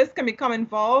the girls can become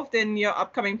involved in your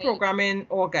upcoming program in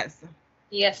August.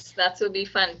 Yes, that will be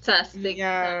fantastic.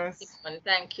 Yes.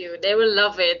 Thank you. They will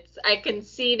love it. I can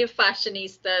see the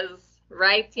fashionistas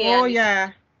right here. Oh,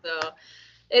 yeah. So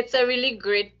it's a really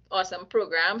great, awesome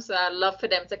program. So I'd love for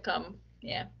them to come.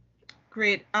 Yeah.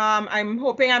 Great. I'm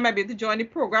hoping I might be able to join the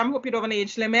program. Hope you don't have an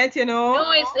age limit,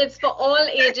 No, it's for all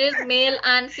ages, male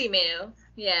and female.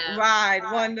 Yeah. Right.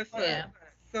 Wonderful. Yeah.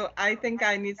 So I think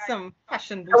I need some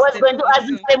fashion boost. I was going to ask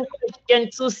the same question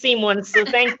to Simon, so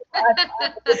thank you.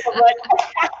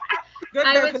 Good,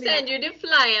 I Beverly. would send you the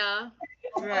flyer.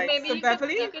 Right. Or maybe so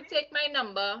you could take my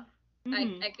number.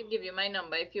 I could give you my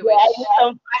number if you Yeah, wish. I need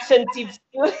some fashion tips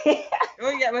too.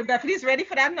 Oh yeah, well Beverly's ready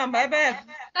for that number, Bev.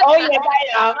 Oh yes,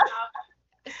 I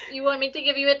am. You want me to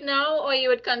give you it now, or you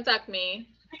would contact me?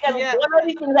 Because one of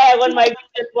the things I have on my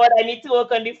vision board, I need to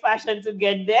work on the fashion to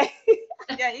get there.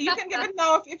 Yeah, you can give it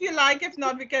now if you like. If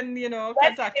not, we can,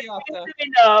 contact you after.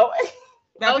 No.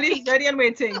 Beverly's ready and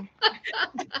waiting.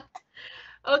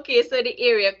 Okay, so the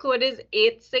area code is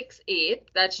 868.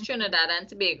 That's Trinidad and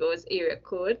Tobago's area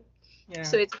code. Yeah.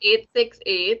 So it's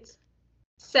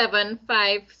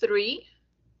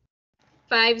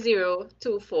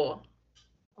 868-753-5024.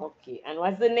 Okay, and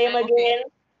what's the name again?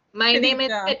 My name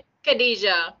is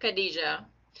Khadija.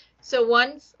 So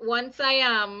once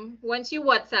you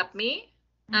WhatsApp me,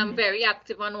 I'm very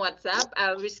active on WhatsApp.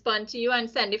 I'll respond to you and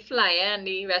send the flyer and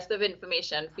the rest of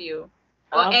information for you.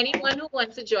 Or anyone who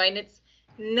wants to join, it's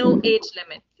no age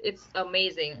limit. It's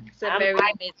amazing. It's a very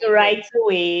amazing. Right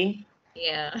away.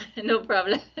 Yeah, no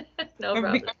problem. No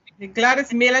problem. We're glad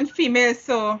it's male and female,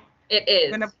 so it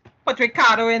is. We're gonna put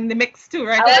Ricardo in the mix too,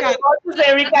 right? I was about to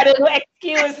say Ricardo, no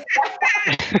excuse.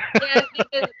 Yes,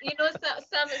 because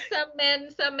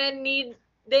some men need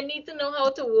to know how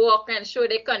to walk and show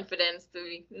their confidence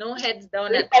to no heads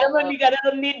down at all. Ricardo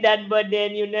don't need that, but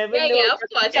then you never know. Yeah, of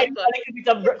course.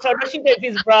 So she is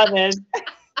his brothers.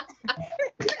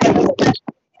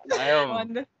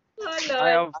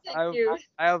 I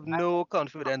have no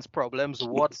confidence problems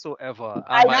whatsoever.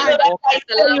 My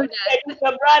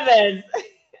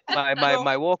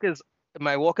walk is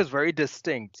very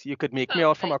distinct. You could make me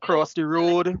out from across the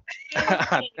road.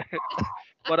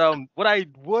 But what I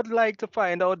would like to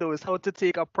find out though is how to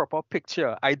take a proper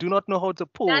picture. I do not know how to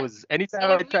pose.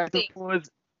 Anytime I try to pose,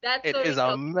 it is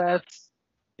a mess.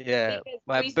 Yeah,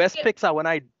 my best pics are when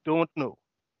I don't know.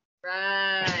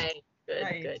 Right.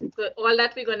 Good. So all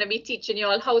that we're going to be teaching you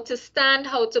all how to stand,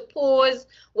 how to pose,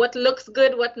 what looks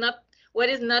good, what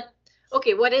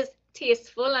is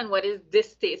tasteful and what is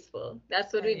distasteful.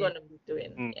 That's what we're going to be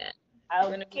doing. Yeah.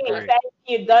 Okay, thank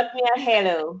you. Got me a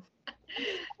hello.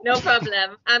 No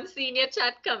problem. I'm seeing your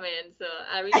chat come in, so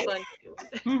I respond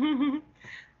to you.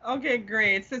 Okay,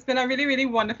 great. So it's been a really, really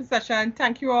wonderful session.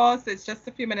 Thank you all. So it's just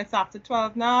a few minutes after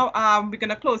 12 now. We're going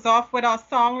to close off with our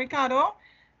song, Ricardo.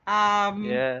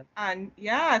 Yeah. And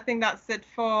yeah, I think that's it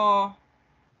for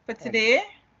today.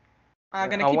 I'm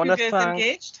going to keep you guys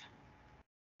engaged.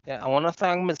 Yeah, I want to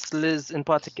thank Miss Liz in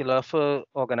particular for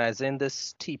organizing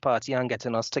this tea party and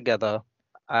getting us together.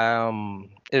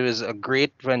 It was a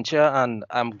great venture, and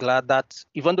I'm glad that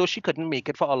even though she couldn't make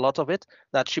it for a lot of it,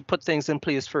 that she put things in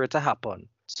place for it to happen.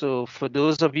 So for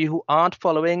those of you who aren't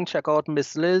following, check out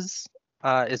Miss Liz.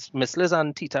 It's Miss Liz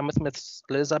and Tea Time with Miss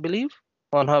Liz, I believe,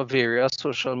 on her various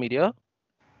social media.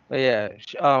 But yeah,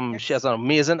 she has an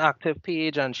amazing active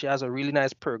page, and she has a really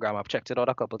nice program. I've checked it out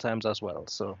a couple times as well.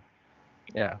 So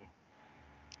yeah,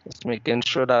 just making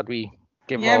sure that we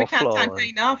give we our can't thank her flowers.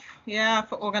 enough. Yeah,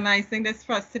 for organizing this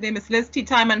for us today, Miss Liz. Tea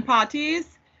Time and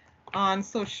Parties on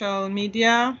social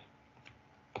media.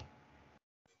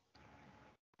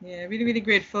 Yeah, really, really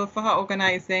grateful for her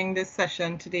organizing this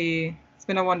session today. It's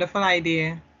been a wonderful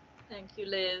idea. Thank you,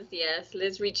 Liz. Yes,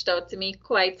 Liz reached out to me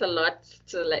quite a lot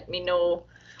to let me know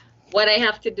what I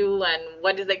have to do and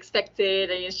what is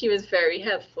expected. And she was very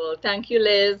helpful. Thank you,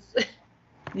 Liz.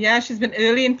 Yeah, she's been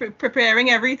early in preparing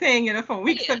everything, from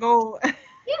weeks ago.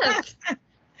 Yes.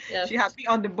 Yes. She had me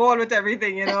on the ball with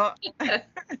everything, Oh,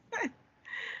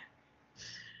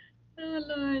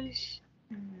 Lord.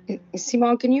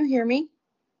 Simone, can you hear me?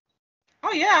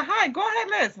 Oh, yeah. Hi. Go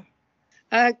ahead,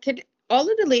 Liz. Could all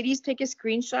of the ladies take a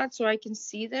screenshot so I can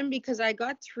see them? Because I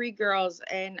got 3 girls,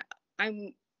 and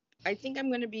I think I'm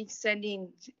going to be sending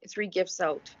 3 gifts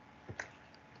out.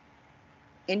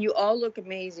 And you all look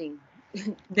amazing.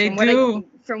 They do.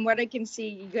 From what I can see,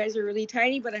 you guys are really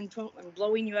tiny, but I'm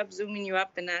blowing you up, zooming you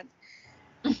up, and that.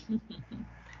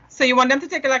 So you want them to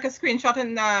take like a screenshot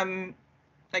and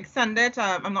send it?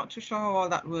 I'm not too sure how all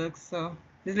that works. So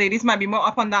these ladies might be more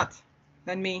up on that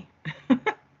than me.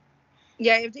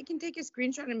 Yeah, if they can take a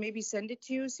screenshot and maybe send it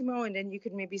to you, Simo, and then you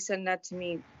could maybe send that to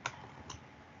me.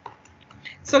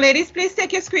 So ladies, please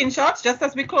take your screenshots just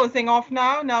as we're closing off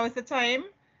now. Now is the time.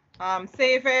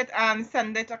 Save it and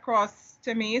send it across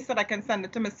to me so that I can send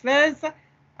it to Miss Liz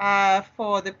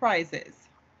for the prizes.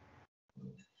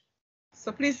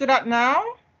 So please do that now.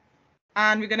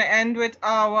 And we're going to end with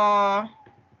our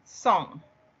song.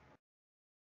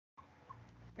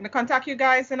 I'm going to contact you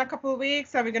guys in a couple of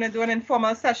weeks, and we're going to do an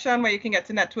informal session where you can get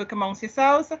to network amongst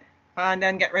yourselves and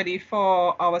then get ready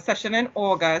for our session in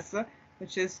August,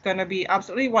 which is going to be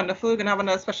absolutely wonderful. We're going to have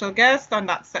another special guest on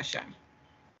that session.